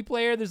hockey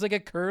player. There's like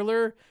a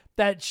curler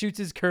that shoots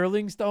his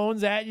curling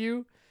stones at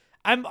you.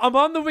 I'm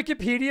on the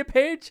Wikipedia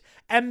page,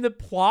 and the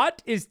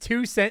plot is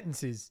 2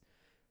 sentences.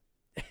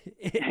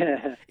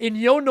 In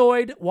Yo!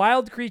 Noid,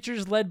 wild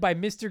creatures led by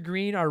Mr.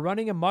 Green are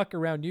running amok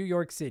around New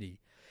York City.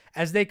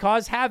 As they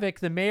cause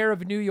havoc, the mayor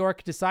of New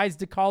York decides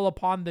to call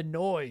upon the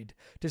Noid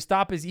to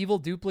stop his evil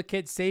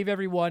duplicate, save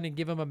everyone, and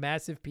give him a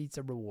massive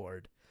pizza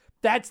reward.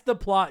 That's the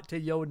plot to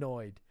Yo!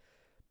 Noid.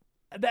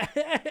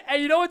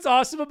 And you know what's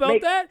awesome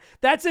about that?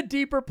 That's a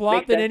deeper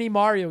plot than any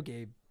Mario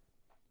game.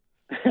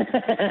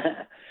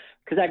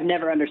 Because I've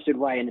never understood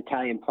why an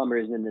Italian plumber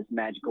is in this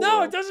magical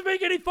world. It doesn't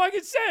make any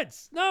fucking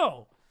sense.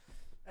 No.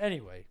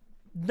 Anyway,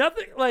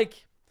 nothing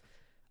like...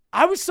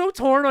 I was so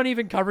torn on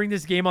even covering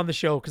this game on the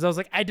show because I was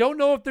like, I don't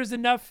know if there's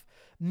enough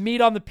meat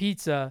on the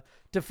pizza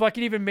to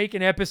fucking even make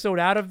an episode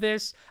out of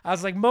this. I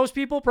was like, most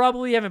people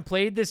probably haven't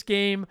played this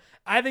game.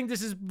 I think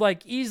this is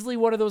like easily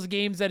one of those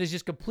games that is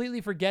just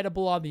completely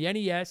forgettable on the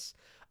NES.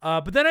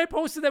 But then I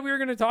posted that we were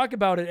going to talk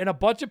about it, and a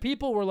bunch of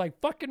people were like,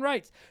 fucking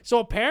right. So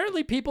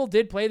apparently people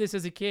did play this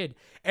as a kid.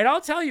 And I'll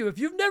tell you, if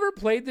you've never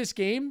played this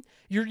game,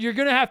 you're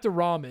going to have to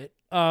ROM it.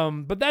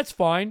 But that's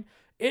fine.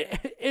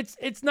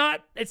 It's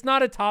not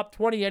a top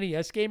 20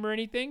 NES game or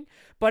anything,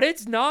 but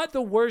it's not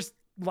the worst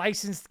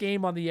licensed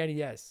game on the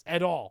NES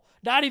at all.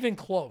 Not even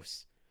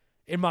close.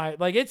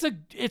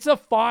 It's a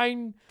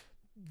fine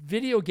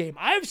video game.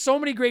 I have so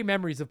many great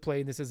memories of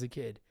playing this as a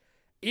kid.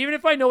 Even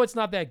if I know it's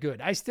not that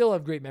good, I still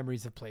have great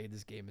memories of playing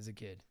this game as a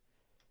kid.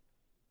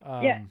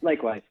 Yeah,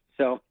 likewise.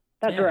 So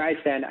that's where I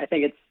stand. I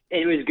think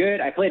it was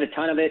good. I played a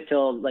ton of it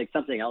till like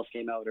something else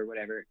came out or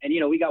whatever. And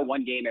we got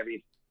one game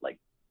every like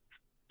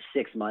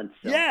 6 months.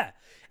 So. Yeah.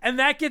 And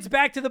that gets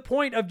back to the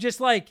point of just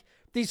like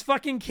these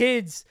fucking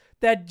kids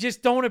that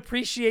just don't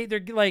appreciate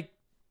their, like,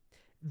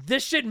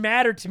 this shit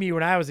mattered to me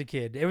when I was a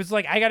kid. It was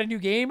like, I got a new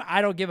game.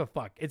 I don't give a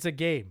fuck. It's a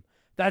game.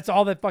 That's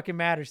all that fucking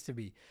matters to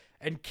me.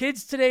 And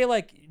kids today,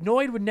 like,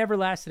 Noid would never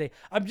last today.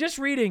 I'm just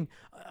reading,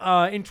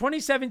 in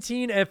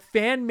 2017, a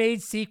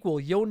fan-made sequel,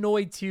 Yo!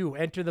 Noid 2,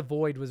 Enter the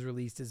Void, was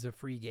released as a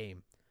free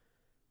game.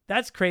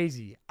 That's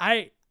crazy.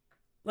 Is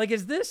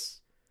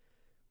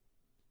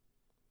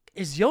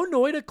Yo!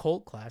 Noid a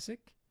cult classic?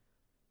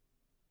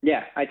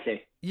 Yeah, I'd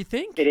say. You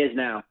think? It is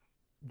now.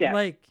 Yeah.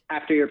 Like,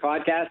 after your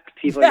podcast,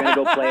 people are going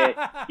to go play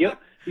it.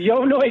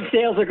 Yo! Noid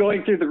sales are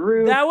going through the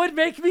roof. That would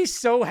make me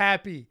so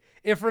happy.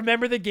 If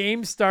Remember the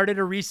Game started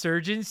a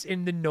resurgence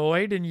in the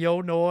Noid and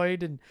Yo!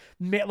 Noid, and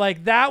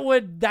like that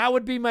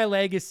would be my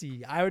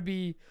legacy. I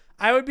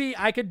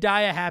could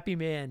die a happy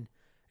man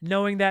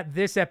knowing that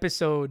this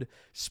episode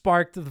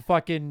sparked the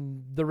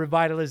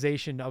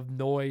revitalization of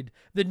Noid,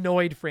 the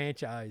Noid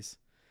franchise.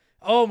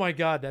 Oh my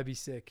God, that'd be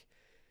sick.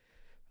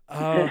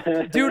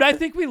 Dude, I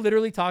think we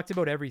literally talked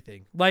about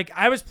everything. Like,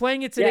 I was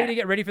playing it today to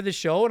get ready for the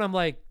show, and I'm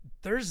like,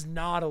 there's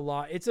not a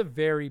lot. It's a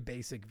very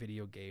basic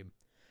video game.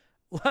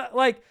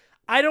 Like,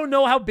 I don't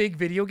know how big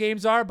video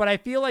games are, but I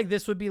feel like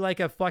this would be like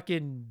a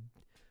fucking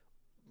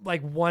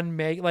like 1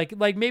 meg,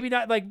 like maybe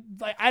not like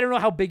I don't know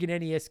how big an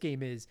NES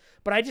game is,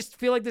 but I just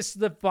feel like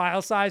the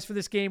file size for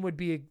this game would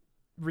be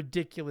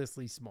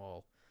ridiculously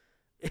small.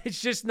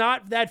 It's just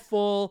not that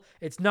full.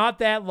 It's not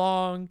that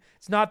long.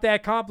 It's not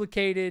that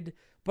complicated.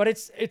 But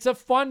it's a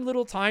fun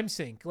little time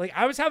sink. Like,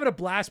 I was having a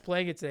blast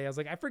playing it today. I was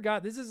like, I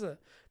forgot this is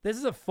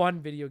a fun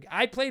video game.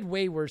 I played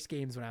way worse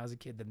games when I was a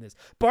kid than this.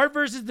 Bart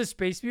versus the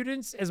Space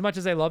Mutants, as much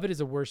as I love it,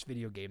 is a worse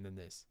video game than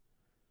this.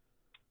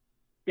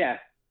 Yeah.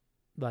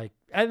 Like,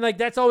 and like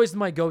that's always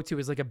my go-to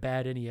is like a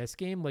bad NES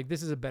game. Like,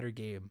 this is a better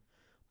game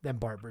than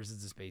Bart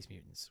versus the Space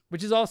Mutants,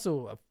 which is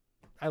also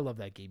I love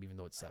that game even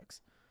though it sucks.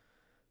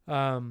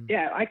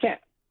 Yeah, I can't.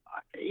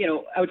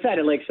 Outside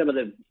of like some of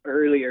the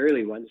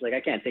early ones, like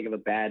I can't think of a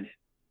bad.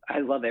 I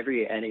love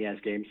every NES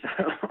game. So.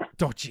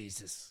 Oh,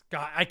 Jesus.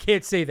 God, I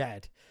can't say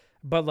that.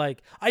 But,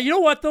 like, you know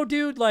what, though,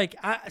 dude? Like,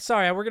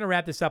 sorry, we're going to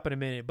wrap this up in a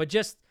minute. But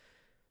there's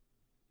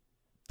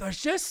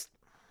just,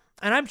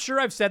 and I'm sure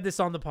I've said this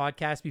on the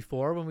podcast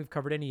before when we've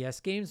covered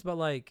NES games, but,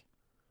 like,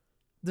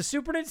 the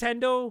Super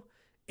Nintendo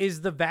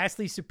is the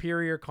vastly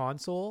superior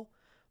console,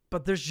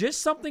 but there's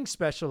just something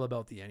special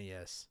about the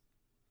NES.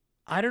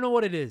 I don't know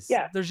what it is.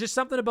 Yeah. There's just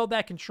something about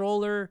that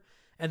controller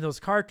and those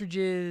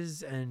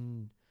cartridges,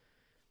 and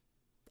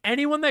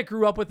anyone that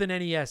grew up with an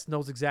NES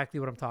knows exactly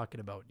what I'm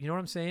talking about. You know what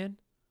I'm saying?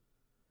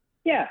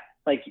 Yeah.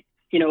 Like,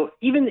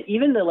 even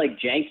the like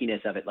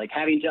jankiness of it, like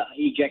having to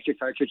eject your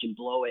cartridge and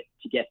blow it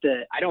to get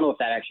I don't know if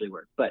that actually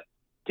worked, but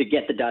to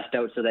get the dust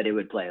out so that it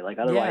would play. Like,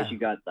 otherwise you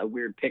got a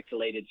weird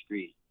pixelated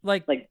screen.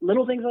 Like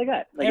little things like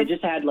that. Like, it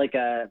just had like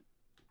a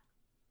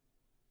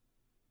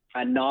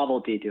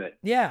novelty to it.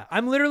 Yeah.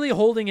 I'm literally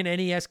holding an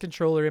NES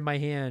controller in my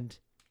hand.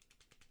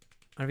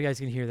 I don't know if you guys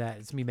can hear that.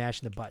 It's me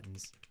mashing the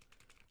buttons.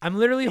 I'm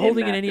literally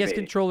holding an NES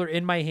controller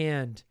in my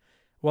hand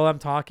while I'm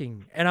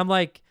talking. And I'm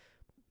like,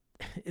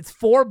 it's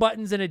 4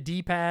 buttons and a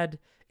D-pad.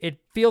 It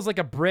feels like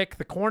a brick.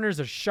 The corners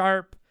are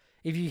sharp.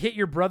 If you hit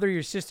your brother or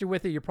your sister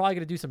with it, you're probably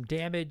going to do some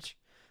damage.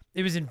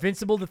 It was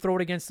invincible to throw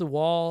it against the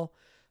wall.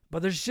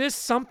 But there's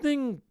just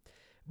something.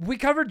 We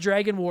covered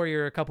Dragon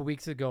Warrior a couple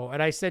weeks ago,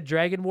 and I said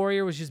Dragon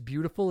Warrior was just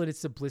beautiful in its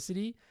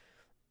simplicity.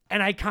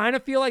 And I kind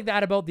of feel like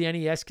that about the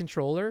NES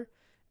controller.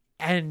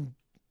 And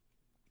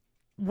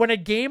when a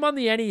game on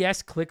the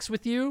NES clicks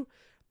with you,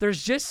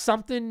 there's just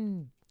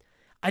something.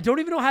 I don't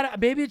even know how to.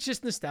 Maybe it's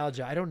just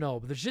nostalgia. I don't know.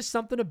 But there's just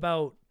something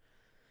about,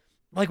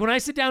 like, when I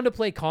sit down to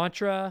play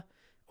Contra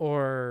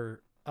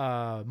or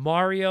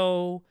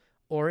Mario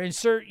or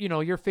insert,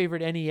 your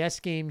favorite NES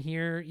game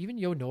here, even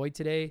Yo Noid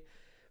today.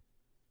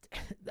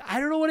 I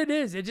don't know what it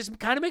is. It just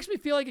kind of makes me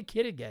feel like a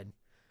kid again,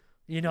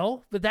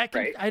 But that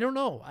can, right. I don't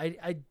know.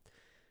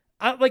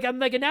 I'm like, and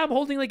now I'm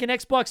holding like an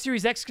Xbox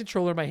Series X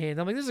controller in my hand.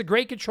 I'm like, this is a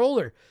great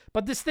controller,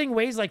 but this thing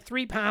weighs like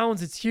 3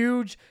 pounds. It's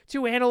huge.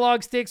 2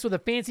 analog sticks with a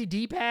fancy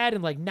D-pad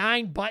and like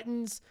 9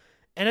 buttons.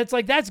 And it's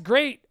like, that's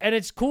great. And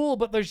it's cool,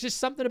 but there's just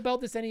something about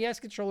this NES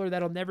controller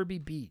that'll never be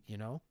beat,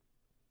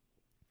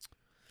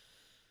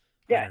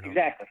 Yeah,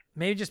 exactly.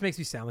 Maybe it just makes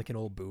me sound like an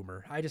old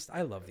boomer.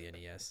 I love the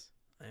NES.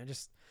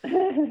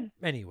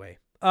 Anyway.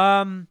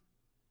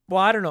 Well,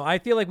 I don't know. I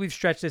feel like we've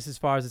stretched this as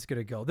far as it's going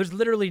to go. There's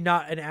literally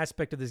not an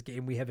aspect of this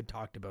game we haven't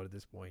talked about at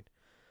this point.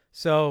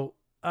 So,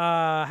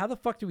 how the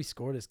fuck do we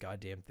score this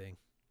goddamn thing?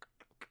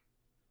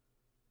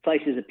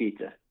 Slices of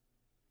pizza.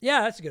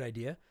 Yeah, that's a good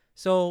idea.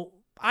 So,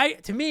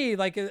 to me,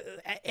 like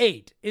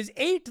 8. Is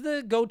 8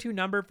 the go-to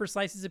number for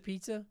slices of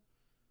pizza?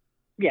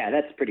 Yeah,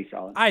 that's pretty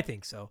solid. I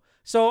think so.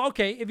 So,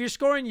 okay, if you're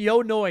scoring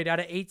Yo Noid out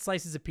of 8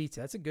 slices of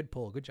pizza, that's a good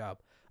pull. Good job.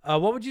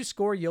 What would you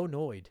score Yo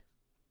Noid?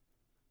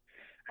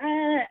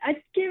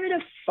 I'd give it a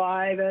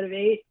 5 out of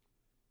 8.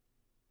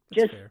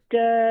 That's just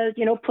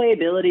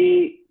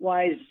playability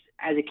wise,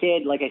 as a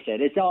kid, like I said,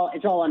 it's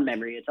all on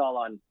memory. It's all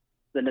on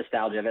the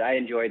nostalgia of it. I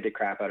enjoyed the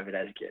crap out of it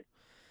as a kid.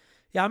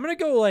 Yeah, I'm gonna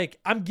go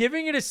I'm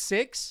giving it a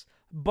 6,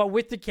 but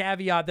with the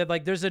caveat that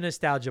like there's a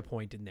nostalgia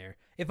point in there.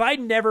 If I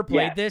never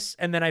played this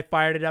and then I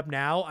fired it up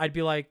now, I'd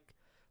be like,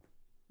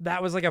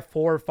 that was like a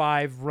 4 or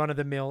 5 run of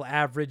the mill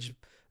average,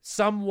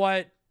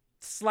 somewhat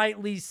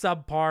slightly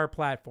subpar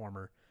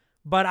platformer.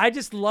 But I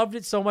just loved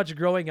it so much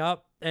growing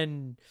up.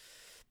 And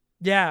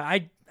yeah,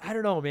 I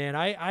don't know, man.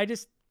 I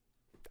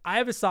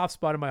have a soft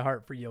spot in my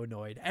heart for Yo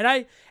Noid. And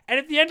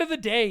at the end of the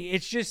day,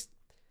 it's just,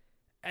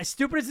 as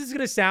stupid as this is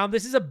going to sound,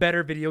 this is a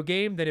better video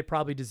game than it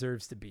probably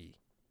deserves to be.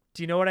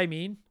 Do you know what I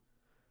mean?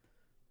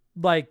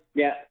 Like,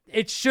 yeah,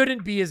 it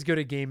shouldn't be as good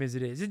a game as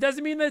it is. It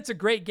doesn't mean that it's a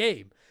great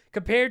game.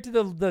 Compared to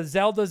the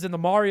Zeldas and the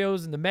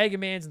Marios and the Mega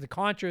Mans and the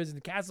Contras and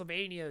the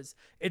Castlevanias,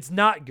 it's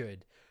not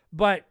good.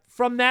 But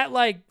from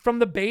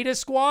the beta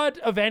squad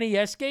of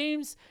NES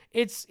games,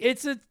 it's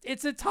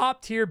a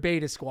top tier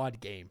beta squad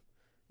game.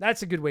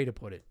 That's a good way to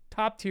put it.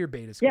 Top tier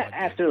beta squad. Yeah,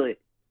 absolutely. Game.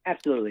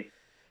 Absolutely.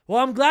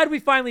 Well, I'm glad we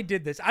finally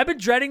did this. I've been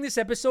dreading this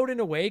episode in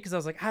a way because I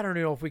was like, I don't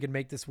know if we can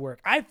make this work.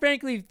 I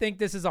frankly think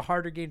this is a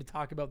harder game to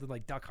talk about than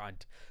like Duck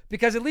Hunt,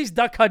 because at least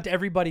Duck Hunt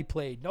everybody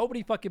played.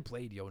 Nobody fucking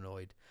played Yo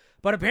Noid.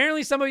 But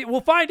apparently some of you,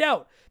 we'll find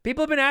out.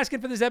 People have been asking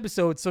for this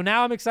episode, so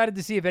now I'm excited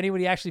to see if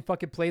anybody actually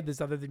fucking played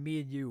this other than me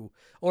and you.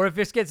 Or if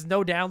this gets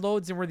no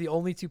downloads and we're the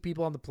only 2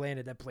 people on the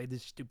planet that played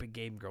this stupid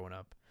game growing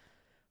up.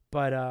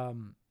 But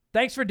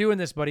thanks for doing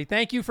this, buddy.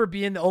 Thank you for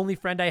being the only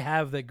friend I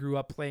have that grew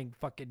up playing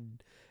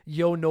fucking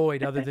Yo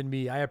Noid other than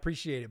me. I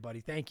appreciate it,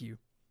 buddy. Thank you.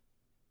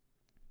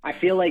 I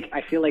feel like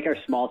our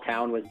small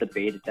town was the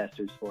beta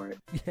testers for it.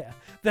 Yeah,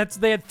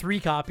 they had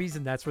 3 copies,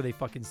 and that's where they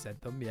fucking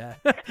sent them. Yeah.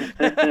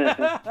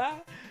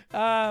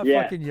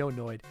 Yeah. Fucking Yo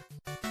Noid.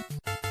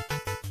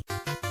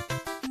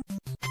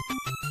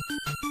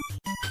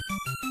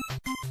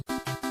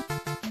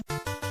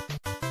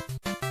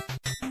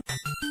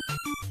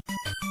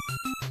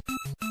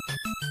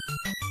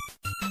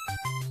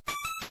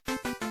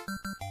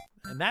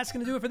 And that's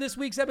going to do it for this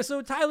week's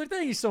episode. Tyler,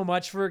 thank you so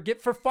much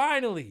for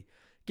finally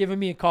giving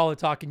me a call and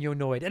talking Yo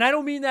Noid. And I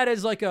don't mean that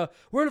as like a,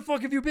 where the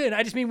fuck have you been?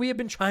 I just mean we have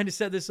been trying to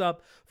set this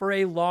up for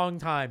a long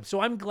time.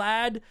 So I'm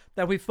glad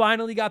that we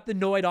finally got the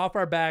Noid off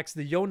our backs.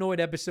 The Yo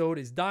Noid episode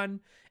is done,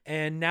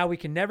 and now we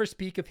can never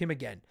speak of him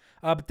again.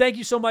 But thank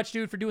you so much,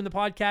 dude, for doing the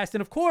podcast.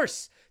 And of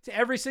course, to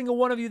every single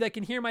one of you that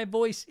can hear my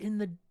voice in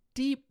the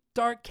deep,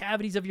 dark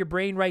cavities of your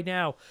brain right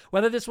now,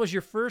 whether this was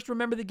your first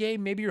Remember the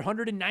Game, maybe your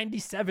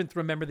 197th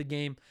Remember the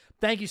Game,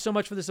 thank you so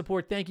much for the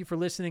support. Thank you for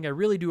listening. I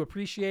really do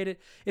appreciate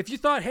it. If you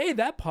thought, hey,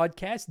 that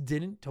podcast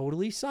didn't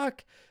totally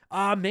suck,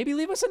 maybe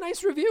leave us a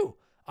nice review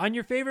on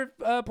your favorite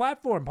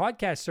platform,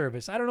 podcast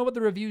service. I don't know what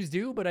the reviews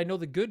do, but I know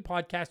the good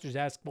podcasters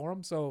ask for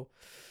them, so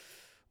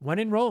when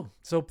in Rome.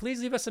 So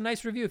please leave us a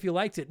nice review if you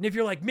liked it. And if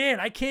you're like, man,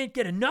 I can't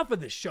get enough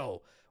of this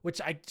show, which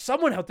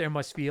someone out there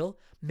must feel,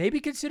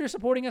 maybe consider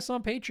supporting us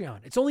on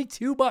Patreon. It's only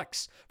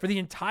 $2 for the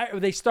entire,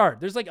 they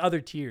start. There's like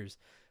other tiers.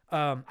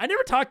 I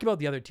never talked about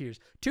the other tiers.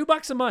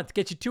 $2 a month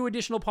gets you 2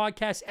 additional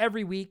podcasts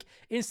every week,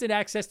 instant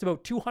access to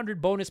about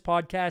 200 bonus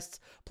podcasts,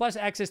 plus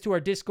access to our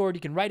Discord.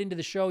 You can write into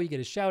the show, you get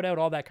a shout out,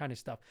 all that kind of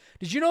stuff.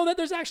 Did you know that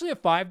there's actually a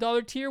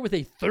 $5 tier with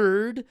a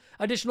 3rd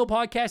additional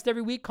podcast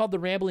every week called The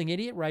Rambling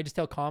Idiot, where I just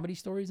tell comedy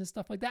stories and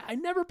stuff like that? I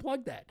never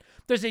plugged that.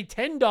 There's a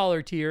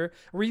 $10 tier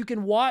where you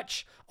can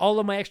watch all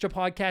of my extra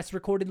podcasts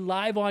recorded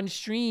live on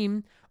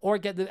stream, or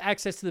get the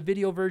access to the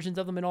video versions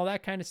of them and all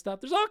that kind of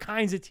stuff. There's all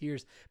kinds of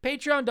tiers.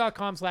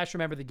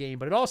 Patreon.com/rememberthegame,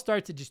 but it all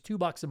starts at just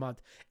 $2 a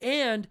month.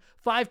 And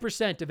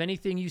 5% of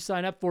anything you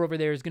sign up for over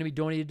there is going to be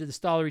donated to the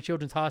Stollery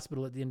Children's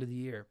Hospital at the end of the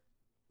year.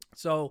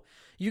 So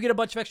you get a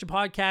bunch of extra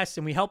podcasts,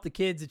 and we help the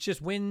kids. It's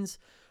just wins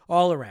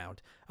all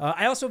around.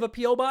 I also have a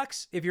P.O.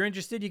 box. If you're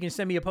interested, you can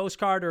send me a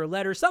postcard or a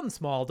letter, something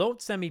small. Don't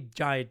send me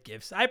giant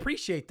gifts. I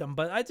appreciate them,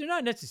 but they're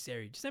not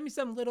necessary. Just send me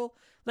something little.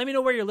 Let me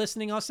know where you're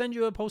listening. I'll send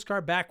you a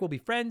postcard back. We'll be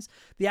friends.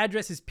 The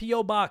address is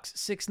P.O. Box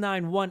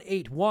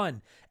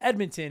 69181,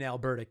 Edmonton,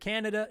 Alberta,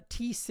 Canada,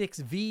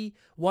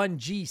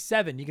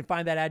 T6V1G7. You can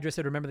find that address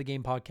at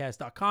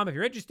rememberthegamepodcast.com if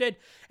you're interested.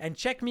 And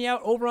check me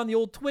out over on the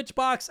old Twitch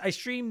box. I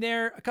stream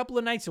there a couple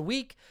of nights a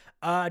week.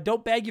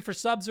 Don't beg you for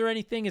subs or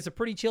anything. It's a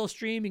pretty chill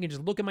stream. You can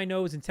just look at my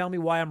nose and tell me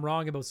why I'm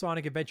wrong about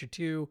Sonic Adventure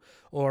 2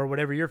 or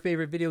whatever your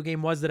favorite video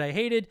game was that I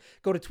hated.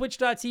 Go to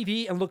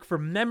twitch.tv and look for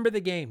Member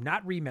the Game,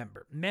 not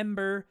Remember.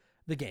 Member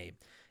the Game.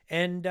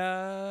 And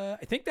I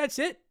think that's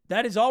it.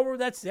 That is all.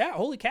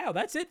 Holy cow.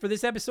 That's it for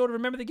this episode of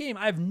Remember the Game.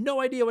 I have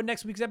no idea what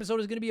next week's episode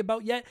is going to be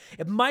about yet.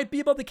 It might be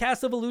about the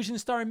Castle of Illusion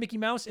starring Mickey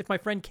Mouse if my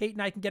friend Kate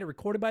and I can get it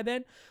recorded by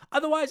then.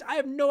 Otherwise, I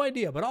have no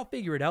idea, but I'll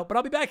figure it out. But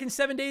I'll be back in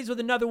 7 days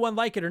with another one,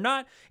 like it or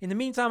not. In the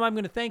meantime, I'm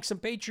going to thank some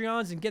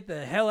Patreons and get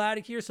the hell out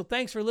of here. So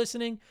thanks for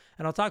listening,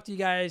 and I'll talk to you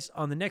guys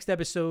on the next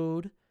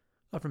episode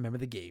of Remember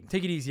the Game.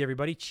 Take it easy,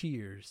 everybody.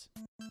 Cheers.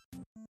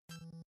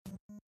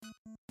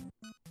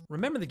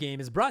 Remember the Game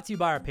is brought to you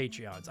by our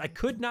Patreons. I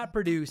could not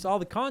produce all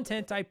the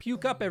content I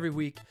puke up every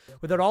week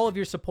without all of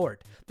your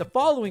support. The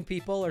following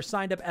people are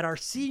signed up at our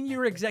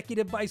senior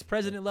executive vice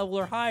president level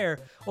or higher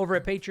over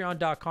at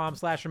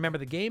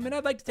patreon.com/rememberthegame, and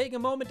I'd like to take a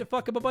moment to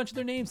fuck up a bunch of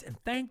their names and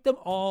thank them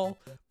all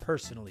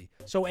personally.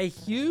 So a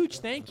huge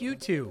thank you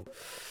to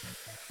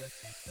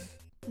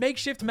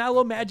Makeshift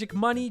Mallow Magic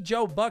Money,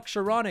 Joe Buck,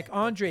 Sharonic,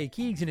 Andre,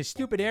 Keegs and his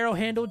stupid arrow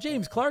handle,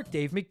 James Clark,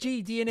 Dave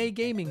McGee, DNA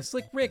Gaming,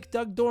 Slick Rick,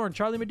 Doug Dorn,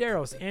 Charlie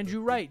Medeiros,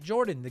 Andrew Wright,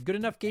 Jordan, The Good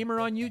Enough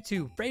Gamer on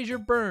YouTube, Fraser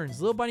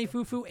Burns, Lil Bunny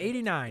Fufu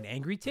 89,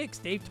 Angry Ticks,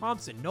 Dave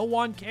Thompson, No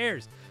One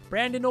Cares,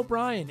 Brandon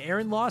O'Brien,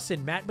 Aaron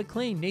Lawson, Matt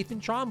McLean, Nathan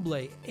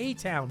Tremblay,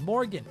 A-Town,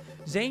 Morgan,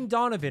 Zane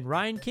Donovan,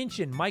 Ryan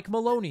Kinchin, Mike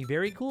Maloney,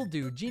 Very Cool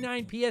Dude,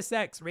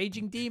 G9PSX,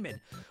 Raging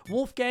Demon,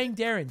 Wolfgang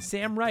Darren,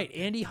 Sam Wright,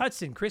 Andy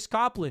Hudson, Chris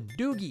Copland,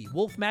 Doogie,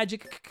 Wolf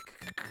Magic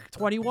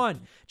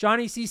 21,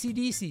 Johnny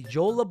CCDC,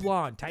 Joel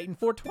LeBlanc, Titan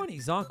 420,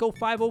 Zonko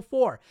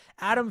 504,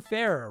 Adam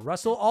Farrer,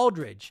 Russell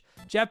Aldridge,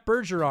 Jeff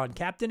Bergeron,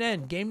 Captain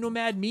N, Game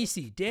Nomad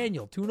Misi,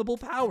 Daniel, Tunable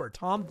Power,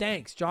 Tom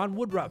Danks, John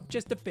Woodruff,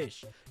 Just a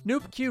Fish,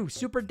 Noop Q,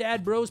 Super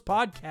Dad Bros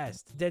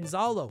Podcast,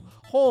 Denzalo,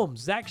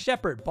 Holmes, Zach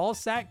Shepard,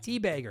 Ballsack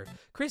Teabagger,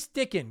 Chris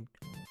Dickin,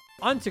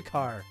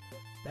 Untakar,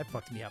 that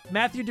fucked me up,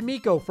 Matthew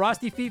D'Amico,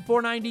 Frosty Feet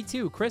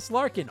 492, Chris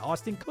Larkin,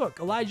 Austin Cook,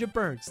 Elijah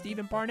Burns,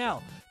 Stephen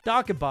Parnell,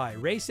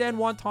 Dakabai, Ray San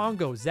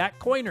Wantongo, Zach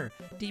Coiner,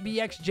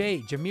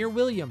 DBXJ, Jameer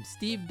Williams,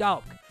 Steve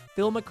Dalk,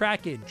 Phil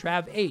McCracken,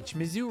 Trav H,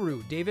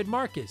 Mizuru, David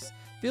Marcus,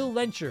 Phil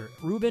Lencher,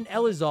 Ruben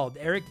Elizalde,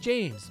 Eric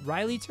James,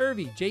 Riley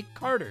Turvey, Jake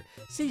Carter,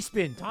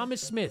 C-Spin,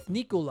 Thomas Smith,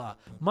 Nicola,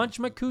 Munch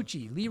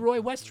Makuchi, Leroy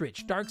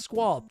Westrich, Dark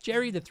Squall,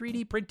 Jerry the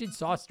 3D Printed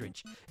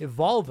Saustrich,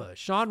 Evolva,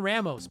 Sean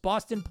Ramos,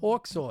 Boston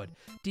Pork Sword,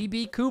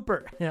 DB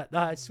Cooper,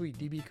 that's sweet,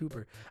 DB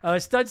Cooper,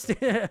 Stud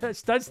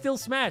Still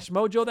Smash,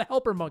 Mojo the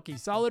Helper Monkey,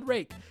 Solid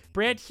Rake,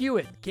 Brant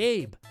Hewitt,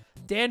 Gabe,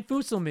 Dan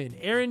Fusselman,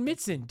 Aaron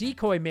Mitson,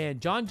 Decoy Man,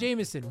 John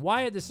Jameson,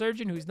 Wyatt the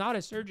Surgeon, who's not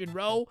a surgeon,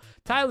 Rowe,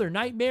 Tyler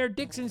Nightmare,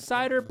 Dixon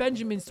Sider,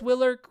 Benjamin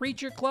Swiller,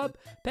 Creature Club,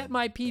 Pet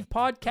My Peeve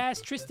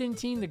Podcast, Tristan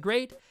Teen the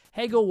Great,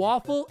 Hego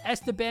Waffle,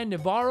 Esteban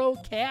Navarro,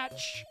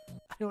 Catch,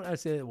 I don't know how to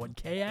say that one,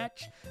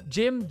 Catch,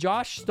 Jim,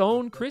 Josh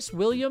Stone, Chris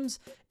Williams,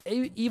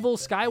 Evil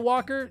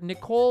Skywalker,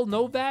 Nicole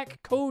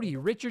Novak, Cody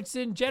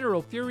Richardson,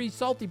 General Fury,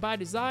 Salty by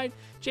Design,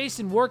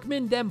 Jason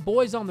Workman, Them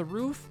Boys on the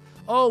Roof,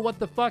 Oh, What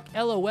the Fuck,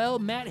 LOL,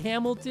 Matt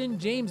Hamilton,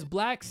 James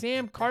Black,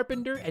 Sam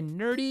Carpenter, and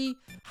Nerdy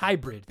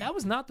Hybrid. That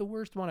was not the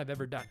worst one I've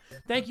ever done.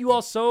 Thank you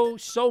all so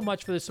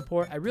much for the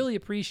support. I really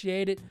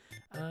appreciate it.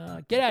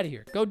 Get out of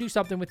here. Go do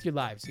something with your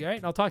lives, all right?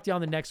 And I'll talk to you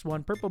on the next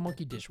one. Purple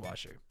Monkey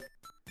Dishwasher.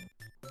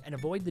 And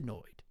avoid the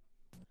Noid.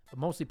 But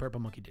mostly Purple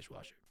Monkey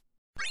Dishwasher.